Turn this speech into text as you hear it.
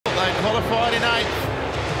qualified in 8th,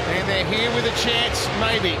 and they're here with a chance,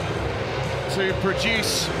 maybe, to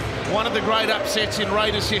produce one of the great upsets in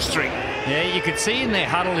Raiders history. Yeah, you could see in their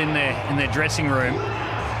huddle in their dressing room,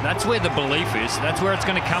 that's where the belief is. That's where it's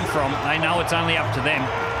going to come from. They know it's only up to them.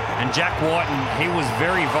 And Jack Whiten, he was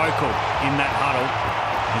very vocal in that huddle.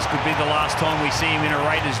 This could be the last time we see him in a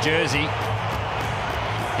Raiders jersey.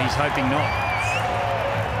 He's hoping not.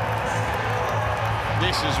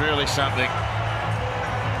 This is really something.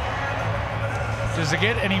 Does it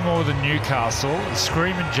get any more than Newcastle? The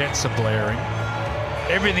screaming jets are blaring.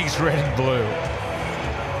 Everything's red and blue.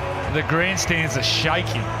 The grandstands are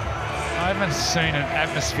shaking. I haven't seen an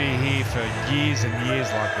atmosphere here for years and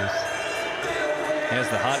years like this. How's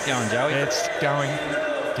the heart going, Joey? It's going.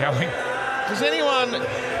 Does anyone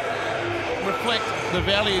reflect the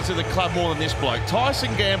values of the club more than this bloke?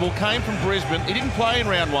 Tyson Gamble came from Brisbane. He didn't play in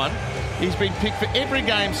round 1. He's been picked for every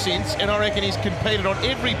game since, and I reckon he's competed on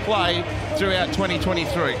every play throughout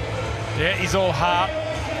 2023. Yeah, he's all heart.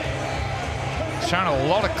 He's shown a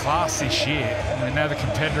lot of class this year. We know the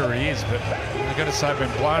competitor he is, but I've got to say I've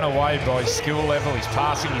been blown away by his skill level, his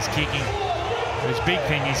passing, his kicking. But his big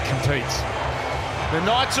thing is competes. The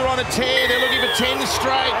Knights are on a tear. They're looking for 10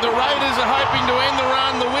 straight. The Raiders are hoping to end the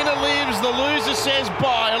run. The winner lives. The loser says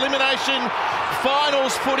bye. Elimination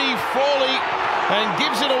finals footy. Frawley and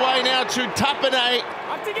gives it away now to Tapane.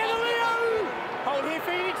 Up together, Leo! Hold here,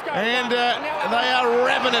 Phoenix. Go. And they are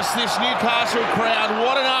ravenous, this Newcastle crowd.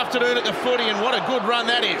 What an afternoon at the footy, and what a good run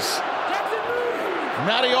that is.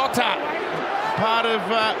 Mariota, part of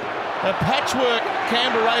a patchwork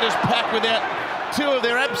Canberra Raiders pack without two of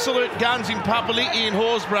their absolute guns in Papali'i and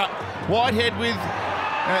Horsburgh. Whitehead with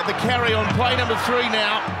the carry on play number 3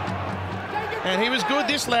 now. And he was good,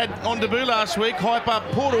 this lad, on debut last week. Hype up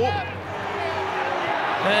Puru.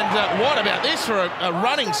 And what about this for a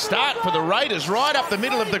running start for the Raiders right up the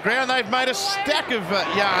middle of the ground? They've made a stack of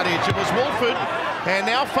yardage. It was Wolford and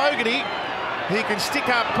now Fogarty. He can stick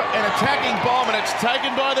up an attacking bomb, and it's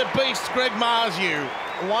taken by the beast, Greg Marzu.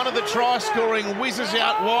 One of the try-scoring whizzes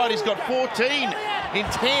out wide. He's got 14 in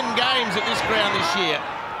 10 games at this ground this year.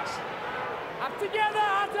 Up together,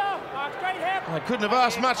 Hunter. Oh, great help. I couldn't have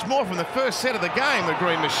asked much more from the first set of the game, the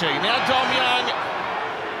Green Machine. Now Dom Young.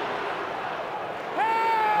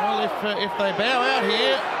 Well, if they bow out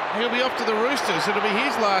here, he'll be off to the Roosters. It'll be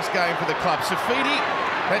his last game for the club. Safidi,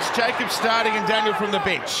 that's Jacob starting, and Daniel from the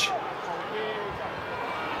bench.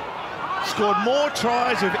 Scored more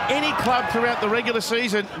tries of any club throughout the regular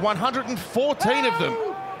season, 114 of them.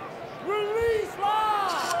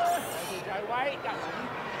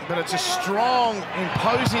 But it's a strong,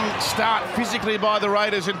 imposing start physically by the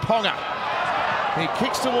Raiders, and Ponga. He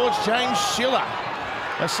kicks towards James Schiller.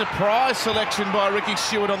 A surprise selection by Ricky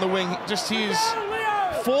Stewart on the wing. Just his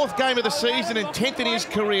 4th game of the season and 10th in his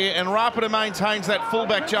career, and Rapida maintains that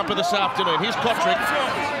fullback jumper this afternoon. Here's Kotrick.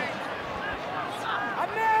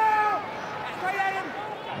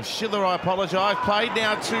 Schiller, I apologise, played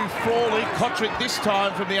now to Frawley. Kotrick this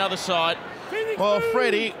time from the other side. Well,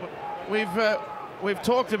 Freddie, we've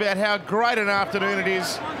talked about how great an afternoon it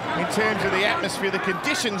is in terms of the atmosphere. The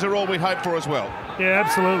conditions are all we hope for as well. Yeah,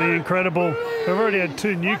 absolutely incredible. We've already had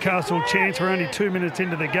 2 Newcastle chants. We're only 2 minutes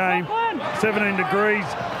into the game. 17 degrees.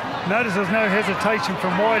 Notice there's no hesitation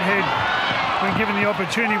from Whitehead when given the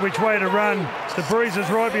opportunity which way to run. The breeze is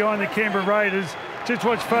right behind the Canberra Raiders. Just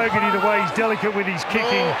watch Fogarty, the way he's delicate with his kicking.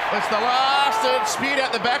 Oh, it's the last. It spewed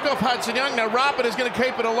out the back of Hudson Young. Now Rapida's going to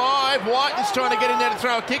keep it alive. Whiten's trying to get in there to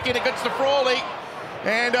throw a kick in. It gets to Frawley.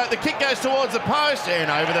 And the kick goes towards the post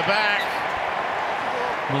and over the back.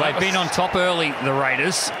 Well, they've been on top early, the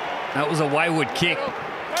Raiders. That was a wayward kick.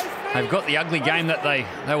 They've got the ugly game that they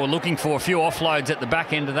were looking for. A few offloads at the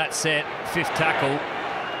back end of that set. 5th tackle.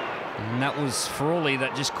 And that was Frawley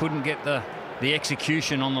that just couldn't get the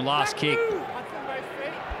execution on the last kick.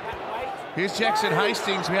 Here's Jackson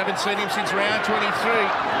Hastings. We haven't seen him since round 23.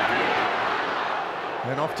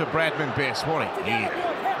 And off to Bradman Best. What a year.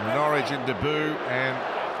 An Origin debut, and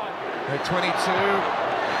at 22, he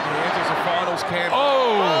enters the finals camp.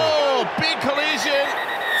 Oh, big collision.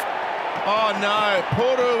 Oh no,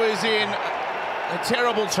 Puru is in a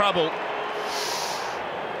terrible trouble.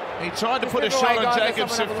 He tried to put a shot on Jacob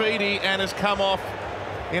Safidi and has come off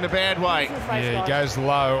in a bad way. Yeah, he goes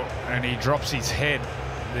low and he drops his head,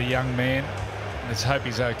 the young man. Let's hope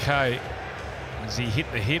he's okay. As he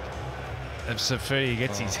hit the hip of Safidi, he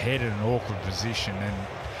gets his head in an awkward position, and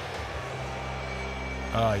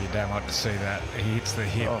oh, you don't like to see that. He hits the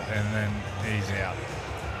hip and then he's out.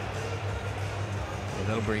 Well,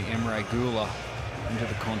 that'll bring Emre Gula into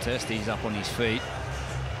the contest. He's up on his feet.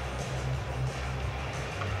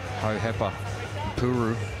 Ho Hepa,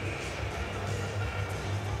 Puru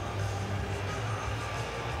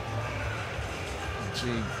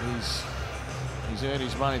He's earned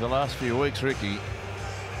his money the last few weeks, Ricky.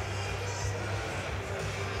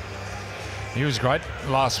 He was great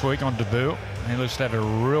last week on debut. He looks to have a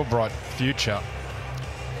real bright future.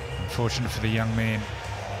 Unfortunate for the young man.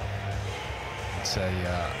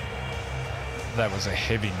 That was a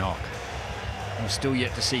heavy knock. We're still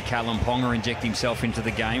yet to see Callum Ponga inject himself into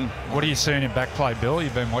the game. What are you seeing in back play, Bill?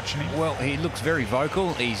 You've been watching him? Well, he looks very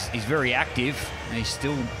vocal. He's very active. He's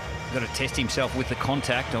still got to test himself with the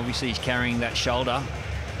contact. Obviously, he's carrying that shoulder,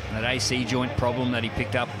 that AC joint problem that he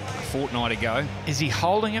picked up a fortnight ago. Is he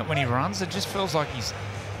holding it when he runs? It just feels like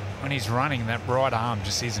when he's running, that right arm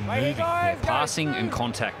just isn't moving. Yeah, passing and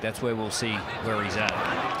contact, that's where we'll see where he's at.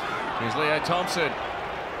 Here's Leo Thompson.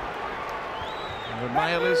 And the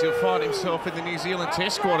mail is he'll find himself in the New Zealand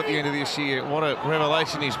Test squad at the end of this year. What a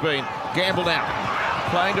revelation he's been. Gamble now,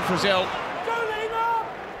 playing to Frizzell.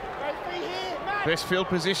 Best field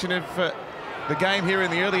position of the game here in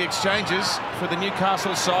the early exchanges for the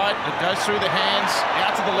Newcastle side. It goes through the hands,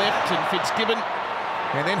 out to the left, and Fitzgibbon.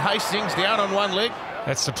 And then Hastings down on one leg.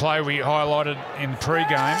 That's the play we highlighted in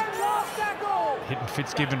pre-game. Hitting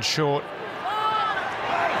Fitzgibbon short.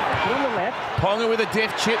 Ponga with a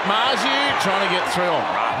deft chip. Marju trying to get through.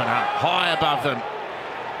 High above them.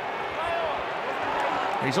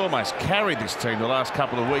 He's almost carried this team the last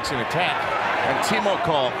couple of weeks in attack. And Tim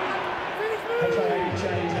O'Connell,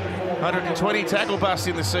 120 tackle busts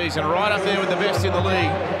in the season, right up there with the best in the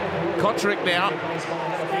league. Kotrick now.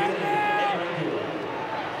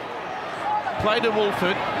 Played to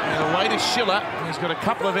Wolford and away to Schiller. He's got a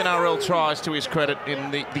couple of NRL tries to his credit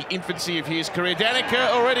in the infancy of his career. Danica,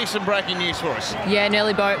 already some breaking news for us. Yeah, an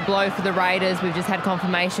early blow for the Raiders. We've just had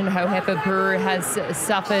confirmation Hohepa Buru has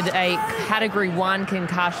suffered a Category 1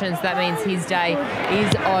 concussion. So that means his day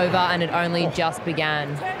is over and it only just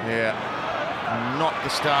began. Yeah, not the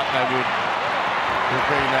start they would have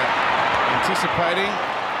been anticipating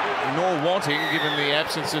nor wanting, given the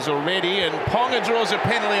absences already. And Ponga draws a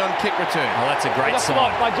penalty on kick return. Well, that's a great sign.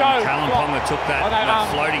 Callum Ponga took that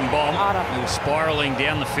floating bomb. He was spiralling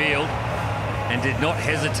down the field and did not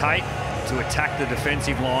hesitate to attack the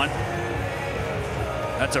defensive line.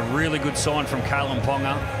 That's a really good sign from Callum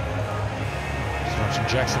Ponga. Just watching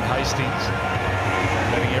Jackson Hastings,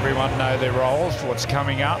 letting everyone know their roles, what's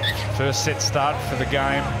coming up. First set start for the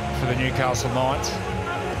game for the Newcastle Knights.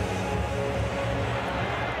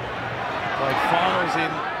 Played finals in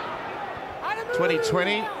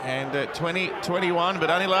 2020 and 2021, but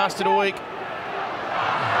only lasted a week.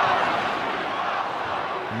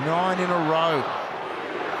 9 in a row.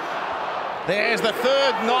 There's the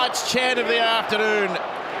third Knights chant of the afternoon.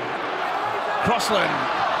 Crossland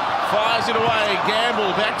fires it away.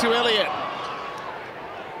 Gamble back to Elliott.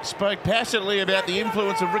 Spoke passionately about the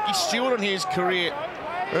influence of Ricky Stewart on his career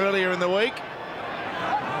earlier in the week.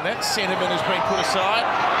 And that sentiment has been put aside.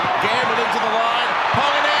 Gamble into the line.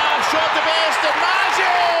 Ponga now, short to best, and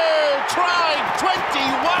Marju! Try 21.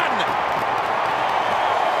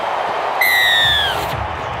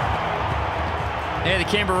 Yeah, the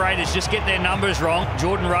Canberra Raiders just get their numbers wrong.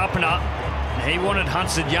 Jordan Rapana, he wanted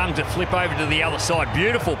Hunsford Young to flip over to the other side.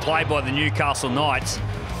 Beautiful play by the Newcastle Knights.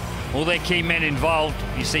 All their key men involved.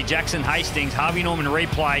 You see Jackson Hastings, Harvey Norman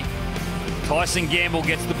replay. Tyson Gamble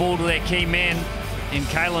gets the ball to their key men in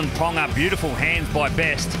Callum Ponga. Beautiful hands by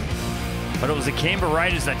Best. But it was the Canberra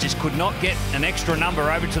Raiders that just could not get an extra number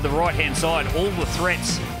over to the right-hand side. All the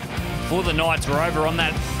threats for the Knights were over on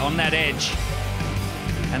that edge.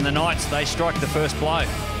 And the Knights, they strike the first blow.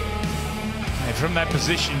 And from that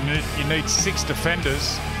position, you need 6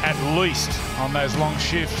 defenders at least on those long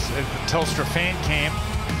shifts at the Telstra fan camp.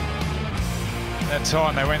 That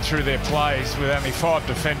time they went through their plays with only 5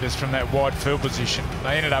 defenders from that wide field position.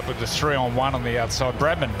 They ended up with the 3-on-1 on the outside.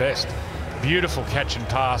 Bradman Best, beautiful catch and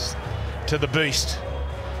pass to the beast.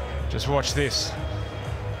 Just watch this.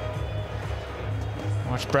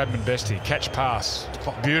 Watch Bradman Best here, catch pass.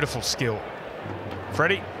 Beautiful skill.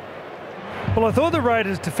 Freddie? Well, I thought the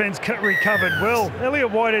Raiders' defence recovered well.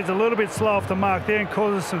 Elliott Whitehead's a little bit slow off the mark there and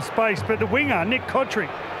causes some space, but the winger, Nick Kotrick,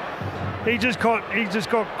 he just got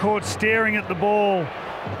caught staring at the ball,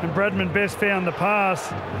 and Bradman Best found the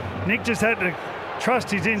pass. Nick just had to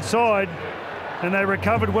trust his inside, and they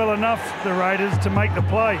recovered well enough, the Raiders, to make the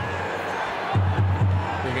play.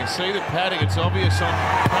 You can see the padding, it's obvious on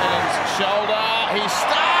Palin's shoulder. He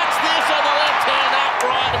starts this on the left hand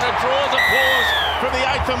upright, and it draws applause from the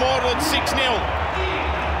 8th Immortal at 6-0.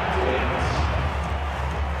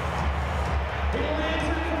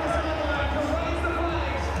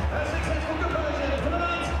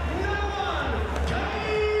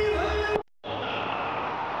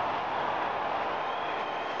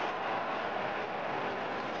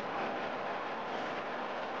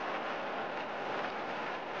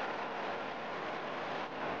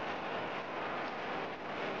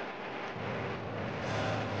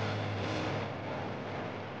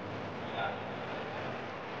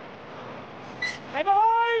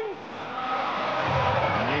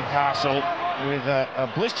 Newcastle with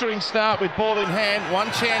a blistering start with ball in hand, one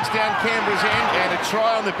chance down Canberra's end and a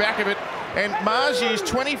try on the back of it, and Marju's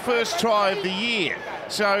 21st try of the year.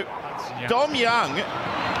 So Dom Young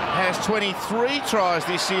has 23 tries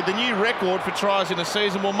this year, the new record for tries in a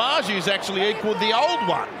season. Well, Marju's actually equalled the old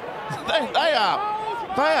one. They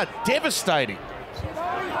are devastating.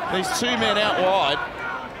 These two men out wide.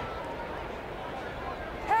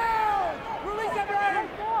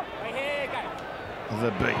 The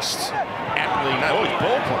beast. Aptly known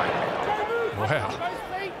ball play. Wow.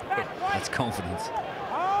 That's confidence.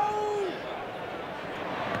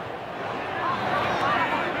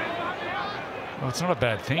 Well, it's not a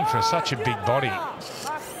bad thing for such a big body.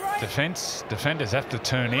 Defenders have to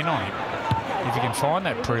turn in on him if he can find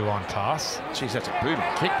that pre-line pass. Jeez, that's a booming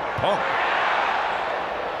kick. Pong.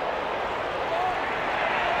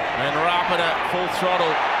 And Rapida full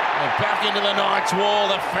throttle. And back into the Knights wall.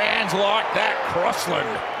 The fans like that. Crossland.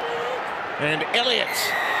 And Elliott.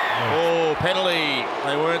 Oh, penalty.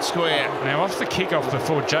 They weren't square. Now, off the kick-off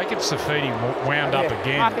before, Jacob Safidi wound up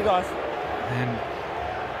again. And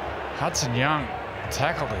Hudson Young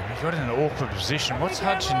tackled him. He got in an awkward position. What's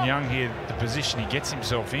Hudson Young here, the position he gets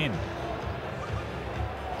himself in?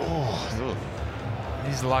 Oh,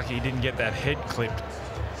 he's lucky he didn't get that head clipped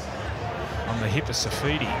on the hip of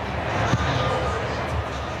Safidi.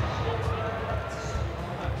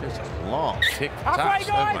 Just a long kick touch.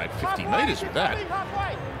 They've made 50 metres with that.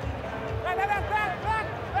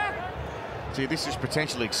 See, this is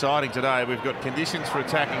potentially exciting today. We've got conditions for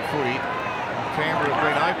attacking footy. Canberra have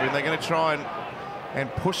been open. They're going to try and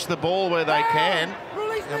push the ball where they can.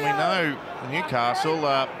 And we know Newcastle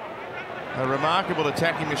are a remarkable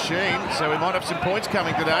attacking machine, so we might have some points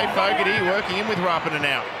coming today. Fogarty working in with Rapida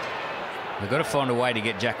now. They've got to find a way to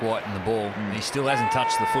get Jack White in the ball. He still hasn't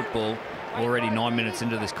touched the football already 9 minutes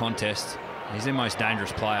into this contest. He's their most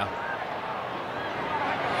dangerous player.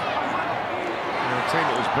 And a team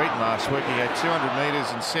that was beaten last week, he had 200 metres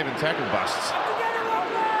and 7 tackle busts.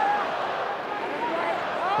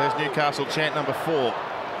 There's Newcastle chant number 4.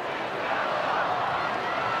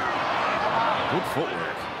 Good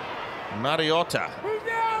footwork. Mariotta.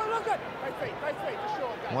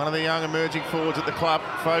 One of the young emerging forwards at the club.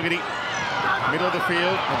 Fogarty, middle of the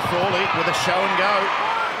field, and Frawley with a show and go.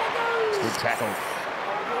 Good tackle.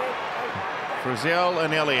 Frizzell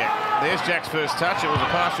and Elliott. There's Jack's first touch. It was a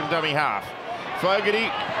pass from dummy half.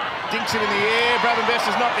 Fogarty dinks it in the air. Bradman Best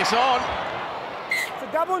has knocked this on. It's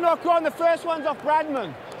a double knock on. The first one's off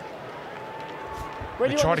Bradman.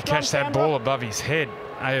 He tried to catch that ball above his head,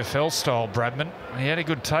 AFL style, Bradman. He had a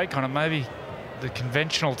good take on it, maybe the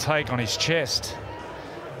conventional take on his chest.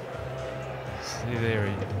 See there,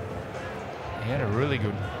 he had a really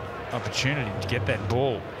good opportunity to get that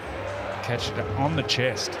ball, catch it on the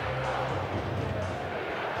chest.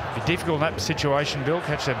 Be difficult in that situation, Bill,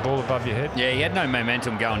 catch that ball above your head. Yeah, he had no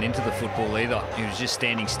momentum going into the football either. He was just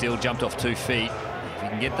standing still, jumped off 2 feet. If you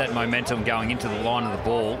can get that momentum going into the line of the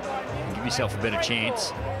ball, give yourself a better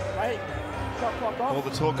chance. All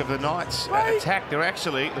the talk of the Knights attack. They're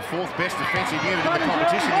actually the 4th best defensive unit in the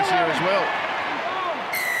competition this year as well.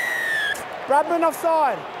 Bradman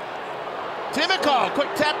offside. Timoko,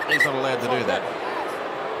 quick tap. He's not allowed to do that.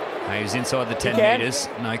 No, he was inside the 10 metres.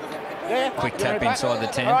 No quick tap inside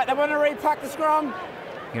the 10. All right, they want to repack the scrum.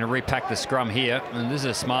 Going to repack the scrum here. And this is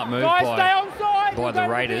a smart move Guys, by the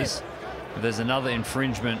Raiders. But there's another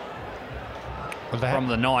infringement from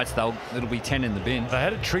the Knights. It'll be 10 in the bin. They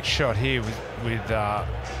had a trick shot here with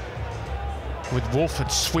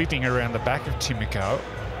Wolford sweeping around the back of Timoko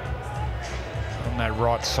on that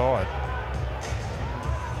right side.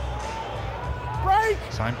 Break.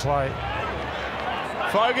 Same play.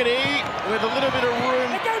 Fogarty with a little bit of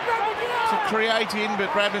room to create in, but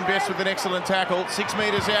Bradman Best with an excellent tackle. 6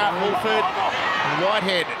 metres out, Wolford and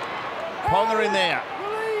Whitehead. Ponga in there.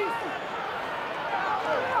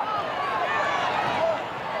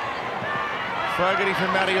 Fogarty from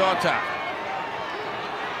Mariotta.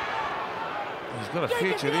 He's got a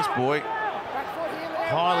future, this boy.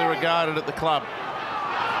 Highly regarded at the club.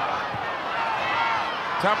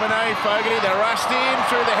 Tapane, Fogarty, they're rushed in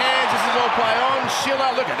through the hands. This is all play on.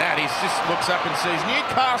 Schiller, look at that. He just looks up and sees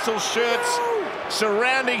Newcastle shirts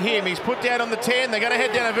surrounding him. He's put down on the 10. They're going to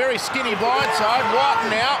head down a very skinny blind side.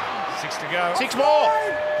 Whiten now. 6 to go. 6 more.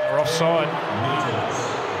 We're offside.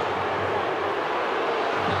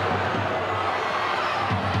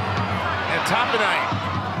 And Tapane,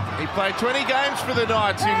 he played 20 games for the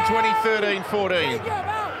Knights in 2013-14.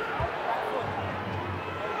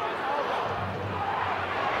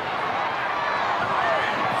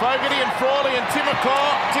 Fogarty and Frawley and Timoko.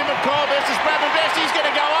 Timoko versus Bradman Best. He's going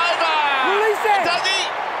to go over. Release it. Does he?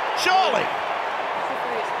 Surely.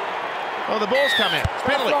 Oh, the ball's come out. It's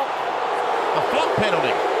penalty. A flop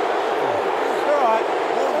penalty. All right.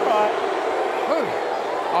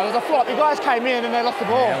 Oh, there's a flop. You guys came in and they lost the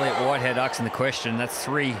ball. Elliot Whitehead asking the question. That's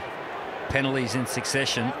 3 penalties in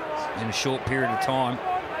succession in a short period of time.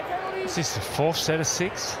 Is this the 4th set of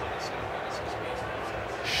 6?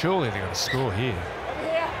 Surely they've got to score here.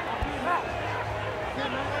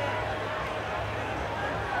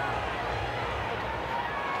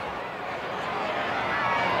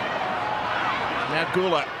 Now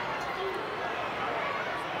Gula.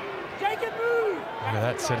 Look at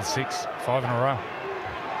that, set of 6, 5 in a row.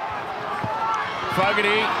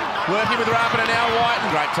 Fogarty working with Rapina, now White.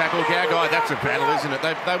 Great tackle, Gagai. That's a battle, isn't it?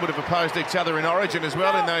 They would have opposed each other in Origin as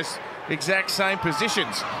well in those exact same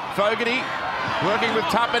positions. Fogarty working with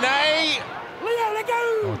Tapane.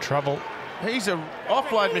 Oh, trouble. He's an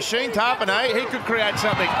offload machine, Tapane. He could create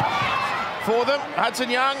something for them. Hudson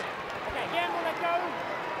Young.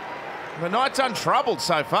 The Knights untroubled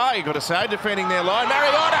so far, you've got to say, defending their line.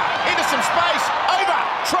 Mariota into some space. Over.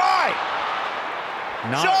 Try.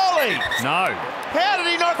 No. Surely. No. How did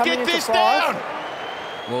he not get this down?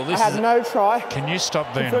 Well, this I had is no try. Can you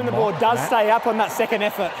stop being Confirm the ball does Matt? stay up on that second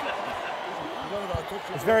effort.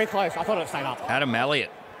 It's very close. I thought it stayed up. Adam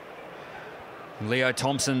Elliott. Leo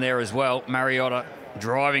Thompson there as well. Mariota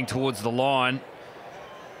driving towards the line.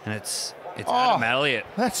 And it's Adam Elliott.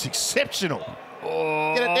 That's exceptional.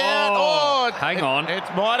 Oh, Get it down. Oh, hang on. It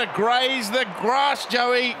might have grazed the grass,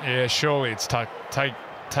 Joey. Yeah, surely it's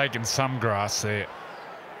taken some grass there.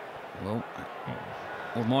 Well,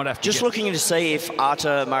 we might have to Just looking to see if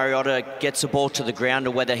Arta Mariota gets the ball to the ground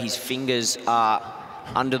or whether his fingers are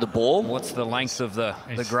under the ball. What's the length of the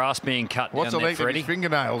grass being cut What's the down there, length of Freddie? his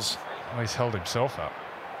fingernails? Well, he's held himself up.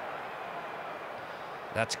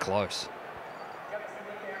 That's close.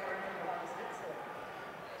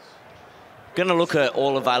 Going to look at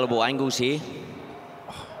all available angles here.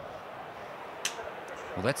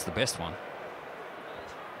 Well, that's the best one.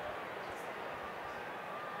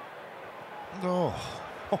 Oh.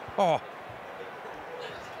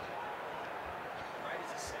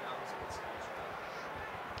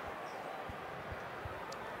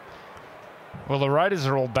 Well, the Raiders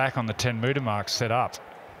are all back on the 10-metre mark set up.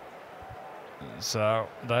 So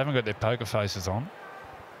they haven't got their poker faces on.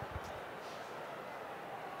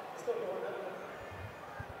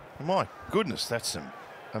 My goodness, that's some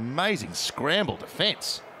amazing scramble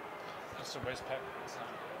defence.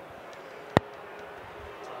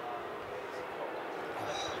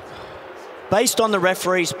 Based on the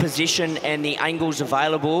referee's position and the angles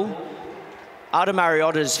available, Arta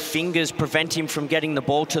Mariota's fingers prevent him from getting the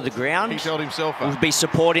ball to the ground. He's held himself up. Will be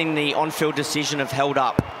supporting the on-field decision of held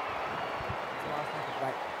up.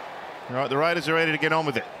 All right, the Raiders are ready to get on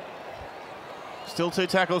with it. Still 2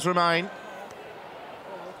 tackles remain.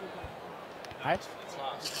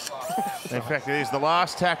 In fact, it is the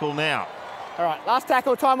last tackle now. All right, last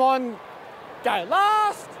tackle, time on. Go,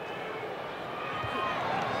 last.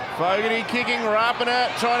 Fogarty kicking,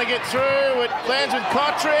 Rapina trying to get through. It lands with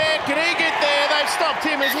Cottrell. Can he get there? They've stopped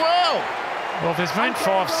him as well. Well, there's been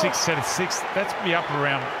 5, 6 set of 6. That's be up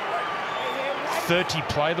around 30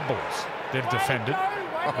 play-the-balls they've defended,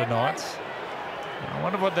 the Knights. I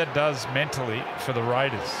wonder what that does mentally for the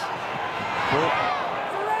Raiders.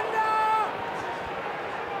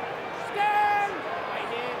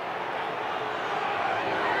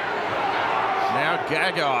 Now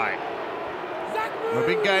Gagai, a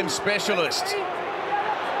big game specialist.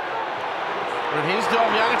 And here's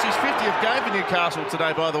Dom Young. It's his 50th game for Newcastle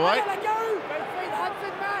today, by the way.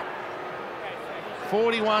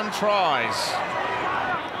 41 tries.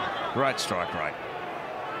 Great strike rate.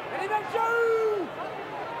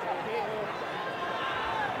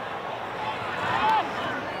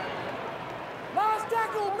 Last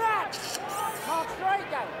tackle, Matt. Half straight,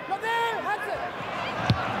 go. Got there, Hudson.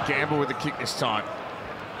 Gamble with the kick this time.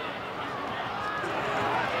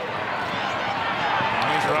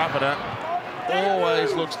 Here's Rapina.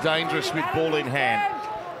 Always looks dangerous with ball in hand.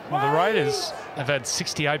 Well, the Raiders have had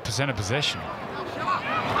 68% of possession.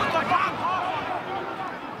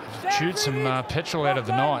 Shoot some petrol out of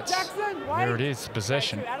the Knights. There it is,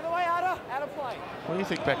 possession. What do you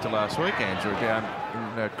think back to last week, Andrew, down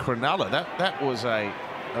in Cronulla? That was a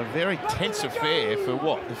very tense affair for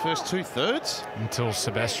what, the first 2/3? Until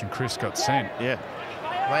Sebastian Chris got sent. Yeah.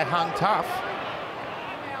 They hung tough.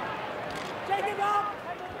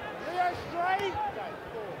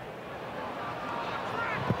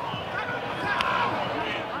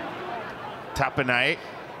 Tapane.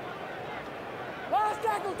 Last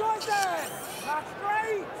tackle, Dyson. Mark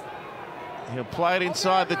straight. He'll play it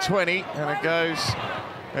inside the 20, and it goes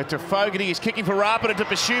To Fogarty, he's kicking for Rapina to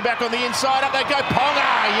pursue back on the inside. Up they go,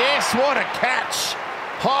 Ponga! Yes, what a catch!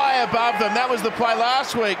 High above them. That was the play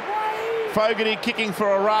last week. Fogarty kicking for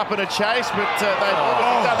a Rapina chase, but they've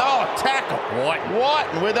done. Oh, tackle! White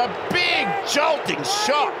with a big jolting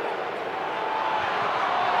shot.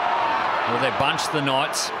 Well, they bunched the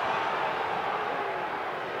Knights.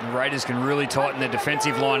 The Raiders can really tighten their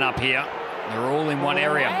defensive line up here. They're all in one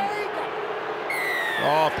area.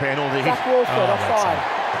 Oh, penalty.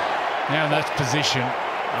 Now in that position,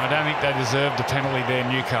 I don't think they deserved a penalty there,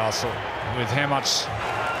 Newcastle. With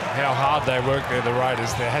how hard they work there, the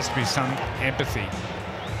Raiders, there has to be some empathy.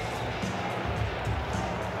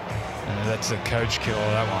 And that's a coach killer,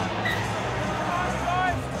 that one.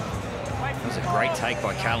 That was a great take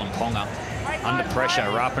by Callum Ponga. Under pressure,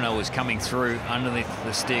 Rapina was coming through underneath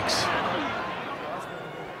the sticks.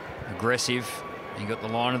 Aggressive. You got the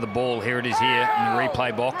line of the ball. Here it is here in the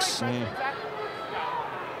replay box. He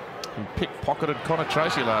pickpocketed Connor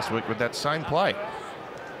Tracy last week with that same play.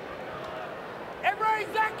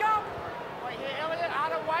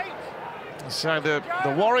 So the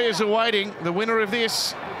Warriors are waiting. The winner of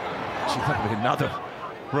this. That'll be another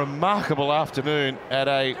remarkable afternoon at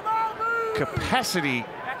a capacity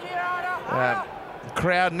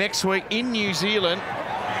crowd next week in New Zealand.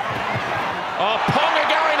 Oh, Ponga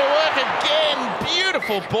going to work again.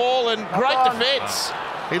 Beautiful ball and great defence.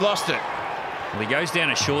 He lost it. Well, he goes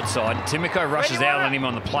down a short side. Timoko rushes out on him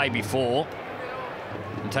on the play before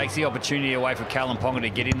and takes the opportunity away for Callum Ponga to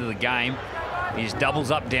get into the game. He just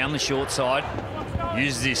doubles up down the short side,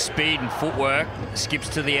 uses his speed and footwork, skips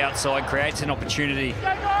to the outside, creates an opportunity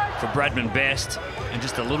for Bradman Best, and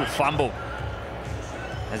just a little fumble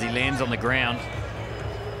as he lands on the ground.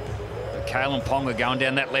 But Callum Ponga going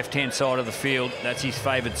down that left-hand side of the field. That's his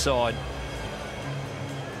favoured side.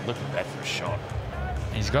 Look at that for a shot.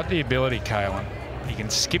 He's got the ability, Kalen. He can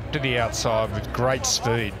skip to the outside with great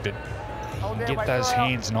speed, but he can get those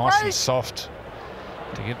hands nice and soft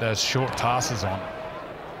to get those short passes on.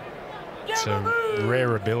 It's a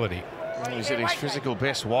rare ability. Well, he's at his physical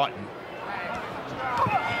best, Whiten.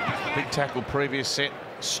 Big tackle previous set.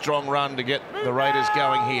 Strong run to get the Raiders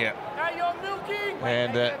going here.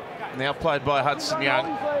 And now played by Hudson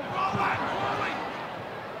Young.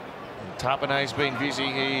 Tapanay's been busy.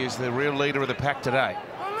 He is the real leader of the pack today.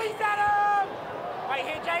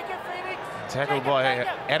 Tackled by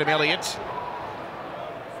Adam Elliott.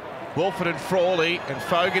 Wolford and Frawley and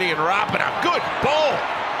Fogarty and Rapina. Good ball.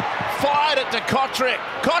 Fired it to Kotrick.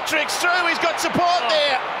 Kotrick's through. He's got support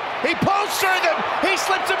there. He pulls through them. He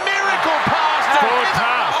slips a miracle pass. Forward.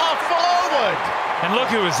 And look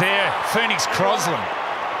who was there. Phoenix Crosland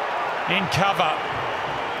in cover.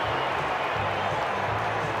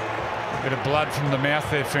 A bit of blood from the mouth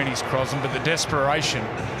there, Phoenix Crosland, but the desperation,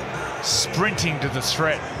 sprinting to the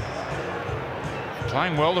threat.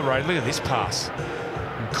 Playing well to Raid. Look at this pass.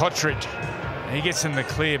 And Kotrick, he gets in the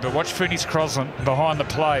clear, but watch Phoenix Crosland behind the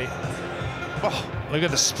play. Oh, look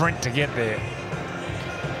at the sprint to get there.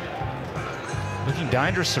 Looking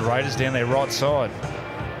dangerous, the Raiders down their right side.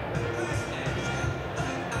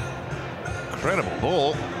 Incredible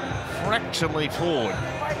ball. Fractionally forward.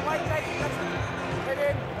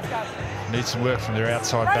 Need some work from their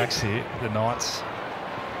outside backs here, the Knights.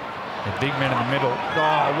 The big man in the middle.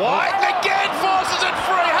 Oh, White again forces it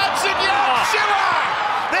free. Hudson Young, Schiller.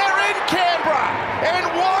 They're in Canberra. And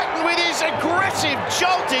Whiten with his aggressive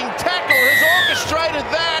jolting tackle has orchestrated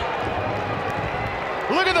that.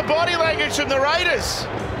 Look at the body language from the Raiders.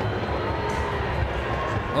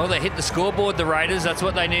 Well, they hit the scoreboard, the Raiders. That's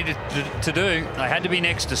what they needed to do. They had to be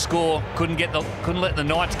next to score. Couldn't let the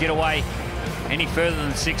Knights get away any further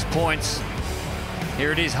than 6 points.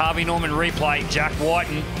 Here it is, Harvey Norman replay. Jack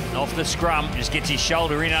Whiten off the scrum, just gets his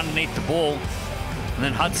shoulder in underneath the ball. And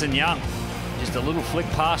then Hudson Young, just a little flick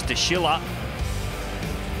pass to Schiller.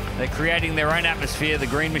 They're creating their own atmosphere, the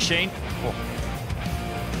Green Machine. Oh.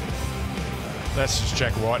 That's just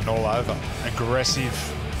Jack Whiten all over. Aggressive,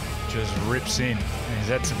 just rips in. And he's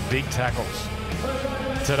had some big tackles.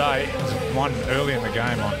 Today, there's one early in the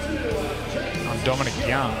game on Dominic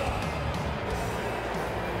Young.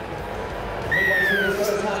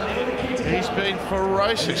 He's been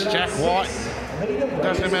ferocious, Jack Whiten.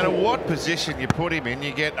 Doesn't matter what position you put him in,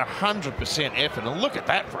 you get 100% effort. And look at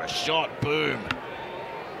that for a shot. Boom.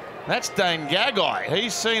 That's Dane Gagai.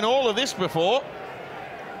 He's seen all of this before.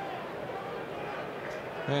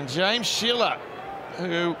 And James Schiller,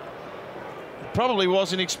 who probably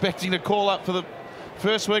wasn't expecting to call up for the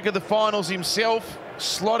first week of the finals himself,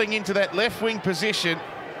 slotting into that left wing position,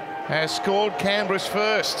 has scored Canberra's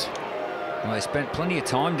first. Well, they spent plenty of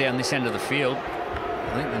time down this end of the field.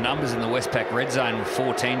 I think the numbers in the Westpac red zone were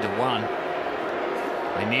 14-1.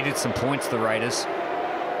 They needed some points, the Raiders.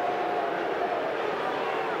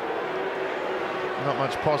 Not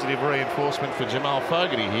much positive reinforcement for Jamal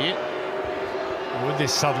Fogarty here. With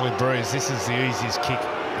this southerly breeze, this is the easiest kick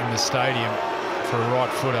in the stadium for a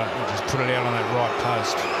right footer. You just put it out on that right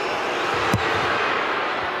post.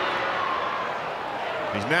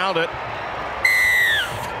 He's nailed it.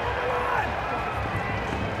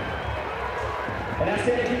 And now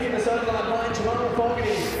standing kick in the sideline line, Jamal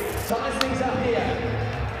Fogarty ties things up here.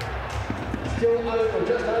 Still over,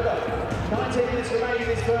 just over 19 minutes remaining in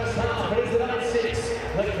this first half. It is the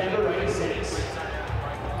 9-6. Let Canberra Raiders 6.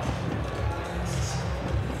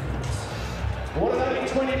 What an only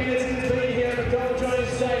 20 minutes it's been here at the Donald Jones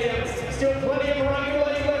Stadium. Still plenty of rugby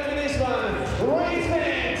league left in this one. Raiders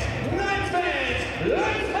fans, Knights fans,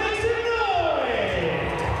 let's make some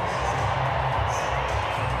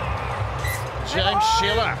noise! James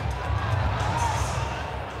Schiller.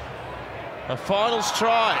 A finals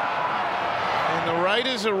try. And the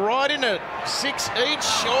Raiders are right in it. 6 each.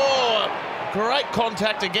 Oh, great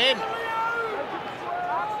contact again.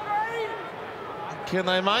 Can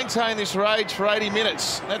they maintain this rage for 80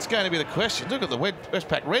 minutes? That's going to be the question. Look at the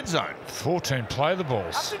Westpac red zone. 14 play the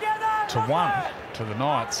balls to 1 to the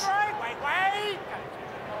Knights.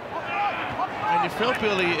 And you felt,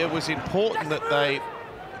 Billy, it was important that they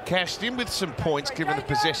cashed in with some points given the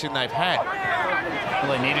possession they've had.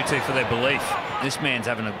 Well, they needed to for their belief. This man's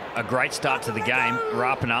having a great start to the game,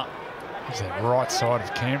 wrapping up. That right side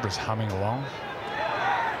of Canberra's humming along.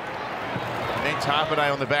 And then Tarpane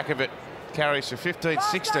on the back of it carries for 15,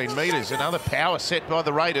 16 metres. Another power set by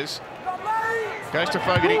the Raiders. Goes to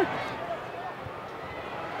Fogarty.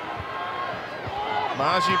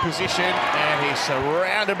 Marju position, and he's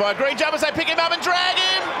surrounded by green jumpers. They pick him up and drag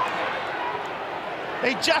him.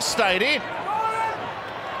 He just stayed in.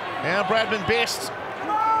 Now Bradman Best.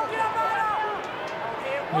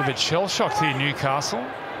 A little bit shell-shocked here, Newcastle.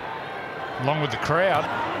 Along with the crowd.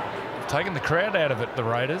 They've taken the crowd out of it, the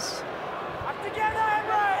Raiders.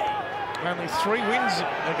 Only 3 wins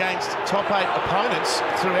against top 8 opponents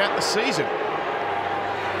throughout the season.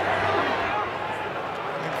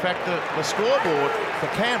 In fact, the scoreboard for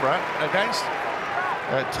Canberra against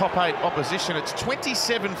top 8 opposition, it's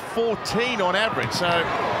 27-14 on average. So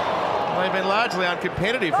they've been largely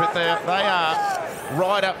uncompetitive, but they are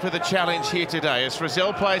right up for the challenge here today. As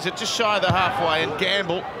Frizzell plays it just shy of the halfway, and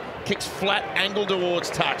Gamble kicks flat angle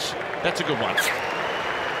towards touch. That's a good one.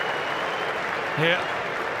 Yeah.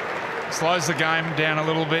 Slows the game down a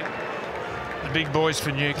little bit. The big boys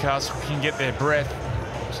for Newcastle can get their breath.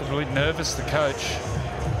 It's a really nervous, the coach.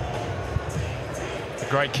 A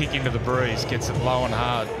great kick into the breeze, gets it low and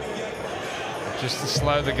hard. Just to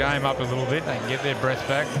slow the game up a little bit, they can get their breath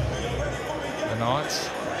back. The Knights.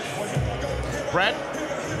 Brad?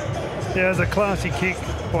 Yeah, it was a classy kick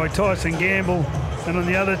by Tyson Gamble. And on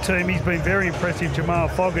the other team, he's been very impressive, Jamal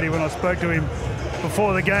Fogarty. When I spoke to him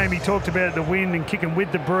before the game, he talked about the wind and kicking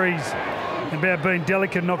with the breeze, about being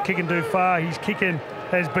delicate, not kicking too far. His kicking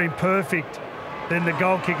has been perfect. Then the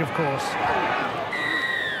goal kick, of course.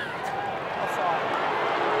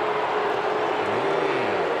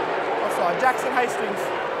 Offside. Jackson Hastings.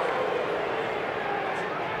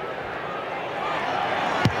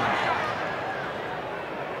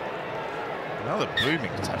 Another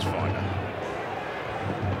booming touch finder.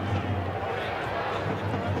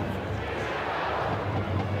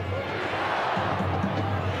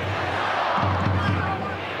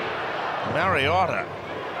 Mariota.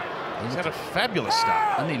 He's had a fabulous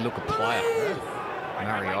start. Doesn't he look a player?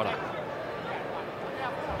 Mariota.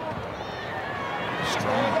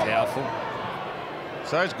 Strong and powerful.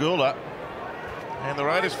 So's Gula. And the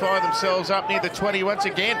Raiders find themselves up near the 20 once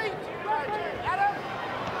again.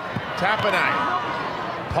 Tapane.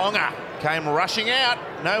 Ponga came rushing out.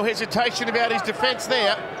 No hesitation about his defence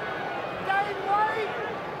there.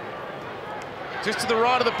 Just to the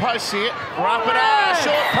right of the post here. Rapana,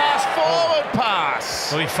 short pass, forward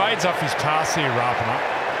pass. Well, he fades off his pass here, Rapana.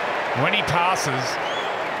 When he passes,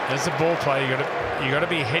 as a ball player, you got to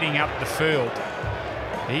be heading up the field.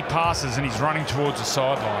 He passes and he's running towards the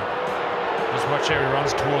sideline. Just watch how he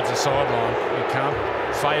runs towards the sideline. You can't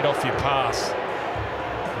fade off your pass.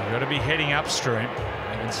 You've got to be heading upstream.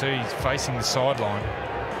 You can see he's facing the sideline.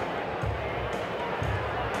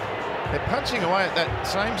 They're punching away at that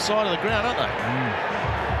same side of the ground, aren't they?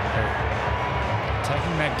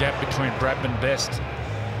 Taking that gap between Bradman Best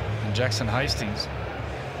and Jackson Hastings.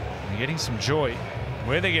 They're getting some joy.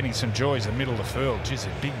 Where they're getting some joy is the middle of the field. Geez,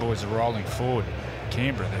 the big boys are rolling forward.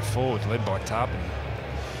 Canberra, they're forward, led by Tarpane.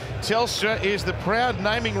 Telstra is the proud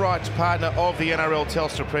naming rights partner of the NRL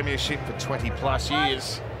Telstra Premiership for 20 plus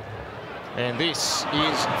years. And this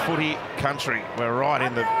is footy country. We're right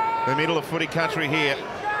in the middle of footy country here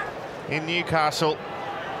in Newcastle,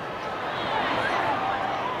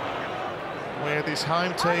 where this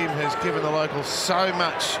home team has given the locals so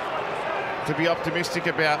much to be optimistic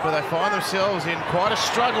about, but they find themselves in quite a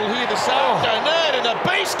struggle here this afternoon, and the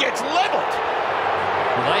beast gets levelled.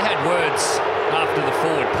 Well, they had words after the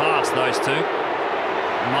forward pass, those two,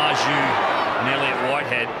 Marju and Elliott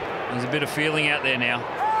Whitehead. There's a bit of feeling out there now.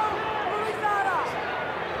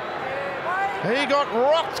 He got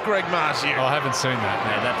rocked, Greg Marju. I haven't seen that.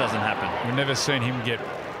 No, that doesn't happen. We've never seen him get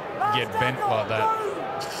bent like that.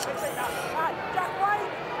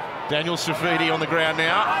 Daniel Safidi on the ground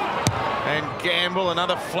now. And Gamble,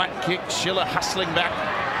 another flat kick. Schiller hustling back.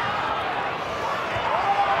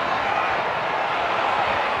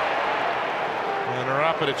 And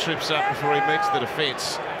Rapida trips up before he meets the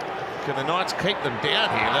defence. Can the Knights keep them down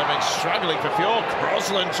here? They've been struggling for fuel.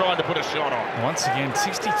 Crosland trying to put a shot on. Once again,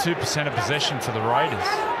 62% of possession for the Raiders.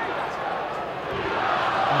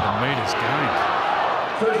 What a metres gained.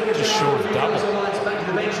 Just short of double.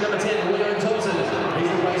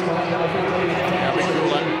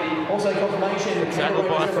 Also confirmation. Tackled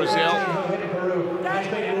by Frizzell.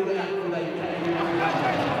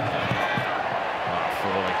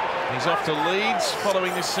 He's off to Leeds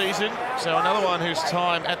following this season, so another one whose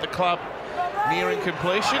time at the club nearing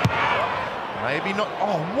completion. Maybe not.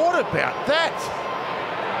 Oh, what about that?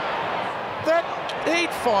 He'd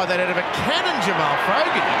fire that out of a cannon, Jamal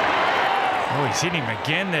Fogarty. Oh, he's hit him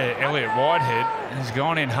again there, Elliott Whitehead. He's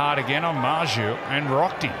gone in hard again on Marju and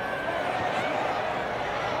rocked him.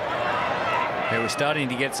 Yeah, we're starting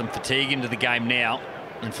to get some fatigue into the game now.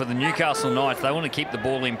 And for the Newcastle Knights, they want to keep the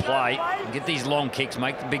ball in play, get these long kicks,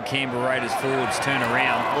 make the big Canberra Raiders forwards turn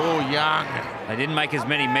around. Oh, Young. They didn't make as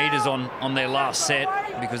many metres on their last set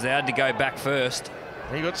because they had to go back first.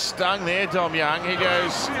 He got stung there, Dom Young. He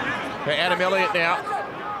goes for Adam Elliott now.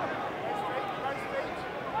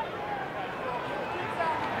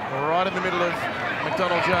 Right in the middle of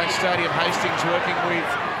McDonald Jones Stadium, Hastings working with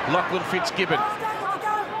Lachlan Fitzgibbon.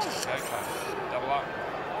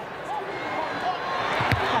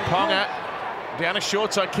 Ponga down a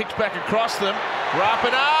short side, kicks back across them.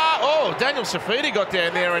 Rapida. Oh, Daniel Safidi got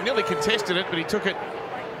down there and nearly contested it, but he took it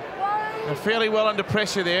fairly well under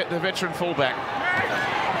pressure there, the veteran fullback.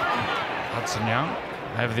 Hudson Young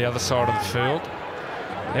over the other side of the field.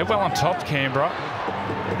 They're well on top, Canberra.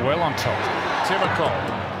 Well on top. Timacol.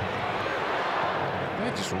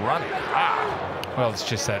 They're just running hard. Well, it's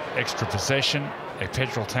just that extra possession. Their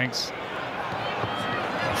petrol tanks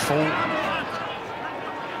are full.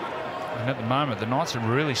 And at the moment, the Knights are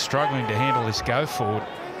really struggling to handle this go forward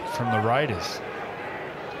from the Raiders.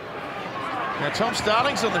 Now, Tom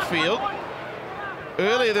Starling's on the field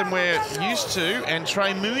earlier than we're used to, and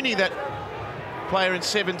Trey Mooney, that player in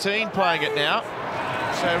 17, playing it now.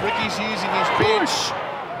 So Ricky's using his bench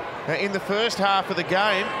in the first half of the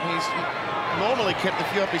game. He's normally kept a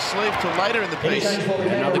few up his sleeve till later in the piece.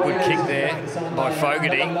 Another good kick there by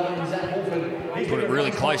Fogarty. Put it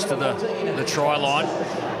really close to the try line.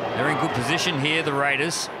 They're in good position here, the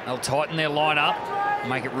Raiders. They'll tighten their line up,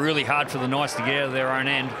 make it really hard for the Knights to get out of their own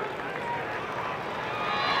end.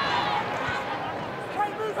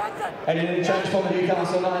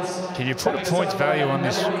 Can you put a points value on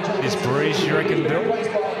this breeze, you reckon, Bill?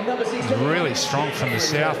 It's really strong from the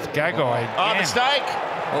south. Gagai again. Oh, mistake.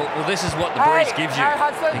 Well, this is what the breeze gives you.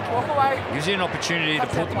 It gives you an opportunity to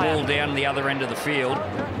put the ball down the other end of the field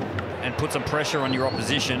and put some pressure on your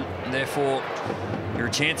opposition, and therefore you're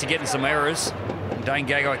a chance of getting some errors. And Dane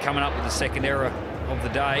Gagai coming up with the second error of the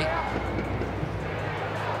day.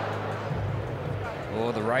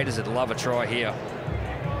 Oh, the Raiders would love a try here.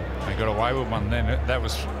 They got away with one then. That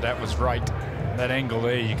was right. That angle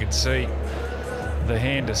there, you could see the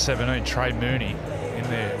hand of 17, Trey Mooney, in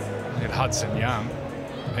there at Hudson Young.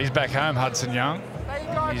 He's back home, Hudson Young.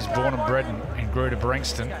 He's born and bred and grew to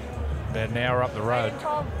Branxton. They're now up the road.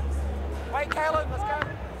 Wait, Caleb, let's go.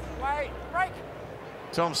 Wait, break.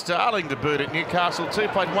 Tom Starling debuted at Newcastle too.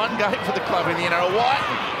 Played one game for the club in the NRL. White.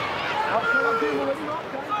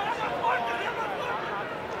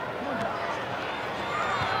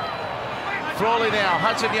 Frawley now,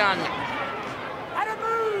 Hudson Young.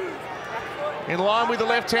 In line with the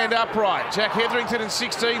left-hand upright. Jack Hetherington and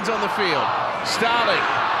 16's on the field. Starling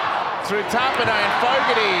through Tapine and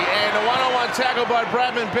Fogarty, and a one-on-one tackle by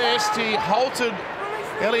Bradman Best. He halted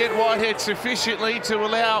Elliott Whitehead sufficiently to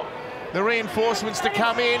allow the reinforcements to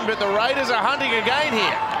come in, but the Raiders are hunting again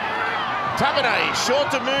here. Tapine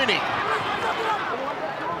short to Mooney.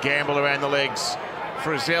 Gamble around the legs.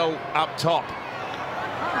 Frizzell up top.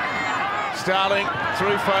 Starling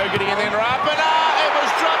through Fogarty and then Rapana. It was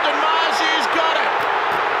dropped and Marju's got it.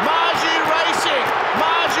 Marju racing.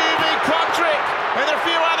 Marju v. Kotrick. And there are a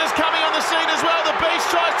few others coming on the scene as well. The Beast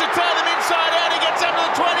tries to turn them inside out. He gets up to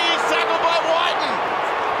the 20. He's tackled by Whiten.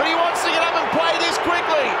 But he wants to get up and play this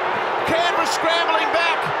quickly. Canberra scrambling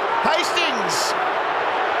back. Hastings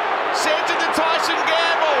sent it to Tyson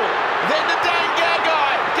Gamble. Then to Dane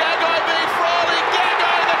Gagai. Gagai v. Frawley.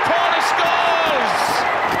 Gagai in the corner scores.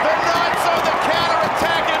 The Knights on the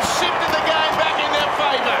counter-attack have shifted the game back in their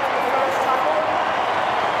favour.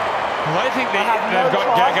 Well, they think they've got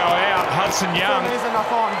Gagai out. Hudson Young.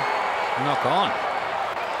 Knock on.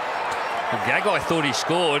 Well, Gagai thought he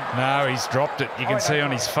scored. No, he's dropped it. You can see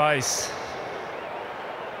on his face.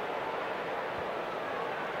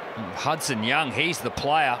 Hudson Young, he's the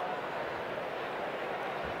player.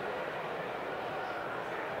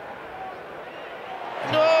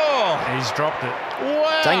 Oh! He's dropped it.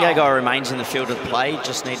 Wow! Dane Gagai remains in the field of play.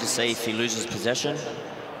 Just need to see if he loses possession.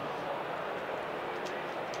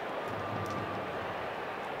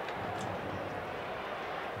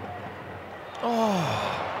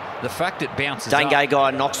 The fact it bounces Dane up.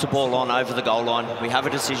 Gagai knocks the ball on over the goal line. We have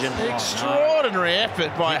a decision. Extraordinary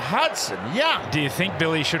effort by Hudson Young. Do you think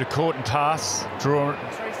Billy should have caught and passed, drew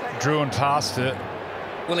and passed it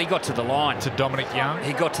Well, he got to the line. to Dominic Young?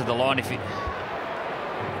 He got to the line.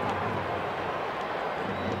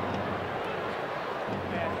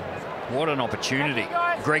 What an opportunity.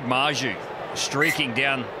 Greg Marju streaking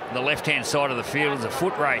down the left-hand side of the field. It's a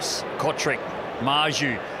foot race. Kotrick,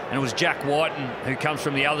 Marju, and it was Jack Whiten who comes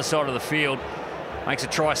from the other side of the field, makes a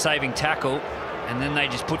try-saving tackle, and then they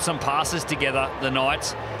just put some passes together, the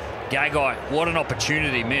Knights. Gagai, what an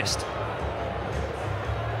opportunity missed.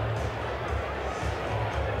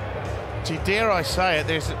 Gee, dare I say it,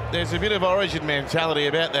 there's a bit of Origin mentality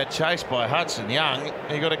about that chase by Hudson Young.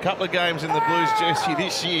 He got a couple of games in the Blues jersey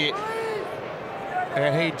this year,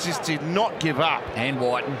 and he just did not give up. And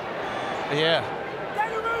Whiten. Yeah.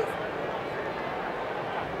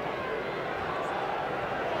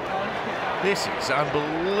 This is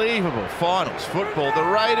unbelievable finals football. The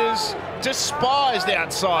Raiders despised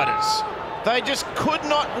outsiders. They just could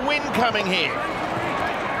not win coming here.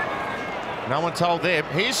 No one told them.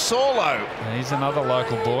 Here's Sorlo. And he's another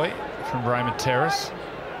local boy from Raymond Terrace.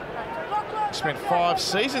 Spent 5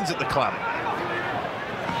 seasons at the club.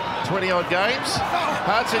 20-odd games.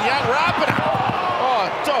 Hudson Young, Rapana. Oh,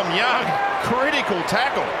 Dom Young, critical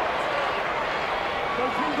tackle.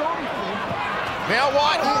 Now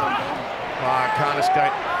Whiten. Can't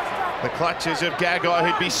escape the clutches of Gagai,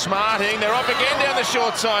 who'd be smarting. They're up again down the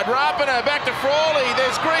short side. Rapana back to Frawley.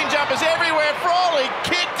 There's green jumpers everywhere. Frawley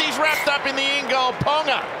kicked. He's wrapped up in the in-goal.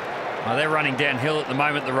 Ponga. Oh, they're running downhill at the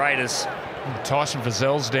moment, the Raiders. Tyson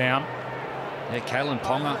Frizzell's down. Yeah, Kalen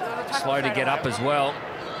Ponga slow to get up as well.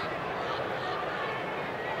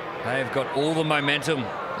 They've got all the momentum,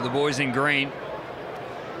 the boys in green.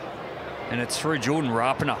 And it's through Jordan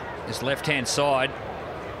Rapana, this left-hand side.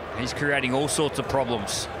 He's creating all sorts of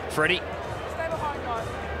problems. Freddie?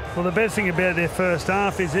 Well, the best thing about their first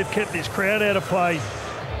half is they've kept this crowd out of play.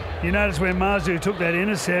 You notice when Marzu took that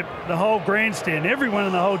intercept, the whole grandstand, everyone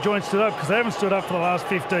in the whole joint stood up because they haven't stood up for the last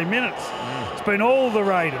 15 minutes. It's been all the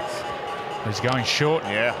Raiders. He's going short,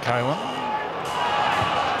 yeah, Kalen.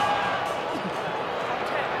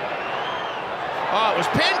 Oh, it was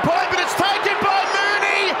pinpoint, but it's taken by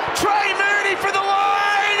Mooney. Trey Mooney for the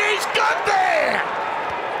line. He's got there.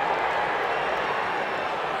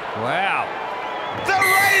 Wow. The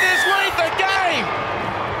Raiders lead the game.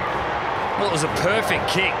 Well, it was a perfect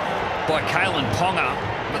kick by Kalen Ponga,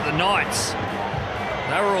 but the Knights,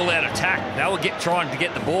 they were all out of tack. They were trying to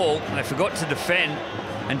get the ball, and they forgot to defend.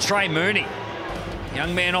 And Trey Mooney,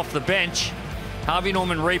 young man off the bench, Harvey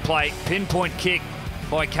Norman replay, pinpoint kick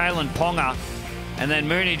by Kalen Ponga, and then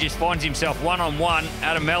Mooney just finds himself one-on-one.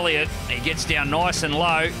 Adam Elliott, he gets down nice and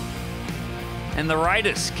low. And the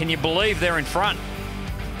Raiders, can you believe they're in front?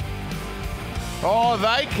 Oh,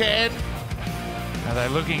 they can. Are they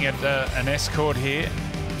looking at an escort here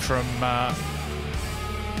from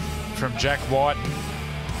Jack Whiten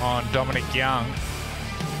on Dominic Young,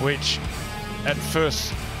 which at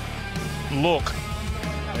first look,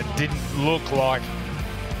 it didn't look like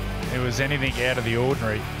it was anything out of the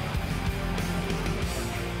ordinary.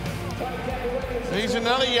 He's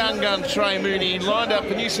another young gun, Trey Mooney, lined up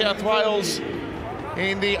for New South Wales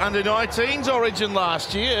in the under-19s Origin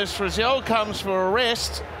last year. As Frizzell comes for a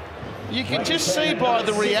rest, you can just see by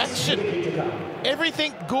the reaction,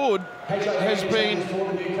 everything good has been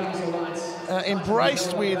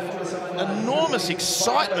embraced with enormous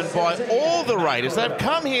excitement by all the Raiders. They've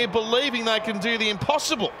come here believing they can do the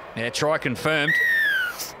impossible. Yeah, try confirmed.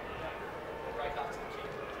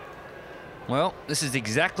 Well, this is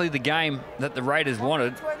exactly the game that the Raiders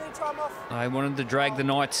wanted. They wanted to drag the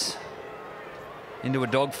Knights into a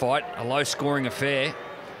dogfight, a low-scoring affair,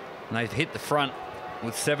 and they've hit the front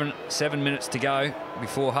with seven minutes to go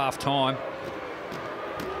before half-time.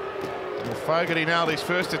 Well, Fogarty nailed his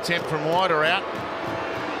first attempt from wider out.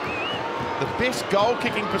 The best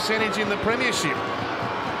goal-kicking percentage in the premiership,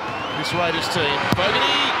 this Raiders team. Fogarty,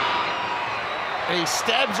 he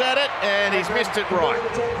stabs at it and he's missed it right.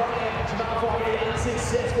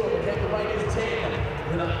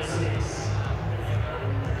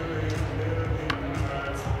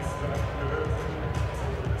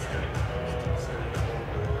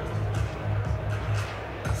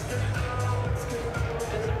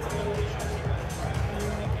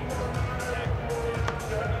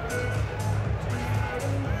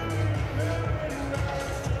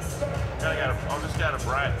 I'll just go to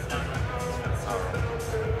Brad.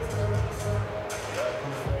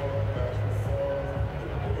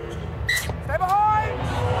 Stay behind!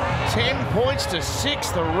 10 points to 6,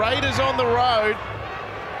 the Raiders on the road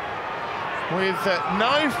with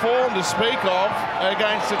no form to speak of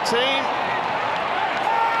against a team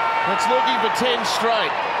that's looking for 10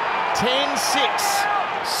 straight.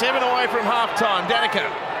 10-6, 7 away from halftime. Danica.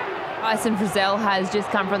 Ison Frizzell has just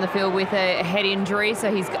come from the field with a head injury,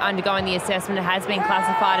 so he's undergoing the assessment. It has been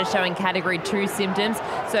classified as showing Category 2 symptoms,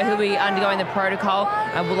 so he'll be undergoing the protocol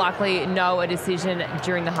and will likely know a decision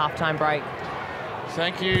during the halftime break.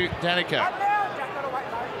 Thank you, Danica.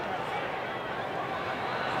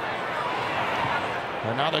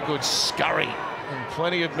 Another good scurry and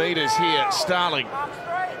plenty of metres here. Starling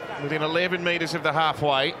within 11 metres of the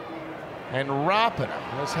halfway, and Rapana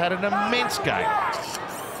has had an immense game.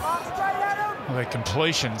 Well, their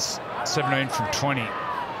completions, 17 from 20.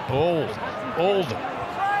 All the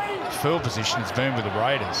field position has been with the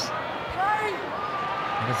Raiders.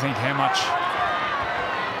 You can think how much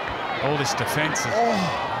all this defence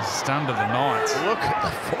has stunned to the Knights. Look at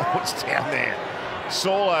the forwards down there.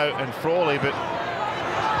 Saulo and Frawley, but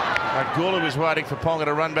Gula was waiting for Ponga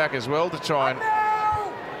to run back as well to try and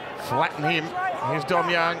flatten him. Here's Dom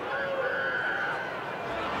Young.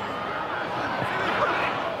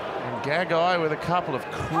 Gagai with a couple of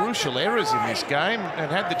crucial errors in this game and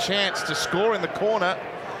had the chance to score in the corner,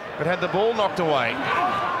 but had the ball knocked away.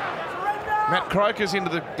 Matt Croker's into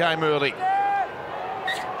the game early.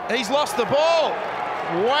 He's lost the ball.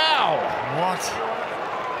 Wow. What?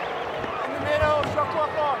 In the middle, shot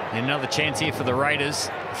clock on. Another chance here for the Raiders.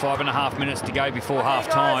 5.5 minutes to go before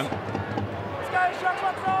half-time. Let's go, shot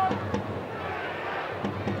clock's on.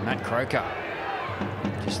 Matt Croker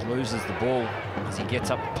just loses the ball as he gets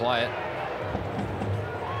up to play it.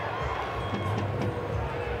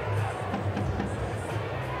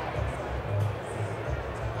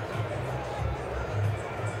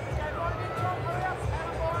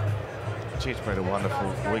 Gee, it's been a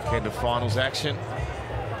wonderful weekend of finals action.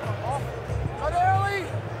 Not early.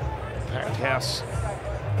 Packed house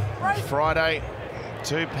on Friday,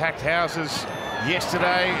 2 packed houses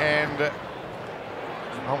yesterday, and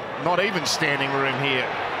not even standing room here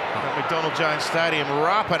at McDonald Jones Stadium.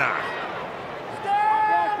 Rapana.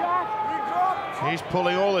 He's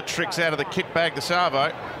pulling all the tricks out of the kit bag, the Savo.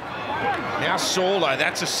 Now Saulo,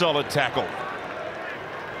 that's a solid tackle.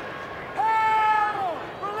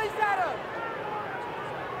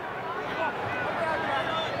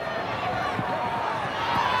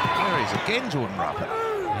 There he is again, Jordan Rapana.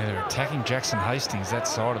 Yeah, they're attacking Jackson Hastings, that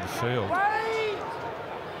side of the field.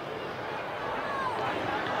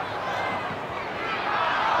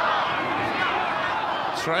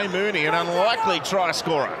 Trey Mooney, an unlikely try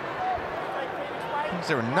scorer. Is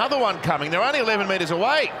there another one coming? They're only 11 metres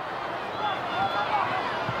away.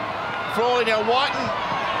 Frawley now, Whiten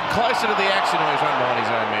closer to the action. Oh, he's run behind his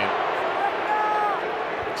own man.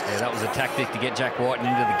 Yeah, that was a tactic to get Jack Whiten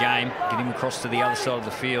into the game, get him across to the other side of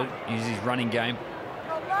the field, use his running game.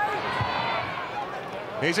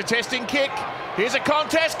 Here's a testing kick. Here's a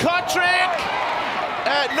contest. Kotrick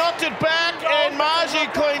knocked it back, and Margie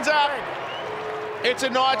cleans up. It's a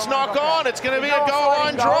Knights knock on. It's going to be a goal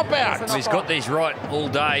line dropout. Well, he's got these right all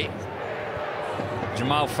day.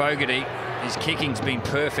 Jamal Fogarty, his kicking's been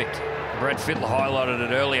perfect. Brad Fittler highlighted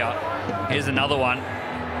it earlier. Here's another one.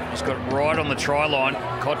 He's got it right on the try line.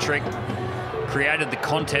 Kotrick created the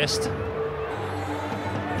contest.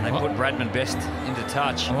 And they put Bradman Best into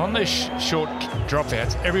touch. Well, on these short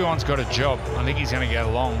dropouts, everyone's got a job. I think he's going to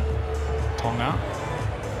go long, Tonga.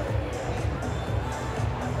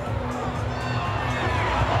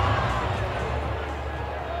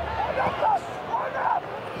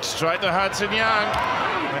 Straight to Hudson Young,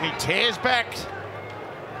 and he tears back.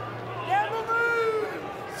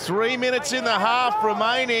 3 minutes in the half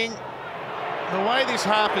remaining. The way this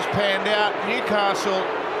half has panned out, Newcastle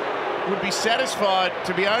would be satisfied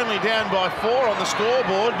to be only down by 4 on the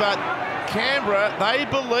scoreboard, but Canberra, they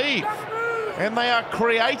believe, and they are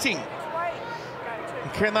creating.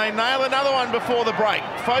 Can they nail another one before the break?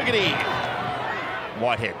 Fogarty.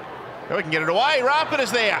 Whitehead. Oh, we can get it away.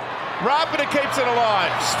 Rapiter's there. Rapiter keeps it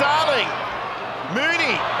alive. Starling.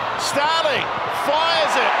 Mooney. Starling.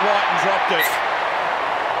 Fires it. Whiten dropped it.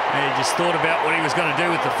 And he just thought about what he was going to do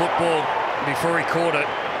with the football before he caught it,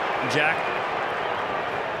 Jack.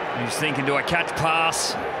 He was thinking, do I catch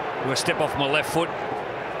pass? Do I step off my left foot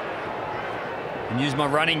and use my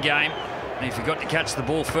running game? And he forgot to catch the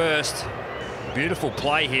ball first. Beautiful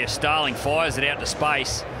play here. Starling fires it out to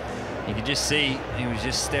space. You could just see he was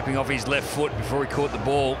just stepping off his left foot before he caught the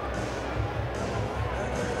ball.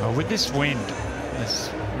 Well, with this wind, this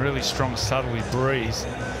really strong southerly breeze,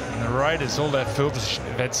 and the Raiders, all that field position,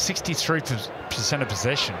 they've had 63% of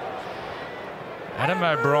possession. Adam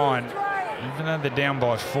O'Brien, even though they're down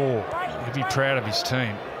by 4, he'll be proud of his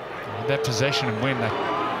team. With that possession and win,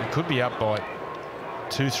 they could be up by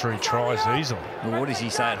 2-3 tries easily. Well, what does he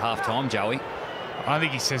say at half-time, Joey? I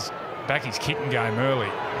think he says back his kicking game early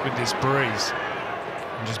with this breeze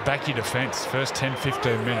and just back your defence first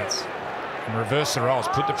 10-15 minutes and reverse the roles,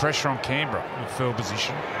 put the pressure on Canberra in field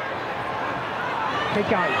position. Keep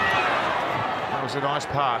going. That was a nice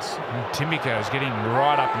pass. And Timiko's getting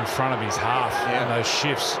right up in front of his half in those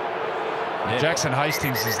shifts. Yeah. Jackson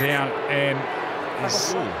Hastings is down and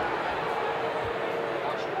is...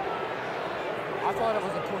 I thought it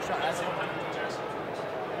was a push-up.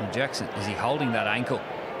 Well, Jackson, is he holding that ankle?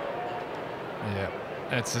 Yeah,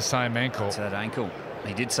 that's the same ankle. It's that ankle.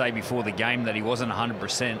 He did say before the game that he wasn't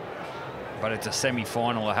 100%, but it's a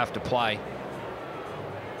semi-final I have to play.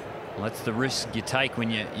 Well, that's the risk you take when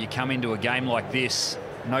you come into a game like this.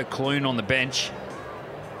 No Clune on the bench.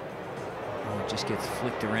 Oh, it just gets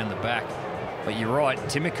flicked around the back. But you're right,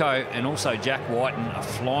 Timoko and also Jack Whiten are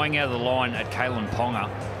flying out of the line at Kalen Ponga.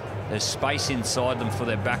 There's space inside them for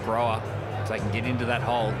their back rower if they can get into that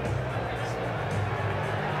hole.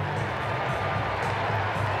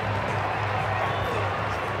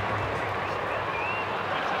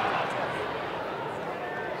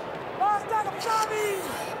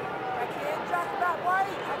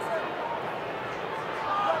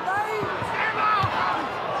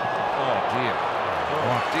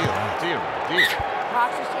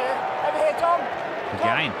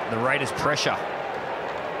 Again, the Raiders' pressure.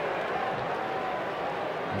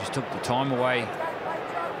 He just took the time away.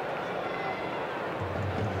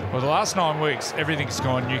 Well, the last 9 weeks, everything's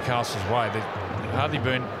gone Newcastle's way. There's hardly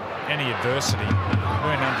been any adversity. They've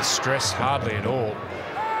been under stress hardly at all.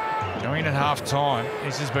 Going in at half-time,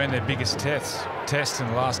 this has been their biggest test in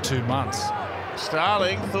the last 2 months.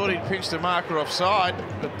 Starling thought he'd pinched a marker offside,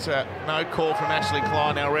 but no call from Ashley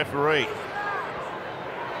Klein, our referee.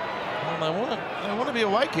 Well, they want to be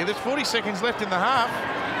awake here. There's 40 seconds left in the half.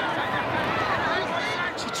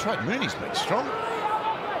 That's right, Mooney's been strong.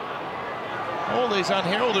 All these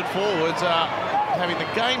unheralded forwards are having the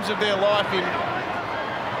games of their life in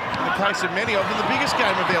the case of many of them, the biggest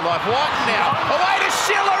game of their life. Whiten now, away to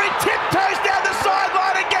Schiller, he tiptoes down the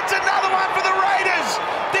sideline and gets another one for the Raiders.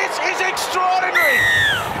 This is extraordinary.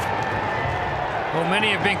 Well,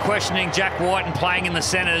 many have been questioning Jack Whiten playing in the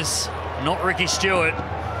centres, not Ricky Stewart.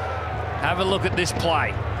 Have a look at this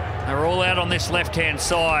play. They're all out on this left-hand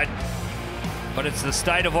side, but it's the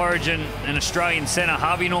State of Origin and Australian centre,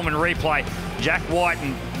 Harvey Norman replay. Jack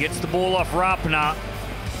Whiten gets the ball off Rapana.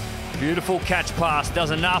 Beautiful catch pass,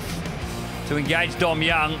 does enough to engage Dom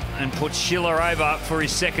Young and puts Schiller over for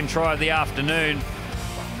his second try of the afternoon.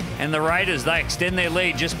 And the Raiders, they extend their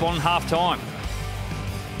lead just on half-time.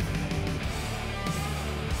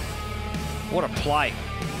 What a play.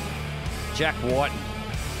 Jack Whiten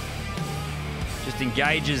just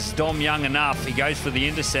engages Dom Young enough. He goes for the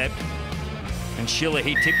intercept. And Schiller,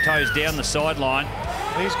 he tiptoes down the sideline.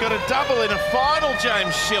 He's got a double in a final,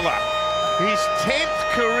 James Schiller. His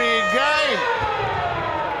 10th career game.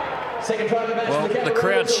 Second try of the match. Well, the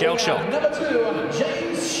crowd's shell-shocked. Number 2,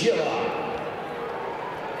 James Schiller.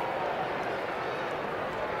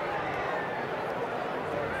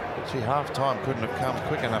 Gee, half-time couldn't have come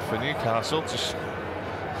quick enough for Newcastle.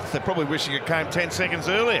 They're probably wishing it came 10 seconds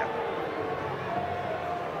earlier.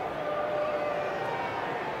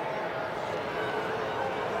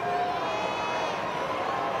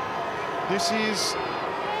 This is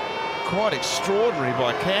quite extraordinary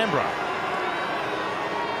by Canberra.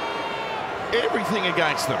 Everything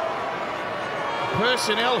against them.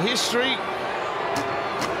 personnel history,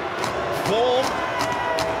 form,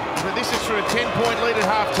 but this is for a 10-point lead at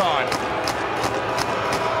halftime.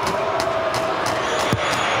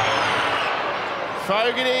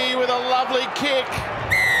 Fogarty with a lovely kick.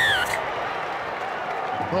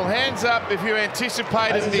 Well, hands up if you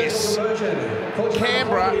anticipated this.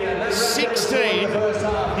 Canberra 16,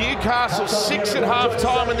 Newcastle 6 at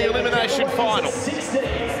half-time in the elimination final.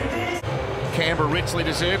 Canberra richly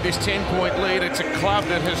deserved this 10-point lead. It's a club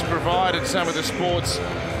that has provided some of the sport's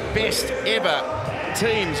best ever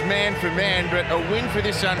teams man for man, but a win for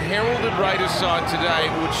this unheralded Raiders side today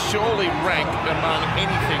would surely rank among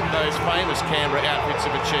anything those famous Canberra outfits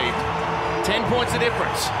have achieved. 10 points of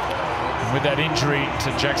difference. With that injury to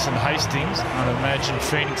Jackson Hastings, I'd imagine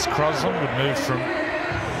Phoenix Crosland would move from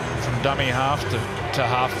dummy half to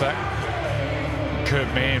halfback. Kurt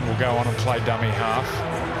Mann will go on and play dummy half.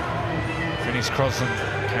 Phoenix Crosland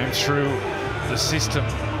came through the system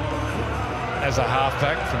as a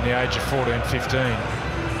halfback from the age of 14-15.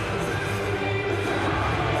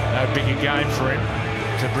 No bigger game for him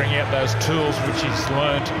to bring out those tools which he's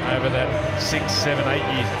learnt over that 6, 7, 8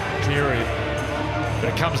 year period.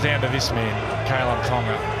 But it comes down to this man, Kalen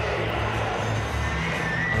Ponga.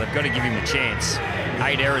 Well, they've got to give him a chance.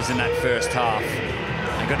 8 errors in that first half.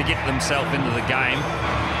 They've got to get themselves into the game,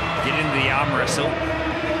 get into the arm wrestle.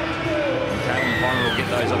 And Kalen Ponga will get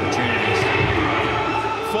those opportunities.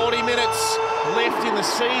 40 minutes left in the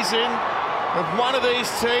season of one of these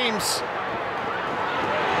teams.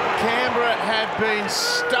 Canberra have been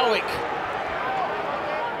stoic.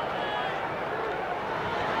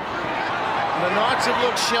 The Knights have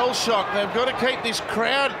looked shell-shocked. They've got to keep this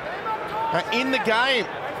crowd in the game.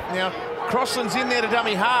 Now, Crossland's in there to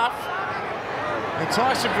dummy half. And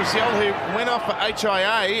Tyson Frizzell, who went off for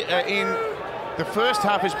HIA in the first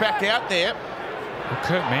half, is back out there. Well,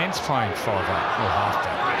 Kurt Mann's playing 5'8" or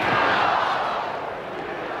halfback.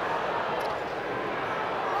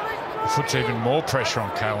 It puts even more pressure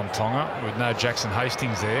on Kalen Ponga with no Jackson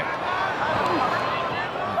Hastings there.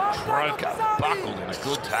 Croker buckled in a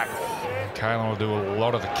good tackle. Kalen will do a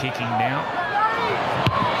lot of the kicking now.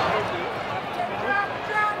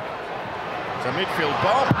 It's a midfield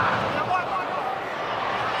bomb.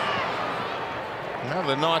 Now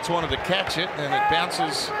the Knights wanted to catch it, and it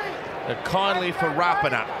bounces kindly for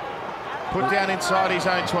Rapana. Put down inside his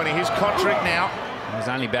own 20. Here's Kotrick now. It was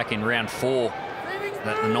only back in round 4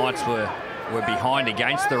 that the Knights were behind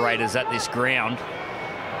against the Raiders at this ground.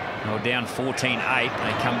 They were down 14-8.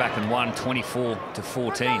 They come back and won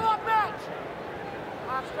 24-14.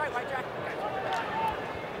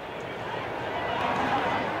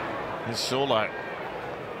 Here's Solo.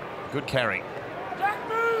 Good carry.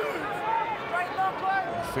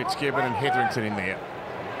 Fitzgibbon and Hetherington in there.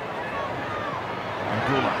 And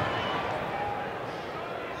Gula.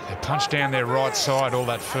 They punched down their right side all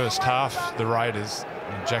that first half, the Raiders.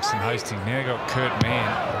 And Jackson Hastings now got Kurt Mann.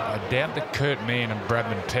 I doubt that Kurt Mann and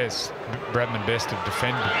Bradman Best have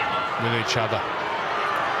defended with each other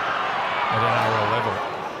at NRL level.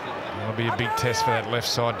 That'll be a big test for that left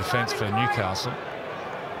side defence for Newcastle.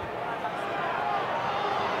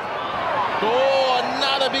 Oh,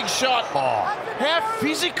 another big shot. Oh, how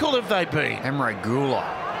physical have they been? Emre Gula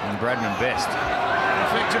and Bradman Best. In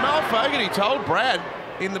fact, Jamal Fogarty told Brad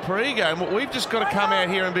in the pre-game, well, we've just got to come out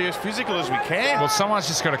here and be as physical as we can. Well, someone's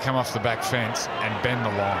just got to come off the back fence and bend the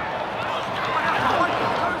line.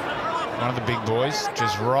 One of the big boys,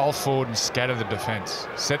 just roll forward and scatter the defence.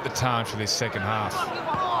 Set the tone for this second half.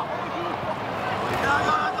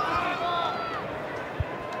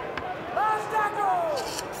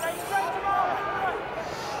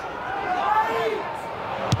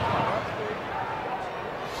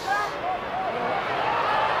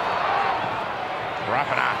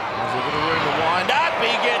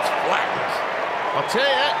 I'll tell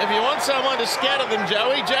you, if you want someone to scatter them,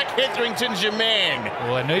 Joey, Jack Hetherington's your man.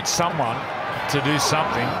 Well, they need someone to do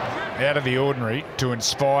something out of the ordinary to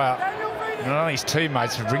inspire not only his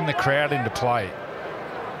teammates, but bring the crowd into play.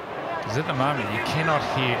 Because at the moment, you cannot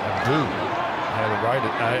hear a boo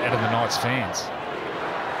out of the Knights fans.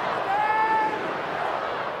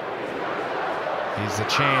 Here's the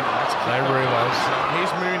chant. They realise.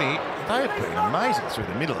 Here's Mooney. They have been amazing through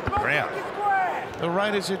the middle of the ground. The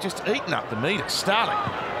Raiders have just eaten up the metre. Starling.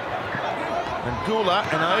 And Gula,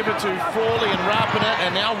 and over to Frawley and Rapana,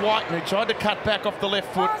 and now Whiten, who tried to cut back off the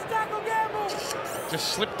left foot. Just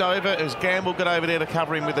slipped over as Gamble got over there to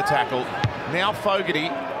cover him with the tackle. Now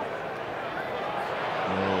Fogarty. Oh.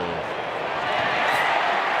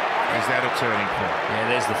 Is that a turning point? Yeah,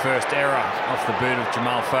 there's the first error off the boot of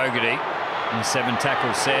Jamal Fogarty in the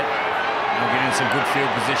 7-tackle set. They'll get in some good field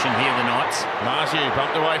position here, the Knights. Marju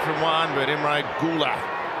bumped away from one, but Imre Gula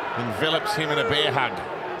envelops him in a bear hug.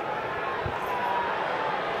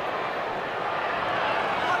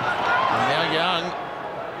 And now Young.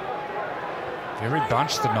 Very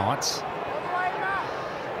bunched, the Knights.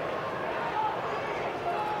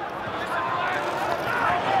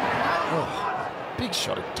 Big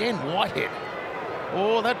shot again, Whitehead.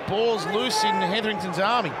 Oh, that ball's loose in Hetherington's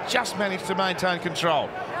arm. He just managed to maintain control.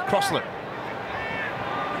 Crossland.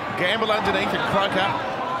 Gamble underneath and Croker.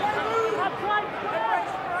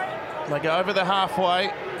 They go over the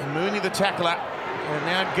halfway. And Mooney the tackler. And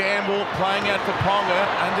now Gamble playing out for Ponga.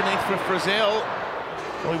 Underneath for Frizzell.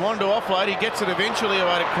 Well, he wanted to offload. He gets it eventually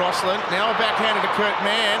away to Crossland. Now a backhander to Kurt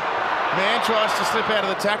Mann. Mann tries to slip out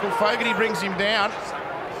of the tackle. Fogarty brings him down.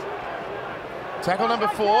 Tackle number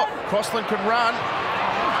 4. Crossland can run.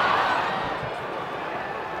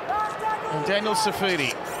 And Daniel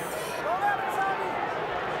Safidi.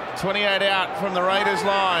 28 out from the Raiders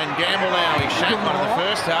line. Gamble now. He shanked one in the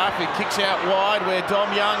first half. He kicks out wide where Dom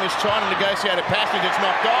Young is trying to negotiate a passage. It's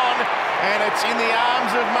knocked on. And it's in the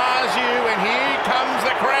arms of Marju. And here comes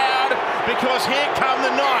the crowd because here come the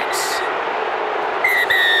Knights.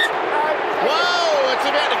 Whoa, it's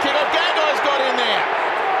about to kick off. Gagai's got in there.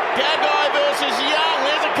 Gagai versus Young.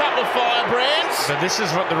 There's a couple of firebrands. So this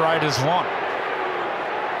is what the Raiders want.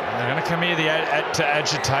 And they're going to come here to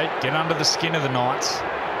agitate, get under the skin of the Knights.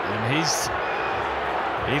 And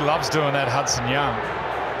he loves doing that, Hudson Young.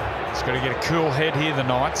 He's got to get a cool head here, the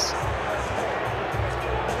Knights.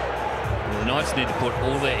 Well, the Knights need to put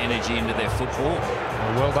all their energy into their football.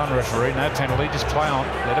 Well done, referee. No penalty. Just play on.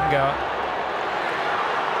 Let him go.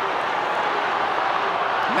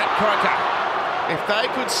 Matt Croker. If they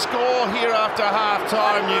could score here after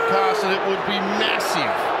half-time, Newcastle, it would be massive.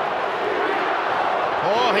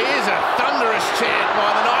 Oh, here's a thunderous chant by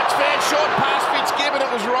the Knights fans. Short pass Fitzgibbon. It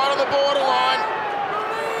was right on the borderline.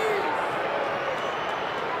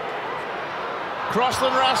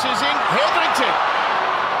 Crossland rushes in. Hetherington.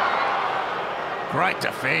 Great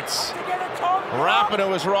defence. Rapiner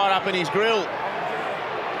was right up in his grill.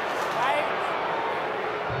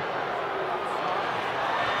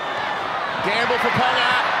 Gamble for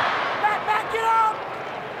Ponga. Back it up.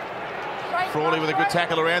 Frawley with a good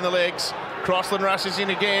tackle around the legs. Crossland rushes in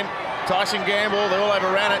again. Tyson Gamble, they all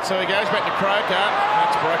overran it, so he goes back to Croker.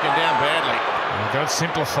 That's broken down badly. You've got to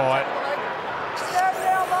simplify it.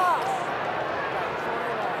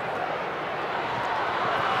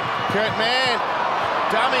 Kurt Mann,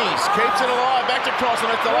 dummies, keeps it alive. Back to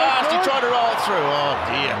Crossland. It's the last. He tried to roll it through. Oh,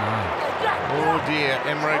 dear. Oh, dear.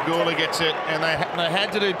 Emre Gula gets it, and they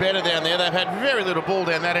had to do better down there. They've had very little ball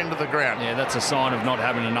down that end of the ground. Yeah, that's a sign of not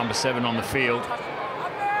having a number 7 on the field.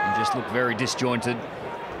 And just look very disjointed.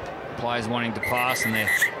 Players wanting to pass, and their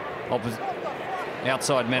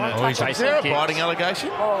outside men are chasing Is there a kicks. biting allegation?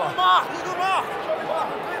 Mark, good mark.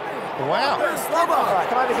 Wow.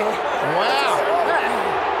 Come over here. Wow.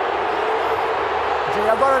 Gee,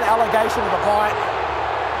 I've got an allegation of a bite.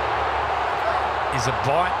 Is a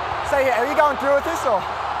bite? So, yeah, are you going through with this or?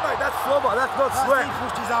 Mate, that's flubber. That's not sweat.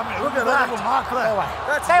 Look at that.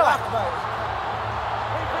 That's Taylor.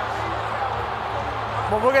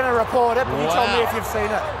 Well, we're going to report it, but you tell me if you've seen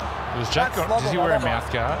it. Was Jack got, does he wear a mouth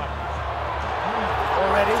guard?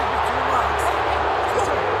 Already?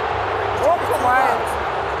 Walk away.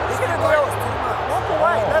 He's going to deal with it. Walk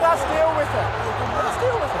away. Let us deal with it. Let us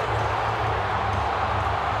deal with it.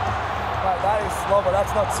 Mate, that is slobber.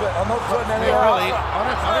 That's not sweat. I'm not sweating any Yeah, really,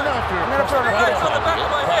 I don't know if you're across the play.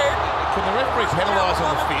 Can the referee penalise on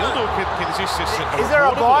the field, or is this just Is there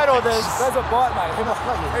a bite or there's a bite, mate.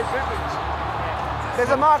 There's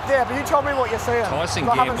a mark there, but you tell me what you're seeing. Tyson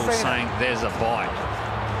I haven't Gamble seen saying there's a bite.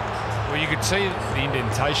 Well, you could see the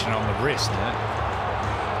indentation on the wrist. Yeah,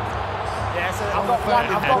 so I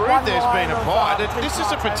believe there's been a bite. This is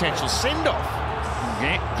a potential send-off.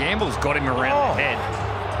 Gamble's got him around the head.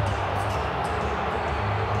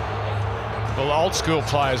 Well, old school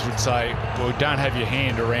players would say, well, don't have your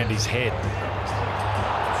hand around his head.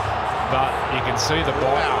 But you can see the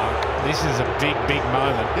bite mark. This is a big, big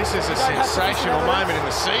moment. This is a sensational moment in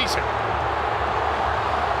the season.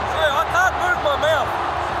 Hey, I can't move my mouth.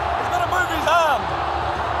 He's got to move his arm.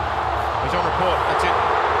 He's on report. That's it.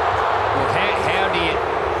 Well, how do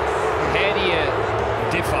you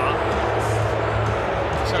differ?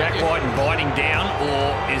 Jack Whiten biting down,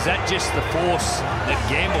 or is that just the force that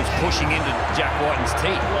Gamble's pushing into Jack Whiten's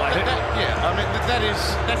teeth?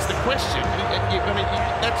 That's the question.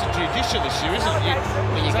 That's a judicial issue, isn't it?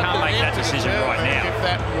 Well, you can't make that decision right now. If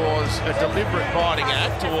that was a deliberate biting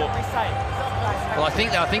act, or Well, I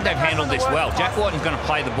think they've handled this well. Jack Whiten's going to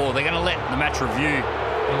play the ball. They're going to let the match review.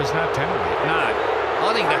 Well, there's no penalty. No,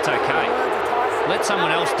 I think that's okay. Let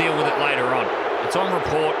someone else deal with it later on. It's on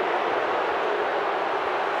report.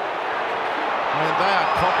 I mean, they are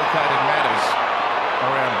complicated matters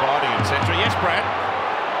around biting, etc. Yes, Brad?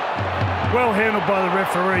 Well handled by the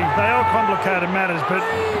referee. They are complicated matters, but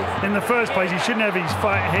in the first place, he shouldn't have his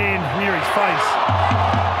hand near his face.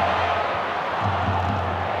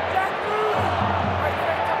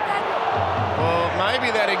 Well, maybe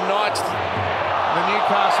that ignites the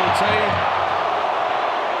Newcastle team.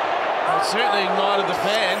 It certainly ignited the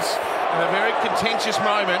fans in a very contentious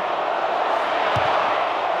moment.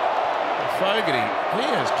 Fogarty, he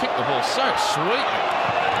has kicked the ball so sweetly.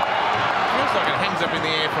 Feels like it hangs up in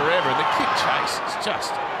the air forever, and the kick chase is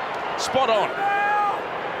just spot on.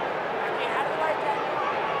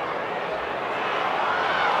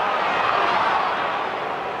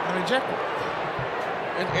 I mean, Jack,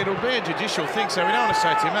 it'll be a judicial thing, so we don't want to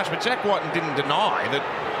say too much, but Jack Whiten didn't deny that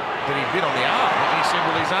he bit on the arm. He said,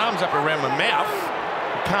 well, his arm's up around my mouth,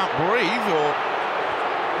 I can't breathe, or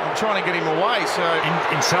I'm trying to get him away. So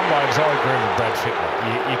in some ways, I agree with Brad Fittler.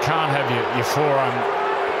 You can't have your forearm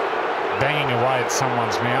banging away at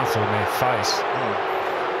someone's mouth or their face,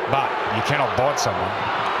 but you cannot bite someone.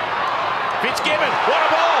 Fitzgibbon, what a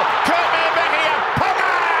ball! Kurtman back here,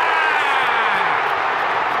 Ponga!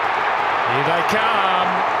 Here they come.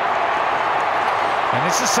 And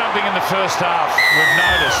this is something in the first half we've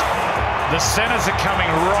noticed. The centres are coming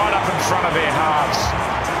right up in front of their halves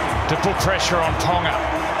to put pressure on Ponga.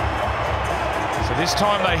 So this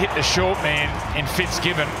time they hit the short man in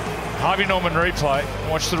Fitzgibbon. Harvey Norman replay.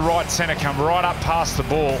 Watch the right centre come right up past the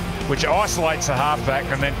ball, which isolates the halfback,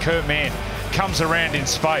 and then Kurt Mann comes around in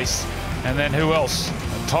space. And then who else?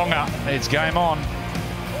 Ponga. It's game on.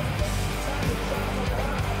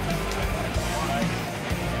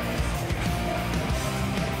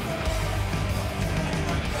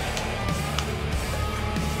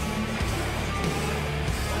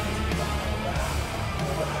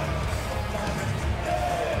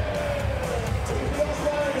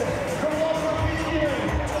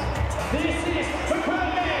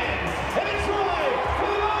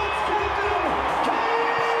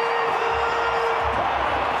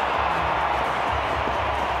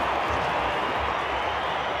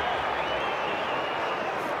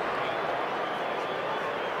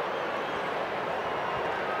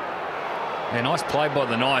 Yeah, nice play by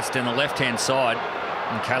the Knights down the left-hand side.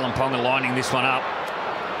 And Kalen Ponga lining this one up.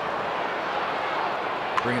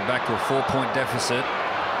 Bring it back to a 4-point deficit.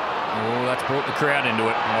 Oh, that's brought the crowd into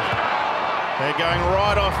it. They're going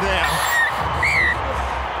right off now.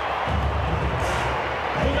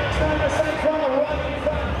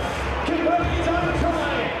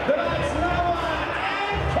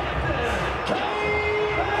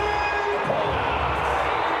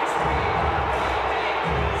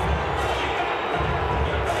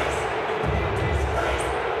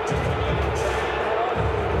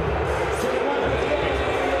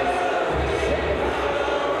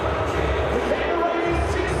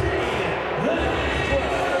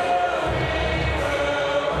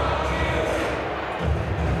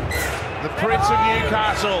 Prince of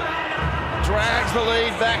Newcastle drags the lead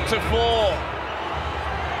back to 4.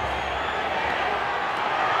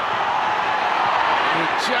 It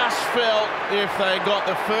just felt if they got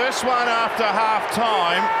the first one after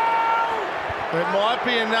half-time, it might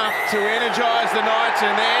be enough to energise the Knights,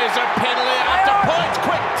 and there's a penalty after points.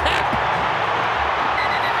 Quick tap!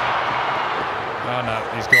 Oh no,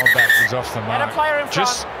 he's gone back, he's off the mark.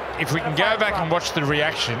 Just, if we can go back and watch the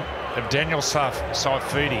reaction of Daniel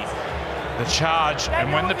Saifidi, the charge,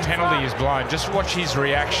 and when the penalty is blown, just watch his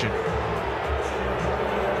reaction.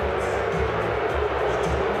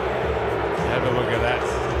 Have a look at that.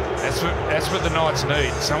 That's what the Knights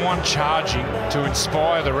need. Someone charging to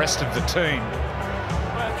inspire the rest of the team.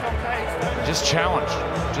 Just challenge.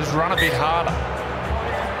 Just run a bit harder.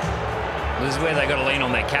 This is where they got to lean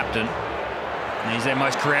on their captain. And he's their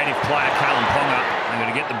most creative player, Kalen Ponga. They've got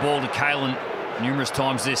to get the ball to Kalen numerous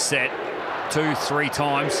times this set. 2-3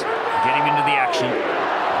 times. Get him into the action.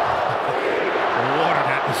 What an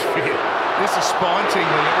atmosphere. This is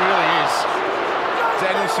spine-tingling, it really is.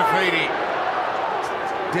 Daniel Saifidi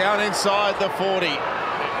down inside the 40.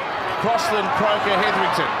 Crossland, Croker,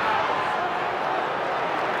 Hetherington.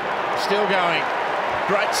 Still going.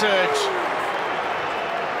 Great surge.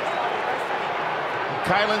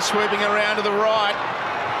 Kalen sweeping around to the right.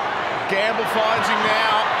 Gamble finds him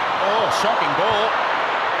now. Oh, shocking ball.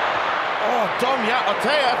 Oh, Dom Young, I'll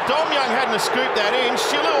tell you, if Dom Young hadn't have scooped that in,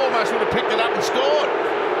 Schiller almost would have picked it up and scored.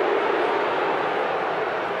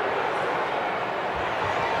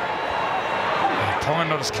 Ponga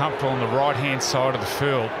not as comfortable on the right-hand side of the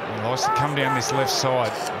field. He likes to come down this left side.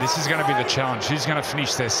 This is going to be the challenge. Who's going to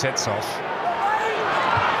finish their sets off?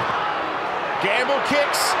 Gamble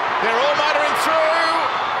kicks. They're all motoring through.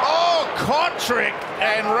 Oh, Kotrick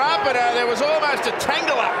and Rapida. There was almost a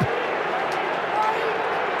tangle-up.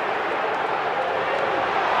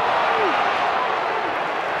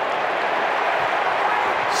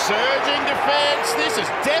 Surging defence. This is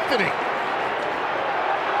deafening.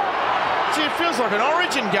 Gee, it feels like an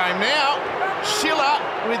Origin game now. Schiller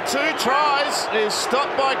with 2 tries is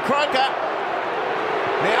stopped by Croker.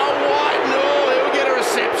 Now White, no, he'll get a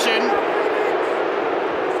reception.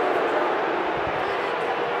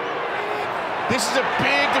 This is a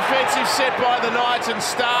big defensive set by the Knights, and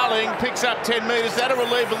Starling picks up 10 metres. That'll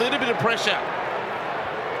relieve a little bit of pressure.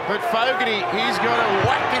 But Fogarty, he's got to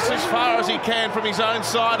whack this as far as he can from his own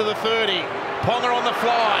side of the 30. Ponga on the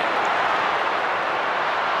fly.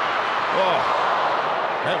 Oh,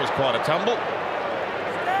 that was quite a tumble.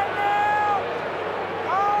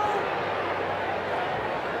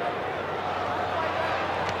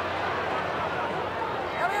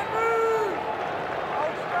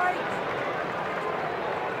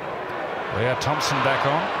 Leo Thompson back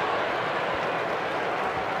on.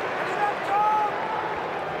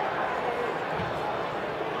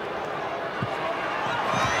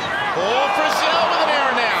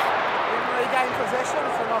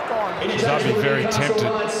 I'd be very tempted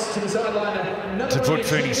to put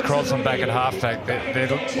Phoenix Crosland back at halfback. They're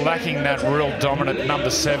lacking that real dominant number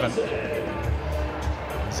 7.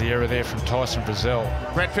 There's the error there from Tyson Brazil.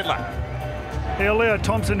 Brett Fittler. Yeah, Leo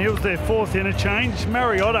Thompson, he was their 4th interchange.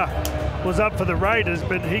 Mariota was up for the Raiders,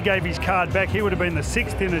 but he gave his card back. He would have been the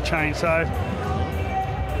 6th interchange. So,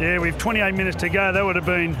 yeah, we've 28 minutes to go. That would have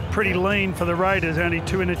been pretty lean for the Raiders. Only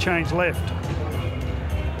 2 interchange left.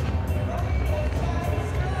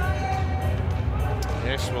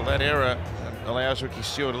 Yes, well, that error allows Ricky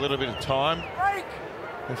Stewart a little bit of time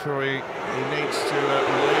before he needs to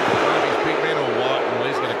relieve one of his big men, or White. Well,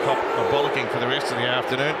 he's going to cop a bollocking for the rest of the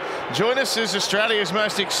afternoon. Join us as Australia's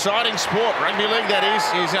most exciting sport, rugby league that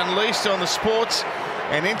is unleashed on the sports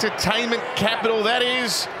and entertainment capital that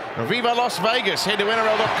is Viva Las Vegas. Head to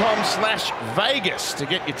NRL.com/Vegas to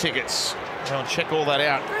get your tickets. I'll check all that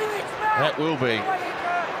out. That will be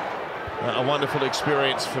a wonderful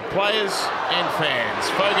experience for players and fans.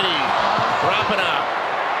 Fogarty, Rapana.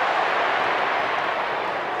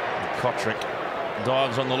 Kotrick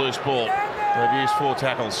dives on the loose ball. They've used 4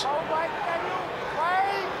 tackles.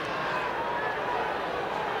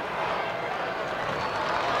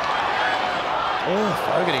 Oh,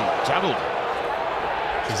 Fogarty juggled.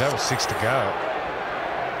 Geez, that was 6 to go.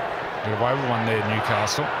 Get away with one there,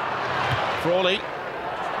 Newcastle. Frawley.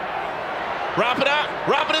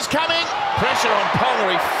 Rapana's coming. Pressure on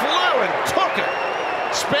Ponga. He flew and took it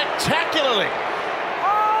spectacularly.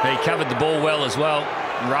 He covered the ball well as well.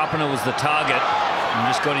 Rapana was the target and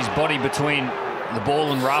just got his body between the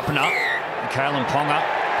ball and Rapana. Kalen Ponga.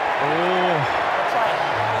 Oh.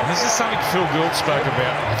 And this is something Phil Gould spoke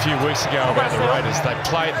about a few weeks ago about the Raiders. They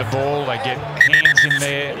play at the ball, they get hands in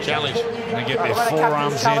there, challenge, and they get their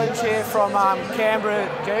forearms in. Challenge here from Canberra,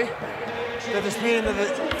 G. They're disputing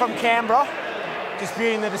from Canberra,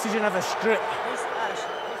 disputing the decision of a strip.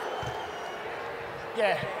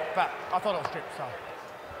 Yeah, but I thought it was strip, so.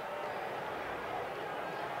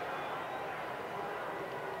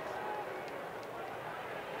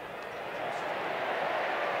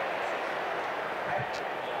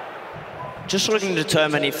 Just looking to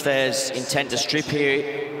determine if there's intent to strip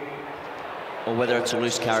here or whether it's a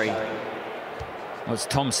loose carry. Well, it's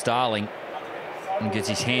Tom Starling and gets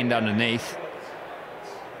his hand underneath.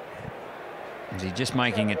 Is he just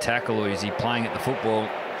making a tackle, or is he playing at the football?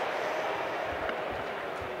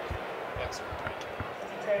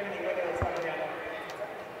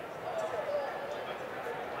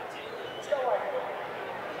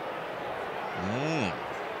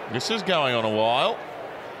 This is going on a while.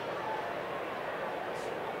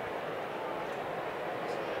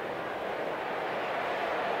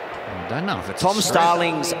 I don't know if it's Tom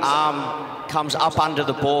Starling's arm comes up under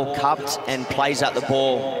the ball, cupped, and plays at the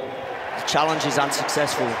ball. The challenge is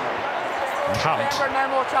unsuccessful. Cupped. No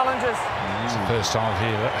more challenges. It's the first time I've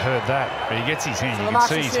heard that. But he gets his hand. You can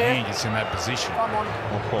see his hand gets in that position. Come on.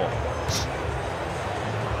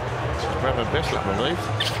 Bradman Best, I believe.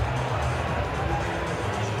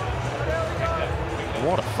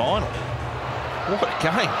 What a final. What a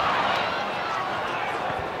game.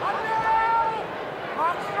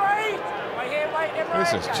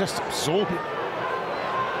 This is just absorbing.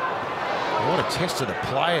 What a test to the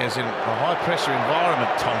players in a high-pressure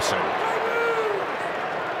environment, Thompson.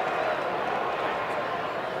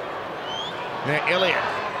 Now Elliott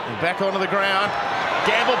back onto the ground.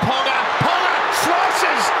 Gamble, Ponga. Ponga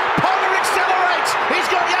slices. Ponga accelerates. He's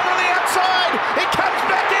got Young on the outside. He comes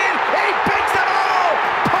back in. He beats the ball.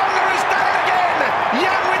 Ponga has done it again.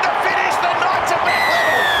 Young with the finish. The Knights are back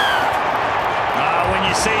level. When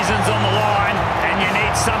your season's on the line and you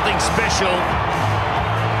need something special,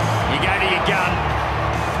 you go to your gun.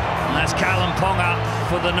 And that's Kalyn Ponga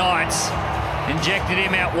for the Knights. Injected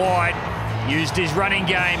him out wide. Used his running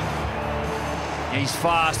game. He's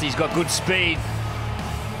fast. He's got good speed.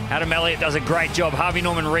 Adam Elliott does a great job. Harvey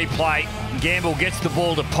Norman replay. Gamble gets the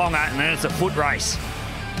ball to Ponga, and then it's a foot race.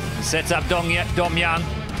 He sets up Dom Young.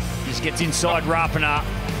 Just gets inside Rapana,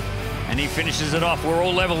 and he finishes it off. We're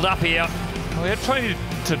all leveled up here. Well, he had plenty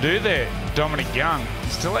to do there, Dominic Young. He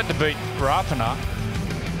still had to beat Rapana.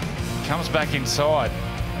 Comes back inside,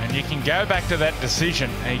 and you can go back to that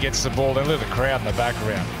decision, and he gets the ball. Then look at the crowd in the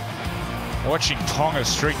background. Watching Ponga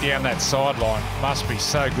streak down that sideline must be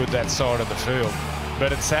so good, that side of the field.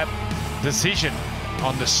 But it's that decision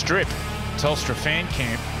on the strip, Telstra fan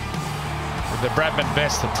camp, with the Bradman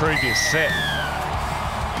Best the previous set.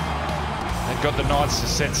 They got the Knights to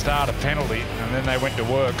set start a penalty, and then they went to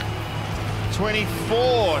work.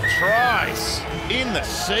 24 tries in the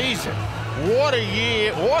season. What a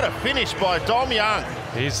year, what a finish by Dom Young.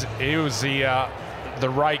 He was the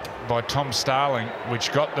rake by Tom Starling,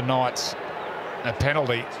 which got the Knights a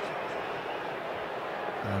penalty.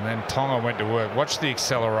 And then Ponga went to work. Watch the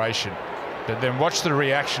acceleration, but then watch the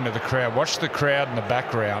reaction of the crowd. Watch the crowd in the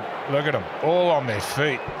background. Look at them, all on their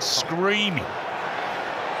feet, screaming.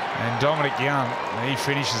 And Dominic Young, he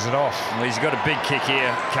finishes it off. Well, he's got a big kick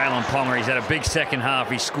here, Kalyn Ponga. He's had a big second half.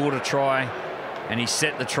 He scored a try, and he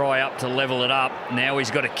set the try up to level it up. Now he's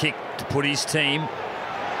got a kick to put his team in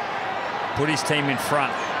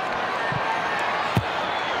front.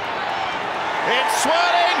 It's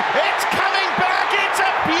swirling, it's coming back, it's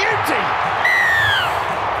a beauty!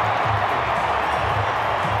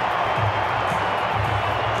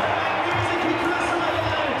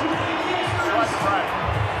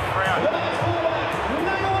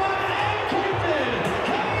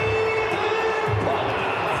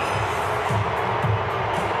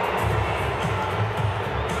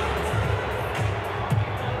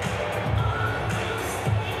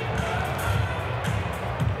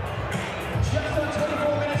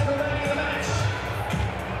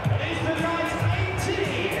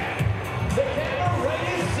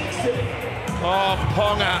 Oh,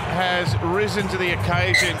 Ponga has risen to the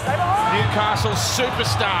occasion. Newcastle's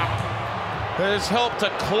superstar has helped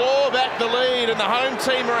to claw back the lead, and the home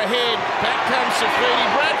team are ahead. Back comes Safidi.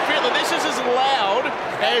 Brad Fittler, this is as loud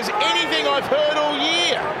as anything I've heard all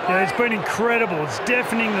year. Yeah, it's been incredible. It's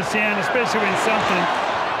deafening the sound, especially when something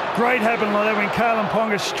great happened like that, when Kalyn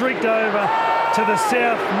Ponga streaked over to the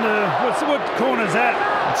south. What corner's that?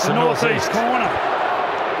 It's the northeast corner.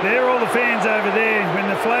 There, all the fans over there. When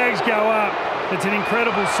the flags go up, it's an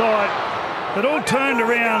incredible sight. It all turned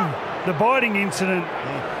around the biting incident.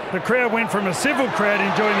 The crowd went from a civil crowd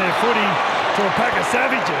enjoying their footy to a pack of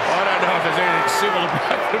savages. I don't know if there's anything civil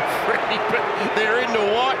about the free, but they're into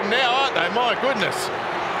white now, aren't they? My goodness.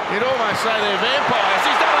 You'd almost say they're vampires.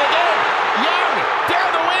 He's done it again. Young,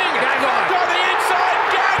 down the wing. Gagai. Got the inside.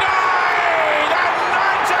 Gagai! The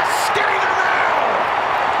Knights are skinning around.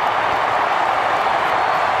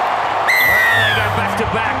 Well, they go back to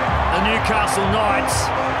back, the Newcastle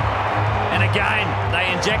Knights. And again, they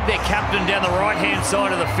inject their captain down the right-hand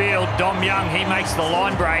side of the field. Dom Young, he makes the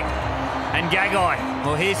line break. And Gagai,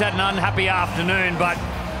 well, he's had an unhappy afternoon, but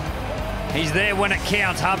he's there when it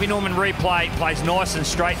counts. Harvey Norman replay, plays nice and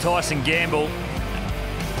straight. Tyson Gamble.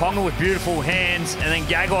 Ponga with beautiful hands, and then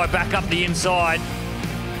Gagai back up the inside.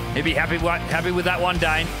 He'd be happy with that one,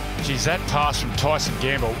 Dane. Geez, that pass from Tyson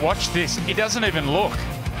Gamble. Watch this. He doesn't even look.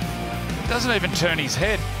 Doesn't even turn his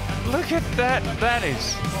head. Look at that. That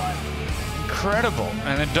is incredible.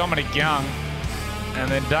 And then Dominic Young,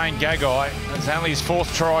 and then Dane Gagai. It's only his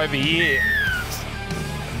 4th try of the year,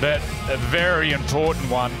 but a very important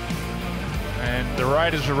one. And the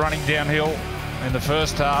Raiders were running downhill in the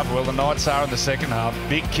first half. Well, the Knights are in the second half.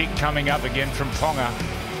 Big kick coming up again from Ponga.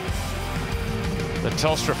 The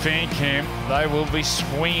Telstra fan camp, they will be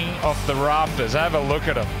swinging off the rafters. Have a look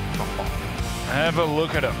at them. Have a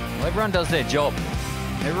look at them. Well, everyone does their job.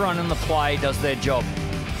 Everyone in the play does their job.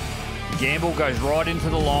 Gamble goes right into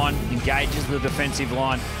the line, engages the defensive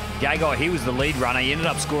line. Gagai, he was the lead runner. He ended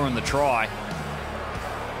up scoring the try.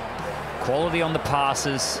 Quality on the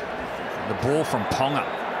passes. The ball from Ponga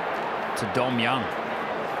to Dom Young.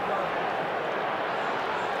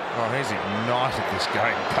 Oh, he's ignited this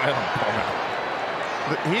game, Kalyn Ponga.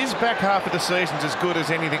 His back half of the season's as good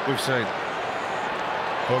as anything we've seen.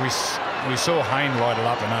 Well, we saw Hayne light it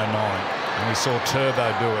up in 09, and we saw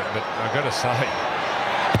Turbo do it, but I've got to say...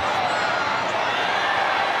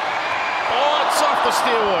 Oh, it's off the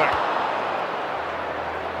steelwork.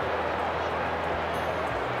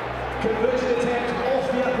 Conversion attempt off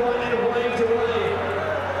the upright and away to Ray.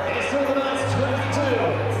 It's still the Knights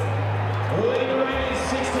 22. Leading Ray is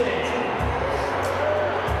 16.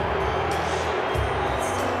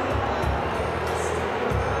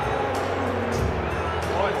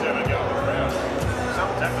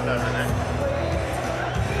 Something's happened over there.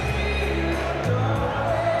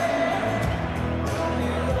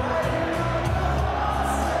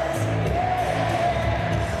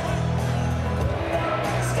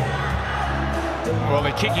 Well,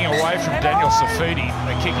 they're kicking away from Daniel Safidi.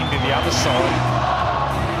 They're kicking to the other side.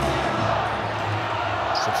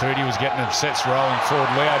 Safidi was getting upsets rolling forward.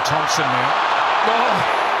 Leo Thompson now.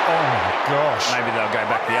 Oh my gosh. Maybe they'll go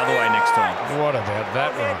back the other way next time. What about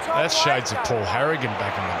that one? That's shades of Paul Harrigan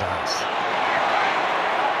back in the days.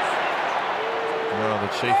 Well, the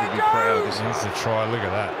chief would be proud of this. That's the try. Look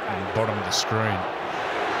at that on the bottom of the screen.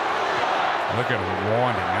 Look at him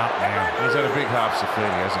winding up now. He's had a big half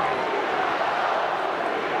Safidi, hasn't he?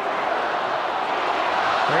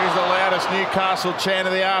 Here's the loudest Newcastle chant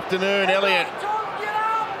of the afternoon, Elliott.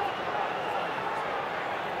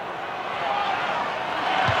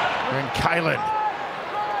 And Kalen.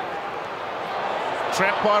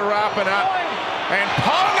 Trapped by Rapana. And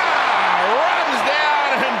Ponga runs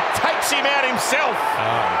down and takes him out himself.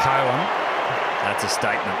 Kalen. That's a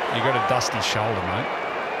statement. You got a dusty shoulder, mate.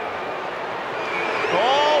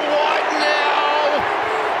 Oh, White now.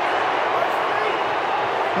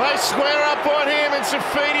 They square up on him, and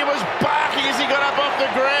Safidi was barking as he got up off the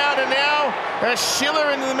ground, and now a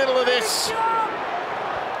Schiller in the middle of this.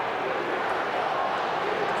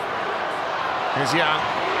 Here's Young.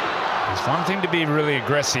 It's one thing to be really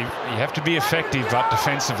aggressive. You have to be effective, but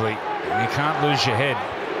defensively, you can't lose your head.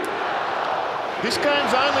 This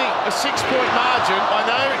game's only a 6-point margin. I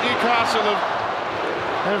know Newcastle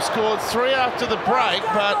have scored 3 after the break,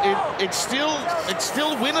 but it's still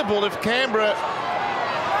winnable if Canberra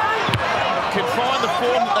can find the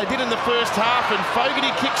form that they did in the first half. And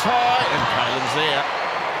Fogarty kicks high, and Kalen's there.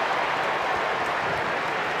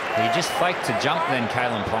 He just faked to jump then,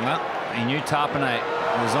 Kalen Ponga. He knew Tarpanay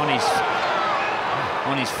was on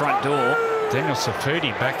his front door. Daniel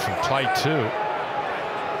Safidi back from play 2.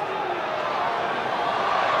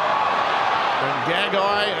 And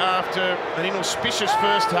Gagai, after an inauspicious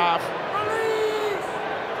first half,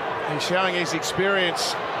 he's showing his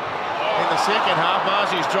experience in the second half.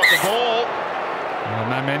 Marzi's dropped the ball. Well,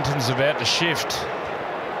 momentum's about to shift.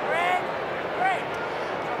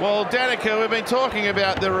 Well, Danica, we've been talking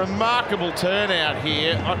about the remarkable turnout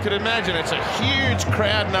here. I could imagine it's a huge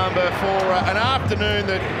crowd number for an afternoon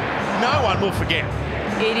that no one will forget.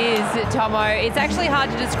 It is, Tomo. It's actually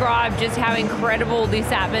hard to describe just how incredible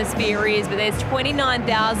this atmosphere is, but there's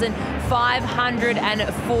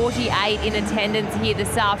 29,548 in attendance here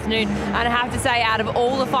this afternoon. And I have to say, out of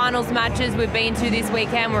all the finals matches we've been to this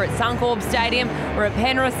weekend, we're at Suncorp Stadium, we're at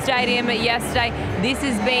Penrith Stadium yesterday. This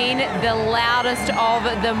has been the loudest of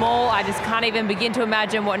them all. I just can't even begin to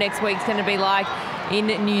imagine what next week's going to be like in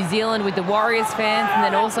New Zealand with the Warriors fans, and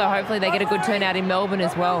then also hopefully they get a good turnout in Melbourne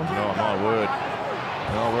as well. Oh, my word.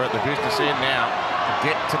 Well, we're at the business end now.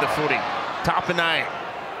 Get to the footy. Tarpanay.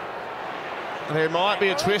 There might be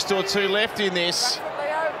a twist or two left in this.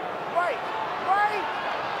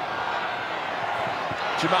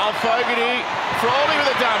 Jamal Fogarty. Frawley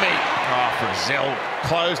with a dummy. Oh, Frizzell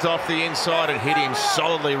closed off the inside and hit him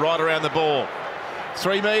solidly right around the ball.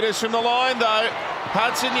 3 metres from the line, though.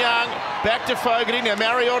 Hudson Young back to Fogarty. Now,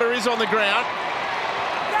 Mariota is on the ground.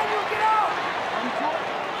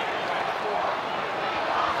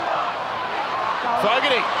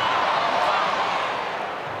 Fogarty.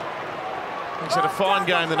 He's had a fine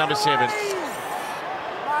game, the number 7.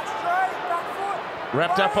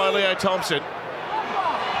 Wrapped up by Leo Thompson.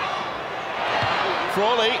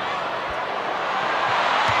 Frawley.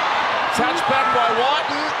 Touched back by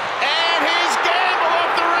Whiten. And here's Gamble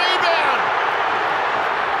off the rebound.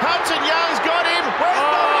 Hudson Young's got him.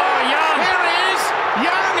 Young. Here he is.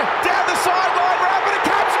 Young down the sideline. Rapid it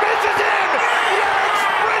comes, misses in. Young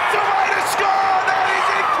sprints away to score.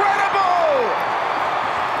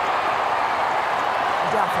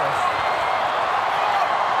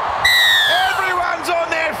 Everyone's on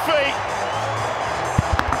their feet.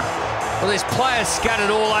 Well, there's players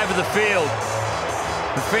scattered all over the field.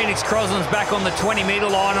 The Phoenix Crosland's back on the 20-metre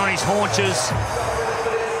line on his haunches.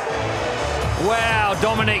 Wow,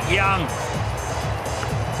 Dominic Young.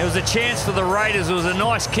 There was a chance for the Raiders. It was a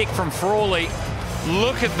nice kick from Frawley.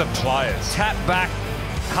 Look at the players. Tap back,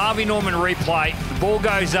 Harvey Norman replay. The ball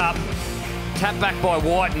goes up, tap back by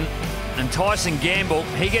Whiten and Tyson Gamble.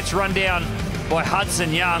 He gets run down by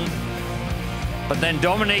Hudson Young. But then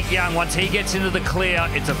Dominique Young, once he gets into the clear,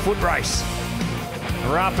 it's a foot race.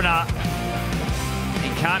 Rapana, he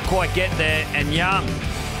can't quite get there. And Young,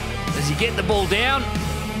 does he get the ball down?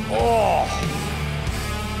 Oh!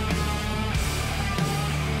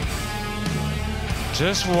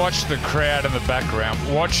 Just watch the crowd in the background.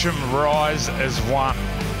 Watch them rise as one.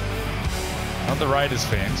 Not the Raiders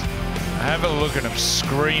fans. Have a look at them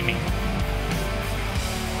screaming.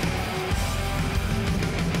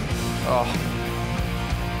 Oh,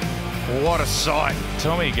 what a sight.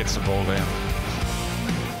 Tell me he gets the ball down.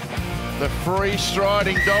 The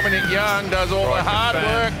free-striding Dominic Young does all the hard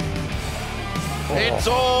work. It's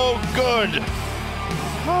all good.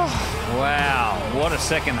 Wow, what a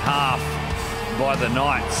second half by the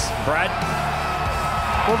Knights. Brad?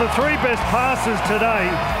 Well, the three best passes today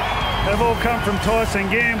have all come from Tyson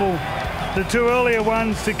Gamble. The two earlier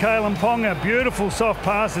ones to Kalen Ponga, beautiful soft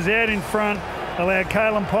passes out in front, allowed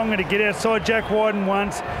Kalen Ponga to get outside Jack Whiten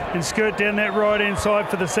once and skirt down that right-hand side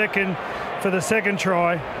for the second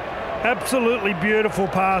try. Absolutely beautiful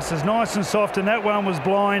passes, nice and soft, and that one was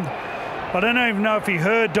blind. I don't even know if he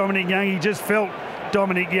heard Dominic Young, he just felt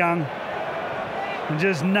Dominic Young and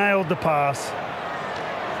just nailed the pass.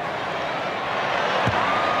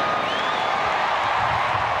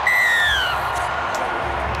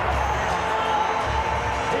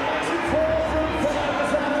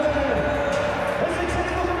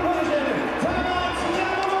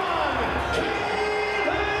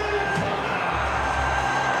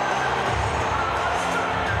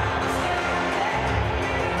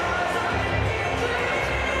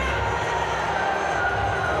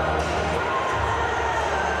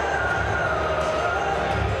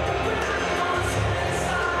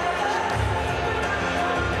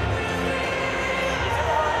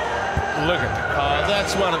 Look at that.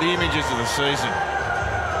 That's one of the images of the season.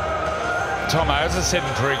 Tom, as I said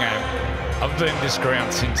in pre-game, I've been this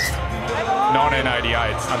ground since 1988.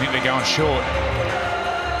 I think they're going short.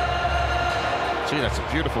 Gee, that's a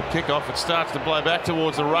beautiful kickoff. It starts to blow back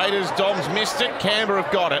towards the Raiders. Dom's missed it. Canberra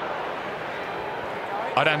have got it.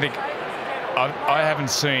 I don't think... I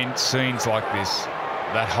haven't seen scenes like this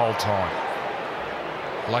that whole time.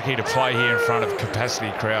 Lucky to play here in front of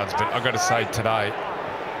capacity crowds, but I've got to say today,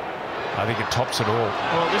 I think it tops it all.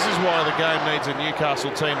 Well, this is why the game needs a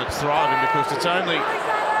Newcastle team that's thriving, because it's only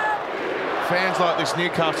fans like this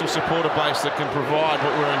Newcastle supporter base that can provide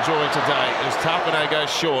what we're enjoying today. As Tapane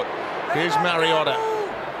goes short, here's Mariota.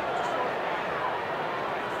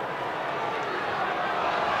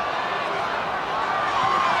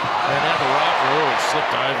 And out the right, it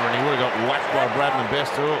slipped over and he would have got whacked by Bradman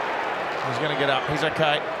Best. He's going to get up. He's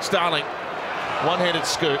okay. Starling, one-headed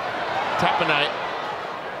scoop. Tapane.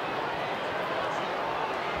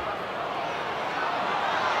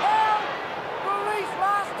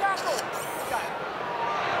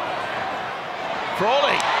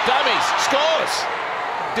 Frawley, dummies, scores.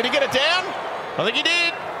 Did he get it down? I think he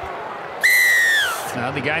did.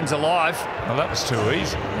 No, the game's alive. Well, that was too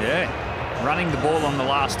easy. Yeah, running the ball on the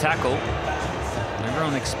last tackle.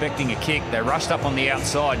 Everyone expecting a kick. They rushed up on the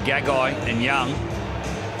outside, Gagai and Young.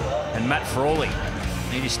 And Matt Frawley,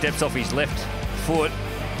 he just steps off his left foot.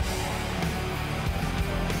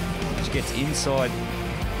 Just gets inside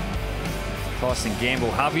Tyson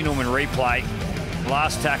Gamble. Harvey Norman replay.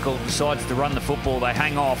 Last tackle, decides to run the football. They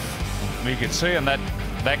hang off. You can see on that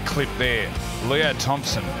clip there, Leo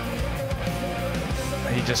Thompson,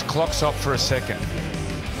 he just clocks up for a second.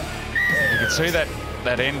 You can see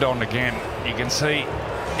that end on again. You can see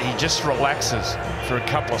he just relaxes for a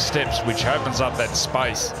couple of steps, which opens up that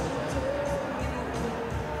space.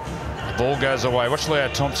 The ball goes away. Watch Leo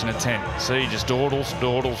Thompson at 10. See, he just dawdles,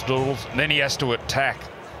 and then he has to attack.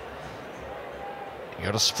 You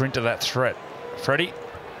got to sprint to that threat. Freddie?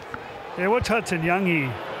 Yeah, watch Hudson Young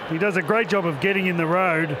here. He does a great job of getting in the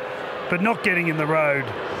road, but not getting in the road.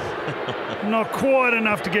 Not quite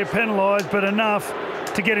enough to get penalised, but enough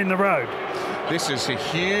to get in the road. This is a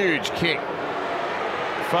huge kick.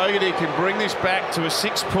 Fogarty can bring this back to a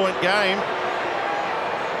 6-point game.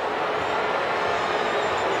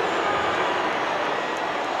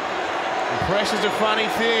 The pressure's a funny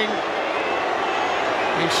thing.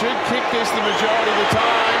 He should kick this the majority of the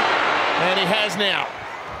time. And he has now.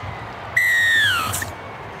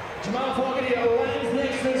 Jamal Fogarty lands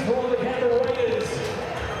next for the Canberra Raiders.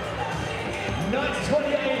 Knights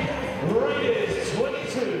 28, Raiders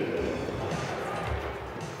 22.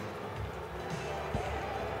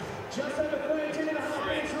 Just over 13 and a half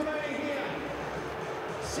minutes remaining here.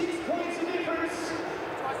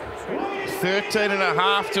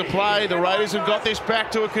 13.5 to play. The Raiders have got this back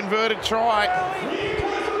to a converted try.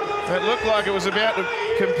 It looked like it was about to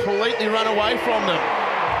completely run away from them.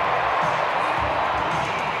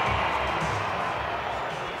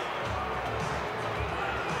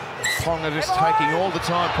 Ponga just taking all the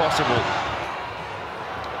time possible.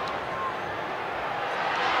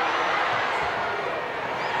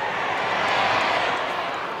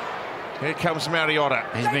 Here comes Mariota.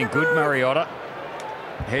 He's been good, Mariota.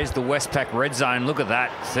 Here's the Westpac red zone. Look at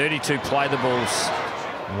that. 32 play the balls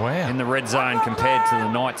in the red zone compared to the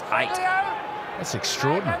Knights' 8. That's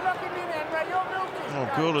extraordinary. Oh,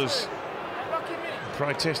 Goula's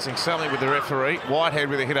protesting something with the referee. Whitehead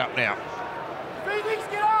with a hit up now.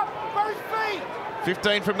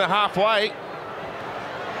 15 from the halfway.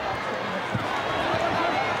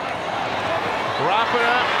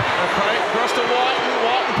 Rapida, across to Whiten.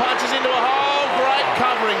 Whiten punches into a hole. Great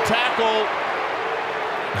covering tackle.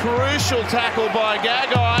 Crucial tackle by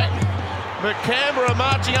Gagai. But Canberra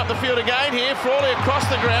marching up the field again here. Frawley across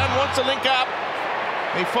the ground, wants to link up.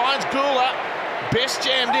 He finds Goula. Best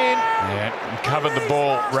jammed in. Yeah, and covered the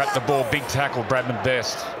ball, wrapped the ball. Big tackle, Bradman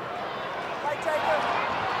Best.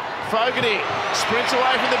 Fogarty sprints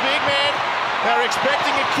away from the big man. They're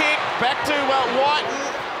expecting a kick. Back to Whiten.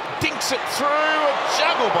 Dinks it through. A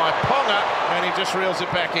juggle by Ponga. And he just reels it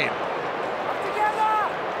back in.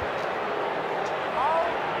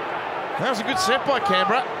 That was a good set by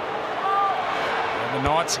Canberra. And the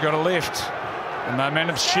Knights got a lift. The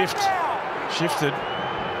momentum shifted.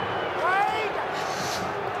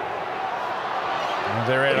 And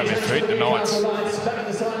they're out on their feet, the Knights.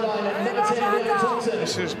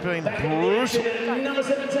 This has been brutal. The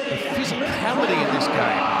physicality in this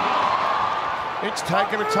game. It's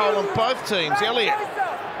taken a toll on both teams. Elliott,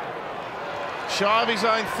 shy of his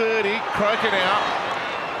own 30, Croker out.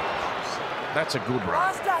 That's a good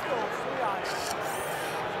run.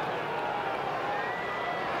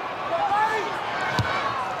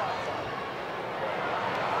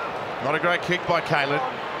 Not a great kick by Caleb.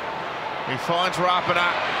 He finds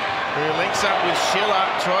Rapida, who links up with Schiller,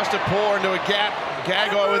 tries to pour into a gap.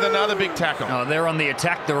 Gagai with another big tackle. Oh, they're on the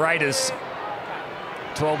attack, the Raiders.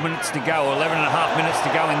 12 minutes to go, 11.5 minutes to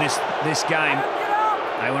go in this game.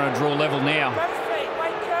 They want to draw level now.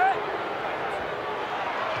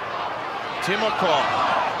 Timokov.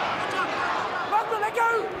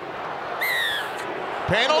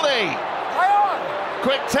 Penalty.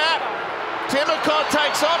 Quick tap. Timokov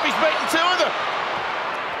takes off. He's beaten 2 of them.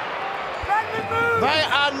 They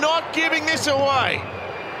are not giving this away.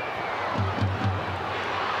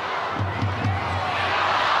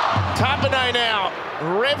 Tapine now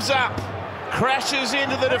revs up, crashes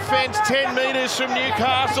into the defence 10 metres from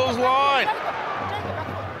Newcastle's line.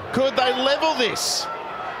 Could they level this?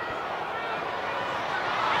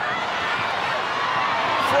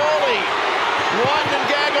 Frawley, Whiten and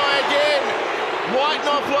Gagai again. Whiten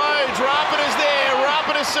offloads, Rapida's there,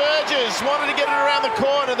 Rapida surges, wanted to get it around the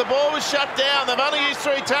corner, the ball was shut down. They've only used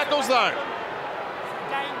 3 tackles though.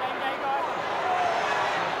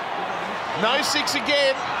 No 6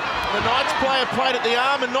 again. The Knights player played at the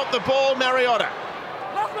arm and not the ball, Mariota.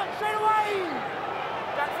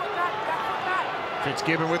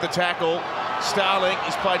 Fitzgibbon with the tackle. Starling,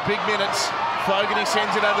 he's played big minutes. Fogarty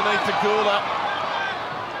sends it underneath to Goula.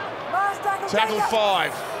 Tackle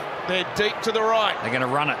 5. They're deep to the right. They're going to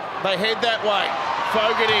run it. They head that way.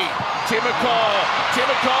 Fogarty, Timokov.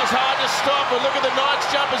 Timokov's hard to stop, but look at the Knights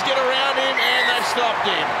jumpers get around him, and they've stopped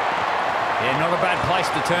him. Yeah, not a bad place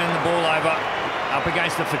to turn the ball over. Up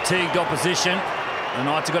against the fatigued opposition. The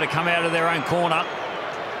Knights have got to come out of their own corner.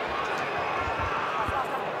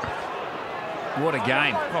 What a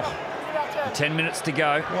game. Oh, 10 minutes to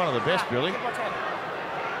go. One of the best, Billy.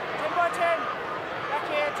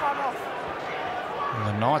 And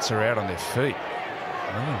the Knights are out on their feet.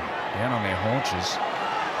 Down on their haunches.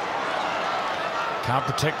 Can't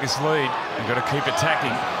protect this lead. They've got to keep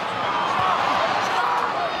attacking.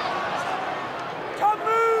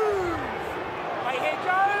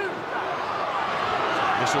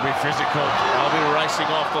 This will be physical. They'll be racing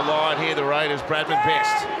off the line here, the Raiders. Bradman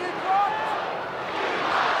Best.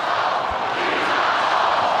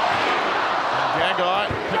 And Gagai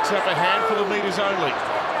picks up a handful of metres only.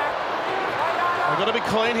 They've got to be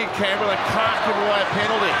clean here, Canberra. They can't give away a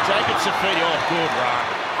penalty. Jacob Safidi, oh, good run.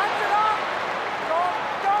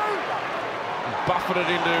 Buffeted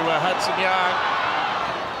into Hudson Young.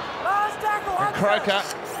 And Croker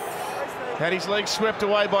had his legs swept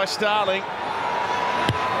away by Starling.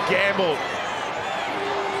 Gamble.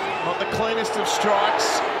 Not the cleanest of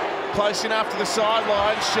strikes. Close enough to the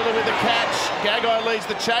sideline. Schiller with the catch. Gagai leads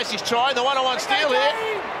the chase. He's trying the one-on-one steal here.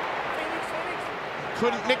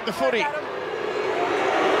 couldn't nick the footy. Wide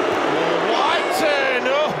turn.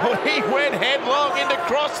 Oh, he went headlong into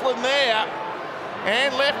Crossland there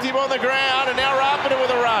and left him on the ground, and now Rapida with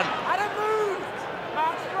a run.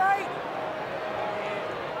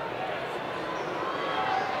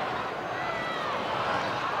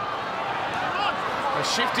 A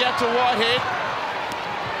shift out to Whitehead.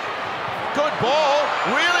 Good ball,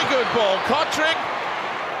 really good ball. Kotrick.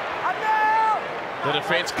 The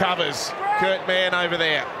defence covers. Kurt Mann over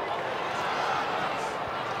there.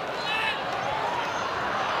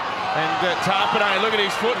 And Tarpanay, look at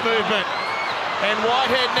his foot movement. And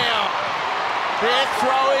Whitehead now. They're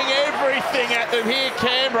throwing everything at them here,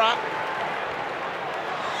 Canberra.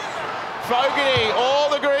 Fogarty, all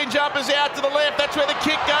the green jumpers out to the left. That's where the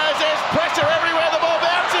kick goes. There's pressure everywhere. The ball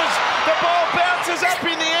bounces. The ball bounces up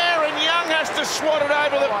in the air, and Young has to swat it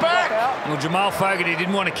over the back. Well, Jamal Fogarty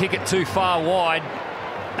didn't want to kick it too far wide.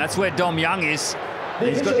 That's where Dom Young is.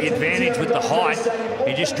 He's got the advantage with the height.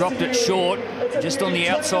 He just dropped it short, just on the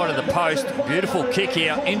outside of the post. Beautiful kick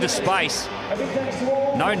here into space.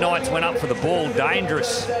 No Knights went up for the ball.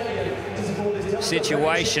 Dangerous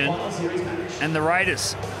situation. And the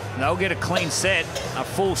Raiders, they'll get a clean set, a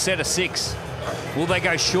full set of 6. Will they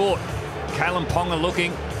go short? Kalen Ponga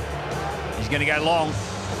looking. He's going to go long.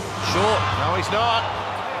 Short. No, he's not.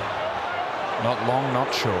 Not long,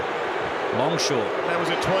 not short. Long short. That was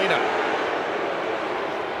a tweener.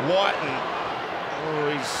 Whiten. Oh,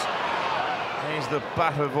 he's the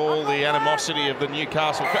butt of all the animosity of the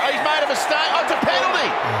Newcastle. Oh, he's made a mistake. Oh, it's a penalty.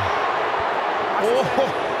 Oh.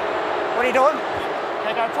 What are you doing?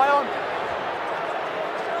 They're going to play on.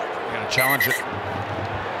 You're going to challenge it.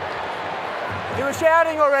 He was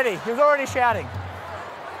shouting already. He was already shouting.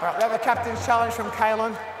 All right, we have a captain's challenge from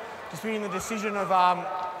Kalen, disputing the decision of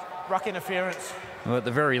ruck interference. Well, at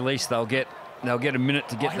the very least, they'll get a minute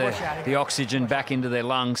to get the oxygen back into their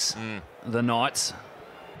lungs. The Knights.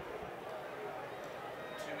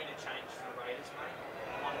 2-minute change for the Raiders, mate.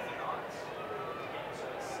 1 for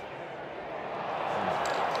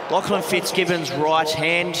Knights. Lachlan Fitzgibbon's right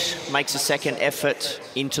hand makes a second effort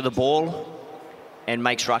into the ball and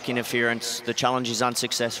makes ruck interference. The challenge is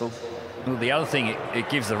unsuccessful. Well, the other thing, it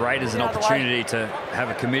gives the Raiders an opportunity to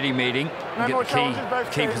have a committee meeting and get the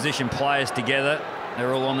key position players together.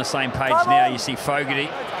 They're all on the same page now. You see Fogarty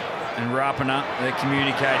and Rapana, they're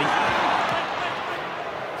communicating.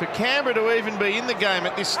 For Canberra to even be in the game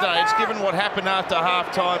at this stage, given what happened after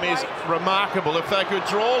half-time, is remarkable. If they could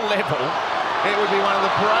draw level, it would be one of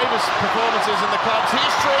the bravest performances in the club's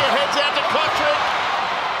history. Heads out to Kotrick.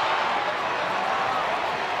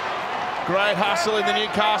 Great hustle in the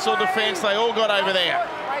Newcastle defence. They all got over there.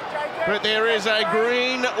 But there is a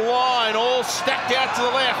green line all stacked out to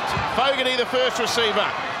the left. Fogarty, the first receiver,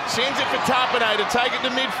 sends it for Tarpanay to take it to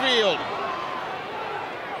midfield.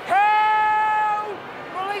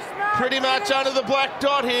 Pretty much under the black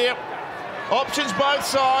dot here. Options both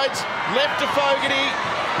sides. Left to Fogarty.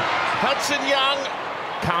 Hudson Young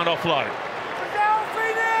can't offload.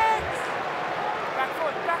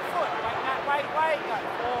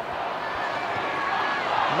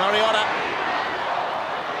 Mariota.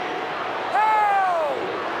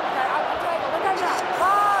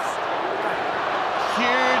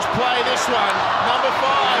 Huge play this one. Number 5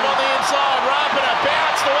 on the inside. Rapida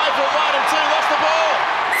bounced away from 1 and 2. Lost the ball.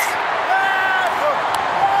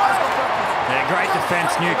 Yeah, great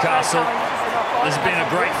defence, Newcastle. This has been a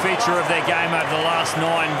great feature of their game over the last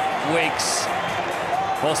 9 weeks.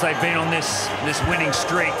 Whilst they've been on this winning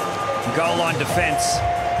streak, goal line defence,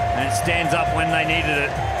 and it stands up when they needed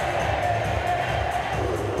it.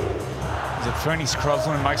 Is it Fernie's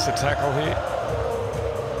Crossland makes the tackle here?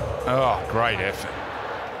 Oh, great effort.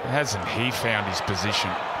 Hasn't he found his position?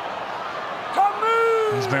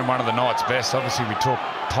 He's been one of the Knights' best. Obviously, we talk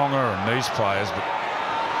Ponga and these players, but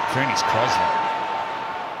Fernie's Crossland,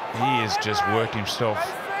 he has just worked himself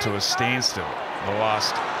to a standstill the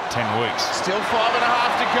last 10 weeks. Still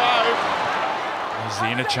 5.5 to go. There's the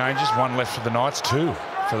interchanges. 1 left for the Knights, 2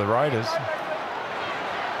 for the Raiders.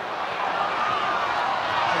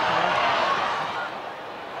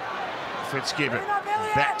 Fitzgibbon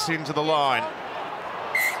backs into the line.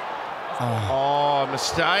 Oh,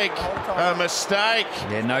 mistake. A mistake.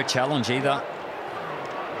 Yeah, no challenge either.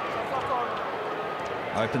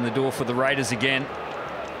 Open the door for the Raiders again.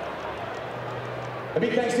 A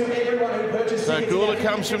big thanks to everyone who purchased So Gula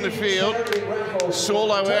comes from the field.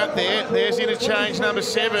 Solo out there. There's interchange number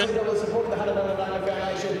 7.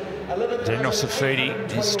 Daniel Safidi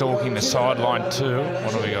is stalking the sideline too.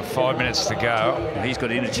 What have we got? 5 minutes to go. He's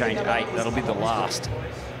got interchange 8. That'll be the last.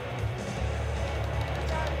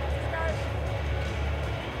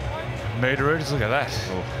 meterers. Look at that.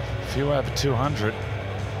 A few over 200.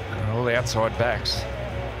 And all the outside backs.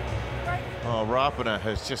 Oh, Rapana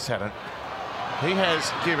has just had it. He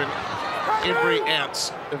has given every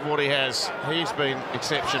ounce of what he has. He's been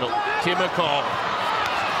exceptional. Timokol.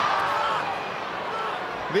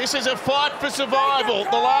 This is a fight for survival.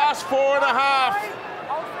 The last 4.5.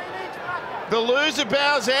 The loser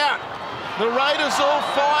bows out. The Raiders all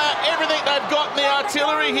fire everything they've got in the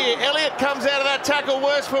artillery here. Elliott comes out of that tackle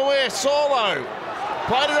worse for wear. Solo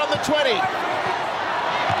played it on the 20.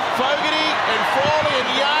 Fogarty and Frawley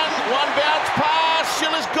and Young. One bounce pass.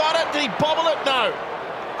 Schiller's got it. Did he bobble it? No.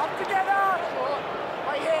 Up together.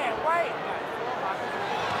 Wait here. Wait.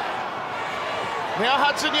 Now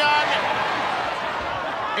Hudson Young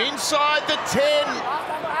inside the 10.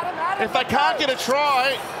 If they can't get a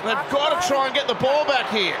try, they've got to try and get the ball back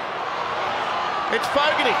here. It's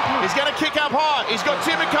Fogarty. He's going to kick up high. He's got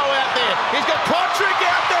Timoko out there. He's got Kotrick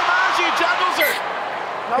out there. Margie juggles it.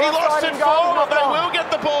 He lost it forward. They will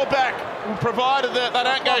get the ball back, provided that they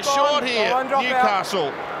don't go short here,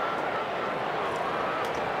 Newcastle.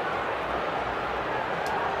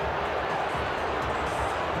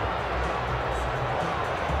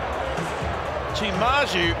 Gee,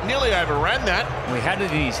 Marju nearly overran that. We had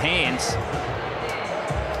it in his hands.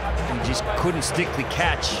 He just couldn't stick the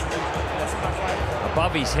catch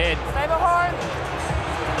above his head. Stay behind.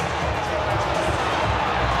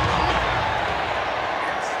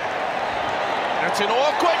 That's an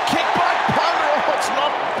awkward kick by Punter. Oh, it's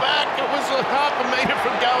not back. It was a half a metre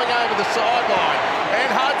from going over the sideline. And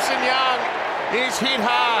Hudson Young is hit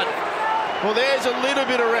hard. Well, there's a little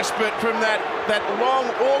bit of respite from that long,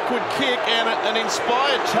 awkward kick and an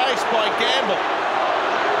inspired chase by Gamble.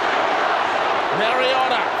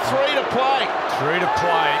 Mariota, 3 to play. 3 to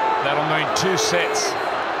play. That'll mean 2 sets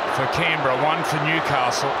for Canberra, 1 for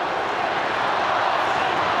Newcastle.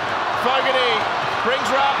 Fogarty brings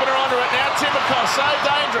Rapana onto it. Now Timokol, so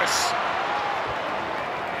dangerous.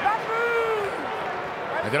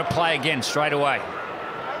 They've got to play again straight away.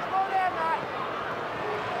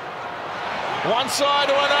 One side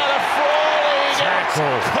to another, Frawley gets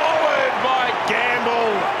collared by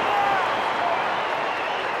Gamble.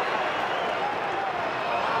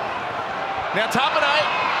 Now Tapane,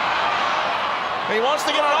 he wants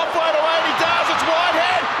to get an offload away, and he does. It's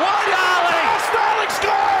Whitehead. Whitehead! Starling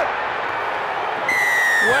scored!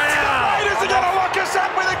 Wow! The Raiders are going to lock us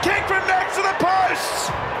up with a kick from next to the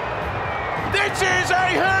posts. This is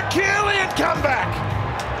a Herculean comeback.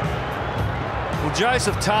 Well,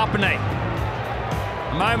 Joseph Tapane,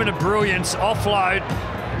 moment of brilliance, offload,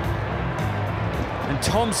 and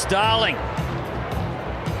Tom Starling.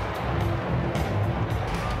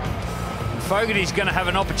 Fogarty's going to have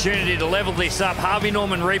an opportunity to level this up. Harvey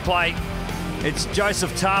Norman replay. It's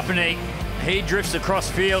Joseph Tapane. He drifts across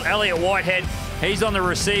field. Elliott Whitehead, he's on the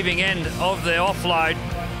receiving end of the offload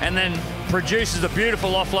and then produces a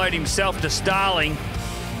beautiful offload himself to Starling,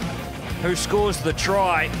 who scores the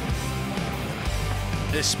try.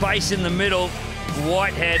 There's space in the middle.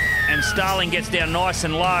 Whitehead and Starling gets down nice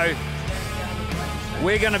and low.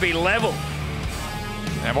 We're going to be level.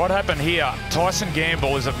 And what happened here, Tyson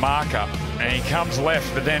Gamble is at marker and he comes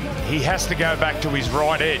left, but then he has to go back to his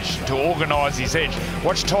right edge to organise his edge.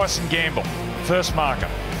 Watch Tyson Gamble, first marker.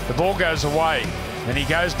 The ball goes away, then he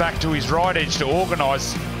goes back to his right edge to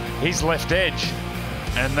organise his left edge,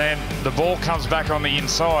 and then the ball comes back on the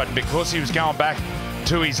inside. Because he was going back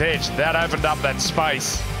to his edge, that opened up that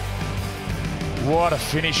space. What a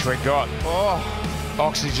finish we got. Oh,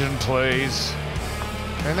 oxygen, please.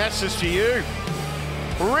 And that's just for you.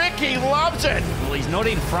 Ricky loves it. Well, he's not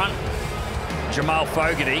in front, Jamal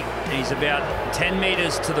Fogarty. He's about 10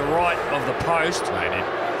 metres to the right of the post. Mate,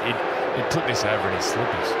 he'd put this over in his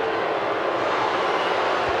slippers.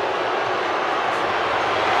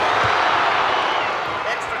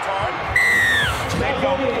 Extra time.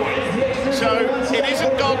 So it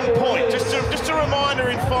isn't golden point. Just a reminder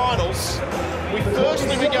in finals, we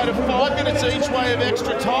go to 5 minutes each way of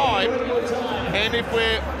extra time. And if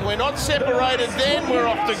we're not separated, then we're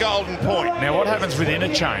off the golden point. Now, what happens with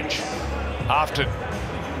interchange after?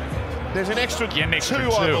 There's an extra, two,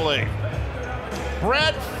 I believe.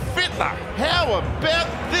 Brad Fittler, how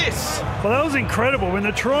about this? Well, that was incredible. When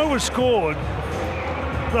the try was scored,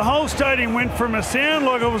 the whole stadium went from a sound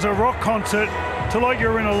like it was a rock concert to like you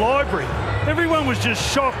were in a library. Everyone was just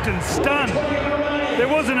shocked and stunned. There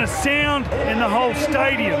wasn't a sound in the whole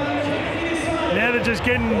stadium. Now they're just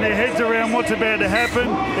getting their heads around what's about to happen.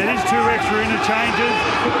 It is 2 extra interchanges.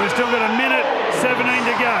 We've still got a minute 17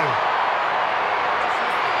 to go.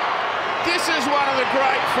 This is one of the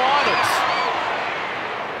great finals.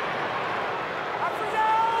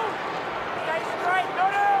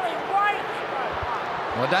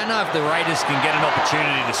 don't know if the Raiders can get an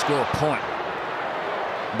opportunity to score a point.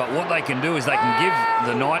 But what they can do is they can give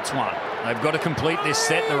the Knights one. They've got to complete this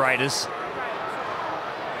set, the Raiders.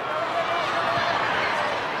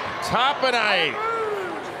 Tapane.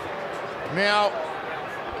 Now,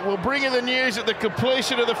 we'll bring in the news at the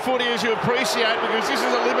completion of the footy, as you appreciate, because this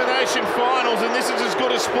is elimination finals and this is as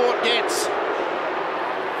good as sport gets.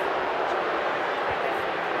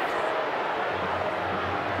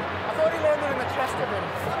 I thought he landed in the chest of him.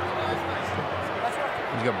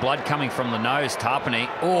 He's got blood coming from the nose, Tapane.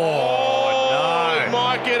 Oh, no. He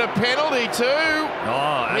might get a penalty too.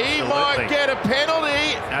 Oh, absolutely. He might get a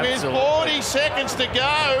penalty with 40 seconds to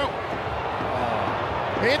go.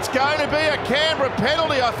 It's going to be a Canberra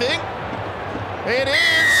penalty, I think. It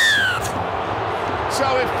is. So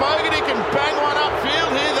if Fogarty can bang one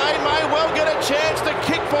upfield here, they may well get a chance to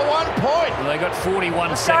kick for 1 point. Well, they got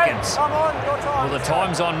 41 seconds. Come on, your time. Well, the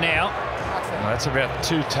time's on now. Well, that's about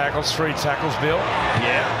 2 tackles, 3 tackles, Bill.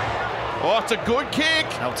 Yeah. Oh, it's a good kick.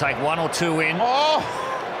 They'll take 1 or 2 in. Oh,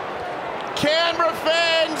 Canberra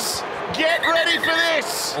fans, get ready for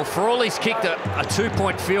this. Well, Frawley's kicked a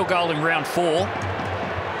 2-point field goal in round 4.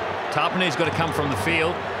 Tapane's got to come from the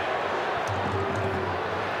field.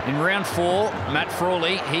 In round 4, Matt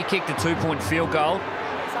Frawley, he kicked a 2-point field goal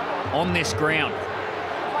on this ground.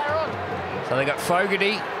 So they got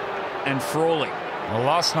Fogarty and Frawley. Well,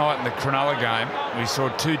 last night in the Cronulla game, we saw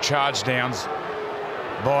 2 charge downs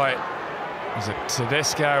by, was it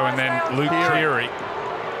Tedesco and then Luke Keary,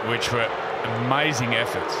 which were amazing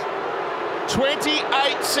efforts.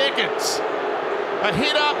 28 seconds. A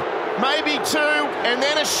hit up, maybe 2, and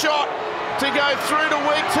then a shot to go through to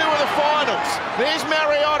week 2 of the finals. There's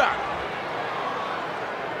Mariota.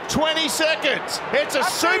 20 seconds. It's a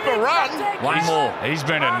super run. One more. He's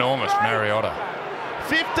been enormous, Mariota.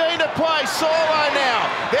 15 to play. Solo now.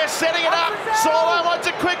 They're setting it up. Solo wants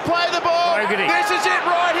a quick play of the ball. Fogarty. This is it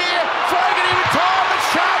right here. Fogarty with time and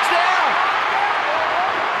Sharks down.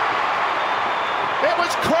 It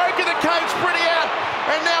was Croker that came sprinting out.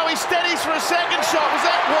 And now he steadies for a second shot. Was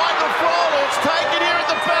that White or Frawley? It's taken here at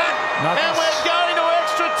the back. And we're going to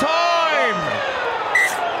extra time.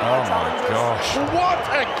 Oh, my gosh. What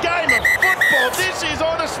a game of football. This is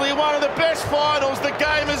honestly one of the best finals the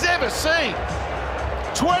game has ever seen.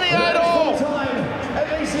 28 all.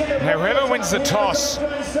 Now, whoever wins the toss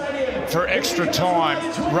for extra time,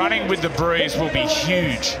 running with the breeze will be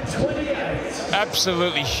huge.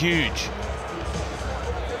 Absolutely huge.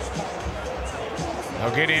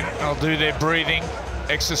 They'll get in, they'll do their breathing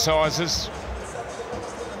exercises.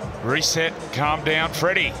 Reset, calm down.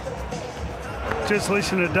 Freddie. Just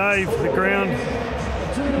listen to Dave, the ground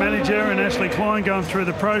manager, and Ashley Klein going through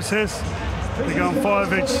the process. They're going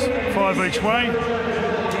 5 each way.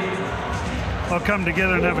 I'll come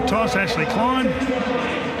together and have a toss. Ashley Klein,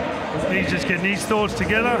 he's just getting his thoughts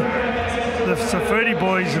together. The Safudi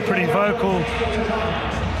boys are pretty vocal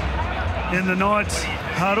in the Knights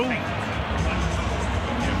huddle.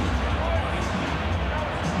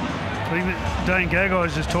 I think that Dane Gagai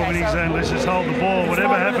is just talking, he's saying, let's just hold the ball.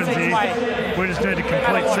 Whatever happens here, we just need to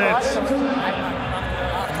complete sets.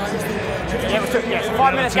 Yeah, so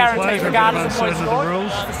 5 minutes guaranteed regardless of what it's the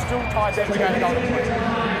rules. Still tied there to go to golden point.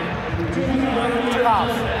 2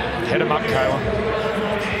 halves. Head him up, Kayla.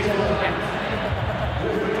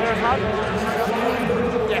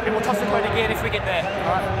 Yeah, and we'll toss the coin again if we get there.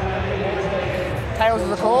 All right. Tails is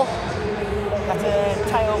the call. That's a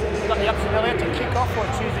tail. We've got the option earlier to kick off or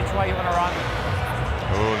choose which way you want to run.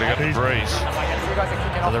 Oh, they got the breeze.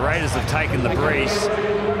 Well, the Raiders have taken the breeze.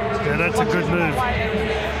 Yeah, that's a good move.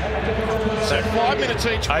 So 5 minutes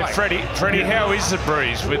each way. Hey, Freddie, how is the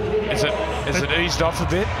breeze? Is it eased off a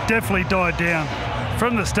bit? Definitely died down.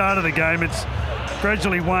 From the start of the game, it's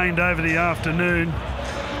gradually waned over the afternoon.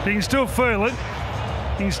 You can still feel it.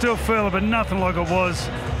 You can still feel it, but nothing like it was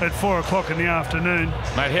at 4 o'clock in the afternoon.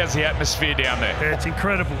 Mate, how's the atmosphere down there? Yeah, it's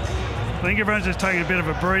incredible. I think everyone's just taking a bit of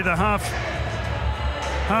a breather. Half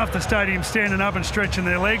the stadium standing up and stretching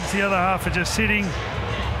their legs. The other half are just sitting,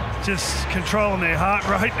 just controlling their heart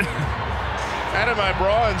rate. Adam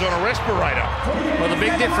O'Brien's on a respirator. Well, the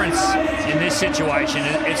big difference in this situation,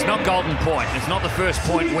 it's not golden point. It's not the first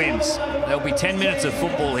point wins. There'll be 10 minutes of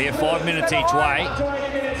football here, 5 minutes each way.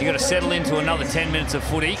 You've got to settle into another 10 minutes of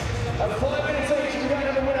footy.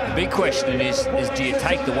 The big question is do you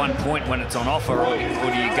take the 1 point when it's on offer, or do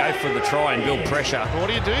you go for the try and build pressure? What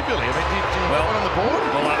do you do, Billy? I mean, do you put one on the board?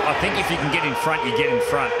 Well, I think if you can get in front, you get in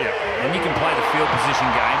front. Yeah. And you can play the field position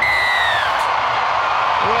game.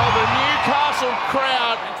 Well, the Newcastle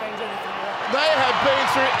crowd, they have been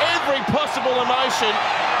through every possible emotion,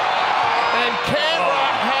 and Canberra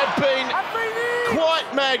have been quite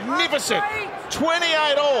magnificent.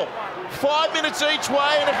 28 all. 5 minutes each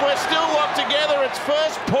way, and if we're still locked together, it's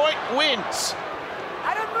first point wins.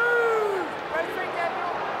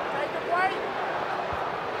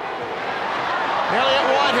 Elliot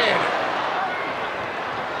Whitehead.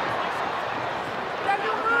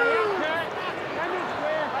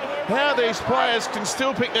 How these players can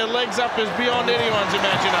still pick their legs up is beyond anyone's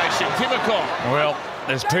imagination. Timokon. Well,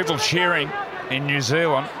 there's people cheering in New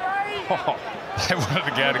Zealand. Oh, they wanted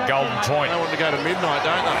to go to Golden Point. They want to go to midnight,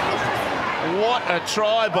 don't they? What a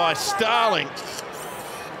try by Starling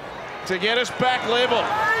to get us back level.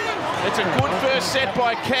 It's a good first set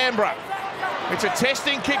by Canberra. It's a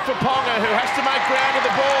testing kick for Ponga, who has to make ground of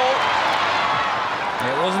the ball.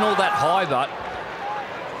 Yeah, it wasn't all that high, but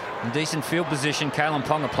in decent field position. Kalen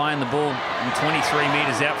Ponga playing the ball 23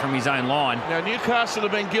 metres out from his own line. Now, Newcastle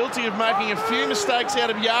have been guilty of making a few mistakes out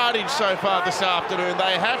of yardage so far this afternoon.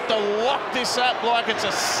 They have to lock this up like it's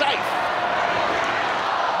a safe.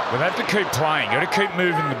 We'll have to keep playing. You've got to keep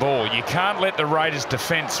moving the ball. You can't let the Raiders'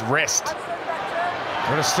 defence rest.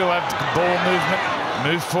 Got to still have the ball movement,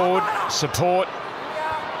 move forward, support.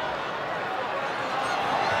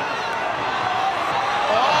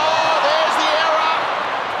 Oh, there's the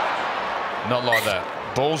error. Not like that.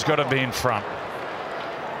 Ball's got to be in front.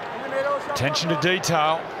 Attention to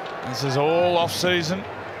detail. This is all off-season.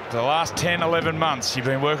 For the last 10, 11 months, you've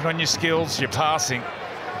been working on your skills, your passing.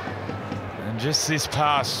 And just this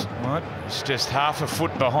pass, right? It's just half a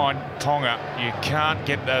foot behind Ponga. You can't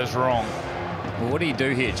get those wrong. Well, what do you do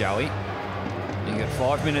here, Joey? You get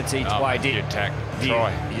 5 minutes each way. You attack.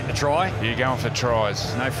 Try. A try? You're going for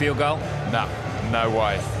tries. No field goal? No, no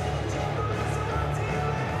way.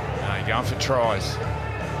 No, you're going for tries.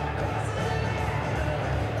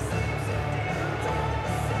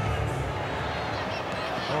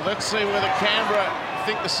 Well, let's see whether Canberra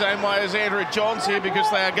think the same way as Andrew Johns here, because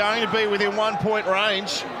they are going to be within 1 point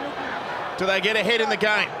range. Do they get ahead in the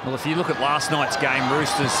game? Well, if you look at last night's game,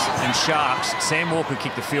 Roosters and Sharks, Sam Walker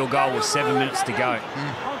kicked the field goal with 7 minutes to go.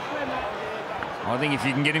 I think if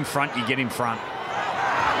you can get in front, you get in front.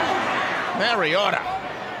 Mariota,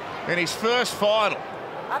 in his first final,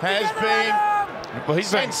 has been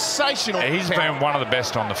sensational. He's been one of the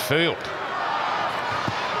best on the field.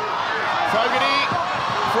 Fogarty,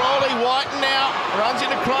 Frawley, Whiten now, runs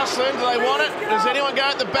into Crossland. Do they want it? Does anyone go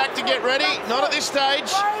at the back to get ready? Not at this stage.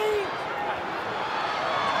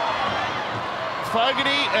 Fogarty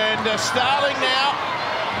and Starling now.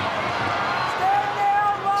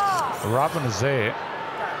 Rubbin is there.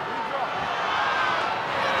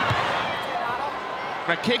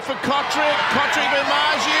 A kick for Kotrick. Kotrick and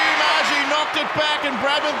Marju knocked it back, and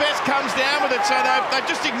Bradman Best comes down with it. So they've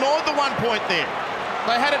just ignored the 1 point there.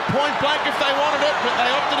 They had it point blank if they wanted it, but they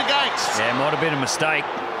opted against. Yeah, might have been a mistake.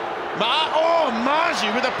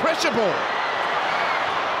 Marju with a pressure ball.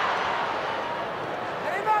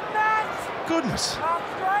 Goodness.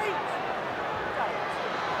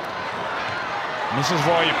 This is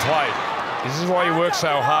why you play. This is why you work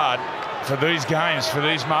so hard for these games, for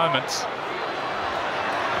these moments.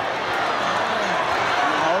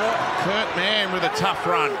 Kurt Mann with a tough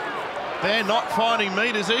run. They're not finding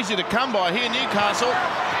meters easy to come by here, Newcastle.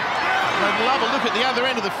 They'd love a look at the other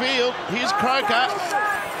end of the field. Here's Croker.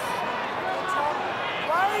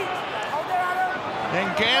 And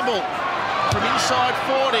Gamble from inside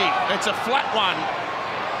 40. It's a flat one.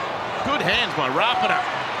 Good hands by Rapana.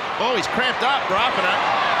 Oh, he's cramped up, Rapana.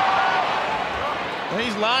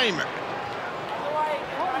 He's lame.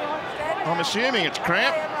 I'm assuming it's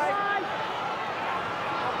cramp.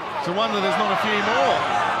 It's a wonder there's not a few more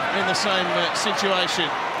in the same situation.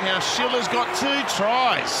 Now, Schiller's got 2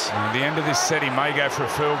 tries. At the end of this set, he may go for a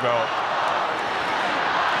field goal.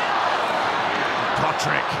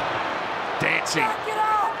 Kotrick dancing.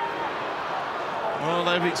 Well,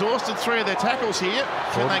 they've exhausted 3 of their tackles here.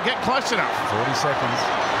 Can they get close enough? 40 seconds.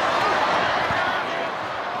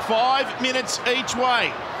 5 minutes each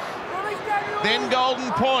way. Then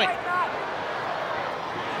Golden Point.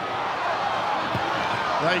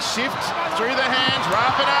 They shift through the hands,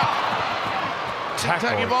 wrap it up. Tackle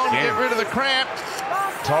Take him on to again. get rid of the cramp.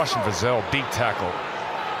 Tyson Vazell, big tackle.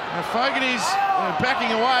 Now Fogarty's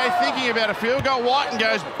backing away, thinking about a field goal. Whiten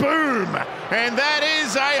goes boom, and that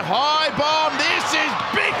is a high bomb. This is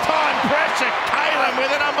big time pressure. Kalen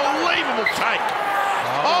with an unbelievable take.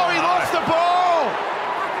 Oh, he lost the ball.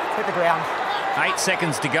 Hit the ground. 8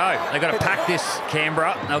 seconds to go. They've got to pack this,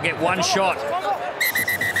 Canberra. They'll get 1 shot.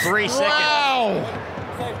 3 seconds. Wow.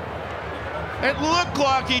 It looked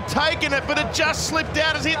like he'd taken it, but it just slipped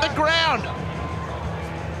out as it hit the ground.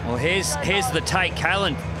 Well, here's the take.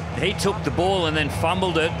 Kalen, he took the ball and then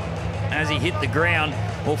fumbled it. as he hit the ground.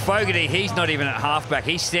 Well, Fogarty, he's not even at halfback.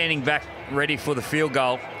 He's standing back ready for the field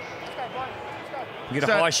goal. We get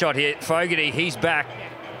a high shot here. Fogarty, he's back.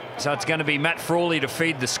 So it's going to be Matt Frawley to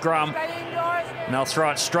feed the scrum. And they'll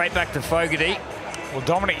throw it straight back to Fogarty. Well,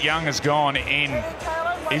 Dominic Young has gone in.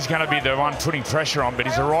 He's going to be the one putting pressure on, but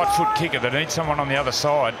he's a right foot kicker. They need someone on the other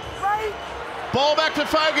side. Ball back to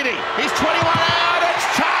Fogarty. He's 21 out. It's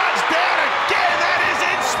charged down again. That is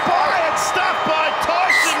inspired stuff by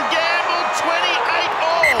Tyson Gamble. 28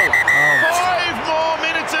 all. 5 more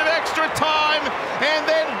minutes of extra time, and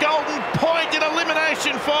then Golden Point in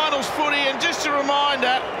elimination finals footy. And just a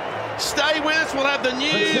reminder, stay with us. We'll have the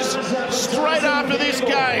news straight after this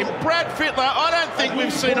game. Brad Fittler, I don't think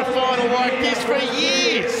we've seen a final like this for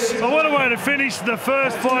years. Well, what a way to finish the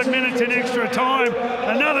first 5 minutes in extra time.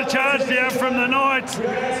 Another charge down from the Knights.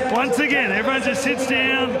 Once again, everyone just sits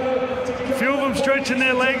down. A few of them stretching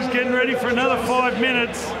their legs, getting ready for another 5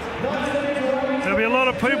 minutes. There'll be a lot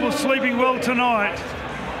of people sleeping well tonight.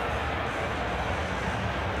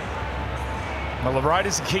 Well, the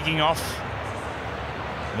Raiders are kicking off.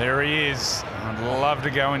 There he is. I'd love to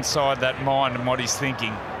go inside that mind and what he's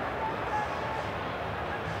thinking.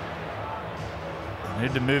 I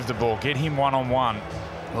need to move the ball, get him one-on-one.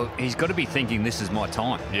 Well, he's got to be thinking, this is my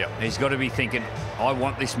time. Yeah. He's got to be thinking, I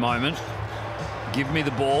want this moment. Give me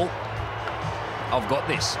the ball. I've got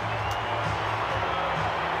this.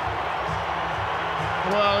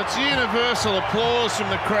 Well, it's universal applause from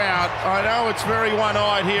the crowd. I know it's very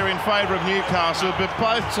one-eyed here in favour of Newcastle, but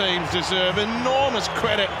both teams deserve enormous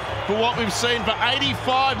credit for what we've seen for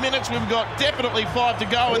 85 minutes. We've got definitely 5 to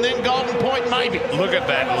go, and then Golden Point maybe. Look at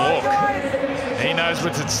that look. He knows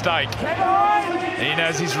what's at stake. He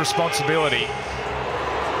knows his responsibility.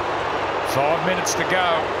 5 minutes to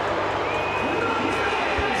go.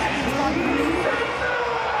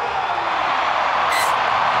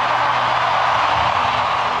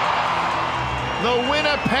 The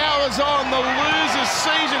winner powers on. The loser's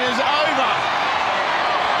season is over.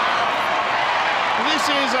 This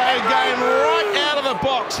is a game right out of the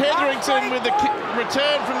box. Hetherington with the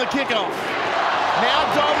return from the kickoff. Now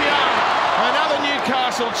Dom Young, another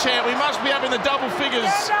Newcastle chant. We must be up in the double figures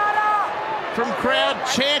from crowd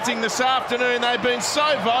chanting this afternoon. They've been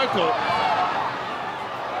so vocal.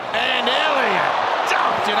 And Elliott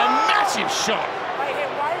dumped in a massive shot.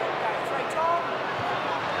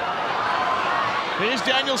 Here's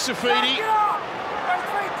Daniel Safidi.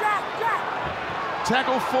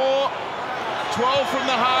 Tackle 4, 12 from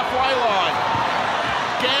the halfway line.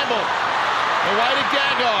 Gamble, away to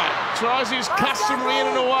Gagai. Tries his customary in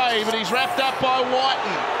and away, but he's wrapped up by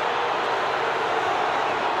Whiten.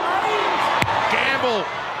 Gamble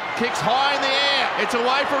kicks high in the air. It's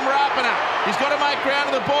away from Rapiner. He's got to make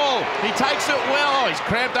ground of the ball. He takes it well. Oh, he's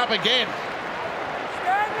cramped up again.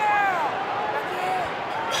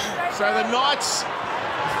 So the Knights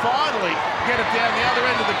finally get it down the other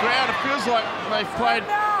end of the ground. It feels like they've played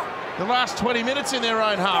the last 20 minutes in their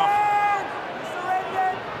own half.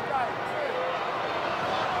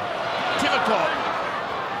 Timokov.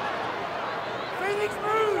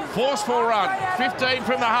 Forceful run. 15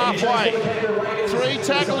 from the halfway. 3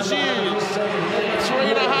 tackles used.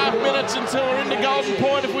 3.5 minutes until we're into Golden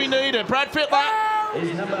Point if we need it. Brad Fittler.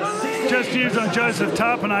 Just used on Joseph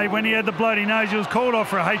Tarpanay when he had the bloody nose. He was called off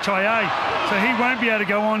for a HIA, so he won't be able to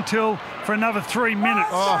go on till for another 3 minutes.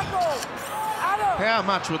 Oh, how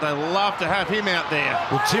much would they love to have him out there?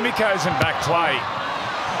 Well, Timiko's in back play.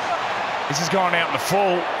 This has gone out in the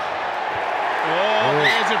full. Oh,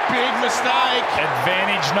 there's a big mistake.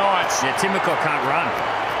 Advantage Knights. Yeah, Timoko can't run.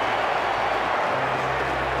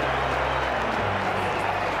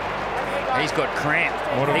 He's got cramp.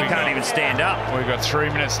 He can't even stand up. We've got 3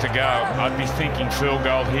 minutes to go. I'd be thinking field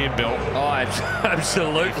goal here, Bill. Oh,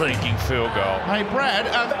 absolutely. Thinking field goal. Hey, Brad,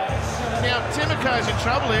 now Timoko's in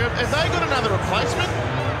trouble here. Have they got another replacement?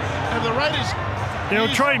 Have the Raiders... Yeah,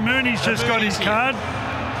 well, Trey Mooney's just got his card.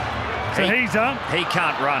 So he's up. He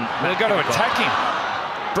can't run. They've got to attack him.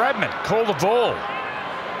 Bradman, call the ball.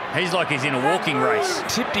 He's like he's in a walking race.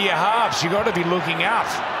 Tip to your halves. You've got to be looking up.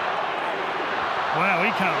 Wow, he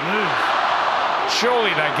can't move.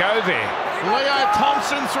 Surely they go there. Leo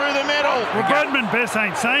Thompson through the middle. Well, Bradman Best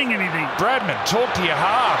ain't saying anything. Bradman, talk to your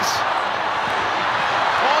halves.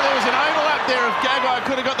 Oh, there was an overlap there if Gagai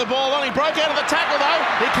could have got the ball on. He broke out of the tackle, though.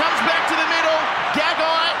 He comes back to the middle.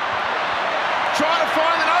 Gagai trying to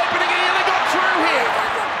find an opening, and he only got through here.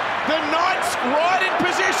 The Knights right in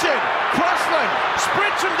position. Crossland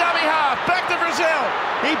sprints from dummy half. Back to Brazil.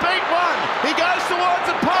 He beat one. He goes towards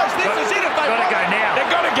the post. This is it if they want. Got to go now.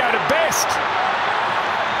 They've got to go to Best.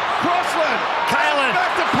 Crossland. Kalen.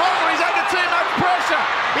 Back to Palmer. He's under too much pressure.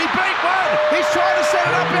 He beat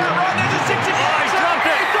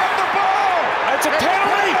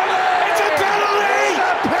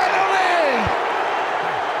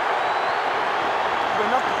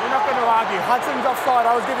Hudson's offside.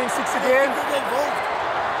 I was giving 6 again.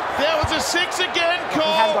 There was a 6 again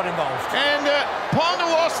call. He has got involved. And Ponga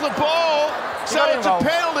lost the ball. So it's a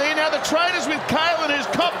penalty. Now the trainer's with Kalen, who's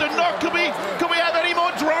copped a knock. Could we have any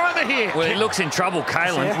more drama here? Well, he looks in trouble,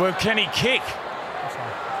 Kalen. Well, can he kick?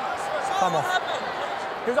 Come off.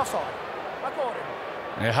 He was offside. I called him.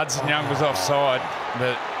 Yeah, Hudson Young was offside,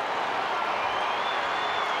 but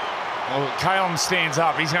well, Kalen stands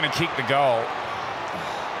up. He's going to kick the goal.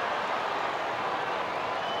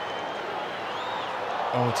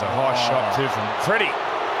 Oh, it's a high shot too from Freddie.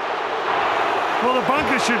 Well, the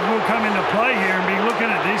bunker will come into play here and be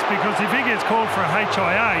looking at this, because if he gets called for a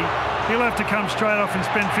HIA, he'll have to come straight off and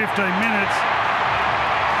spend 15 minutes.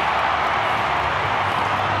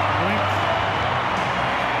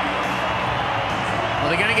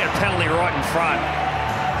 Well, they're going to get a penalty right in front.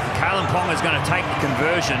 Kalen Ponga's going to take the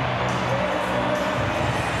conversion.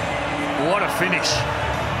 What a finish.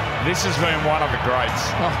 This has been one of the greats.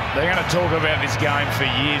 They're going to talk about this game for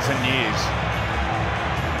years and years.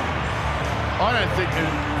 I don't think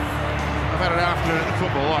I've had an afternoon at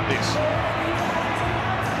football like this.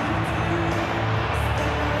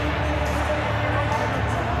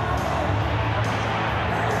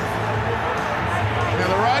 Now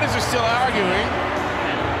the Raiders are still arguing.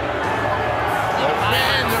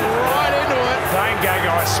 Man, they're right into it. Dane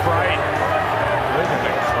Gagai sprayed. Look at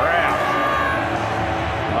the crowd.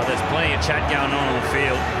 Oh, there's plenty of chat going on the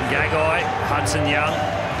field. Gagai, Hudson Young.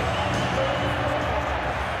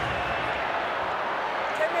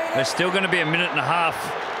 There's still going to be a minute and a half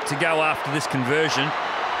to go after this conversion.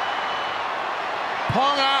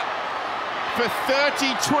 Ponga for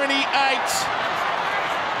 30-28.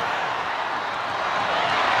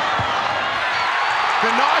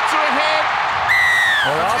 The Knights are ahead.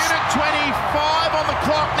 Minute 25 on the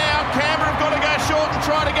clock now. Canberra have got to go short and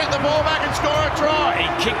try to get the ball back and score a try.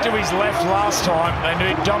 He kicked to his left last time. They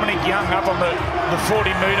need Dominic Young up on the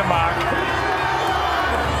 40-metre mark.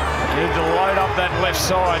 Need to load up that left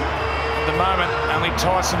side. At the moment, only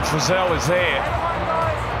Tyson Frizzell is there.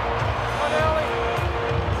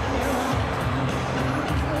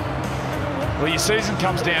 Well, your season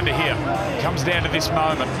comes down to here. Comes down to this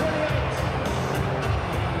moment.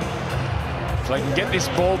 If they can get this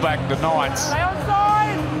ball back, the Knights,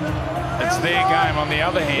 it's their game. On the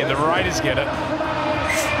other hand, the Raiders get it.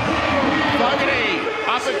 Fogarty,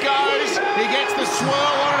 up it goes. He gets the swirl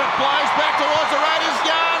on it. It blows back towards the Raiders.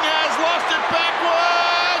 Young has lost it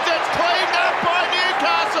backwards. It's cleaned up by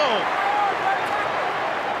Newcastle.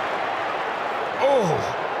 Oh,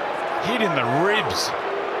 hit in the ribs.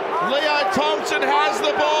 Leo Thompson has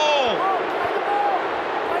the ball.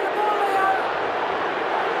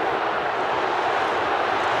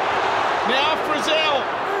 Now Frizzell.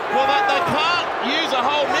 Well, they can't use a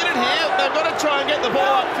whole minute here. They've got to try and get the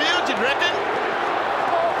ball upfield, you'd reckon.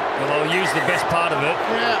 Well, they'll use the best part of it.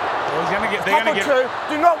 Yeah. Well, they're going to get. Two.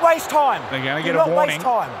 Do not waste time. They're going to get a warning. Do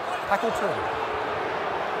not waste time. Tackle 2. All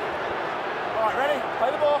right, ready?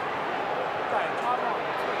 Play the ball. Okay, time on.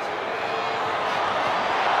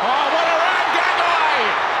 Oh, what a run, Gagai!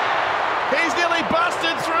 He's nearly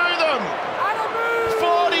busted through them.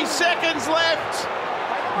 40 seconds left.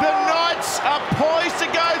 The Knights are poised to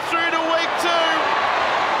go through to week 2.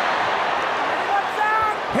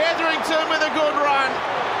 Hetherington with a good run.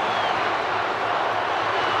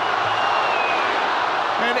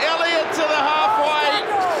 And Elliott to the halfway.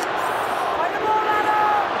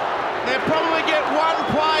 They'll probably get one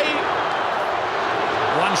play.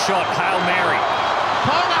 One shot, Hail Mary.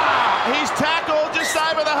 Ponga, he's tackled just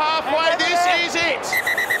over the halfway. This is it.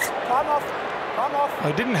 Time off. Time off.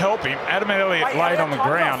 It didn't help him. Adam Elliott laid on the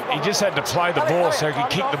ground. He just had to play the ball so he could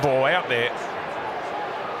kick the ball out there.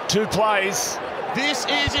 2 plays. This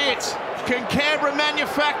is it. Can Canberra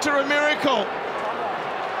manufacture a miracle?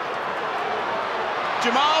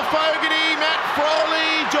 Jamal Fogarty, Matt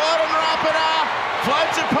Frawley, Jordan Rapida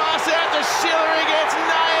floats a pass out to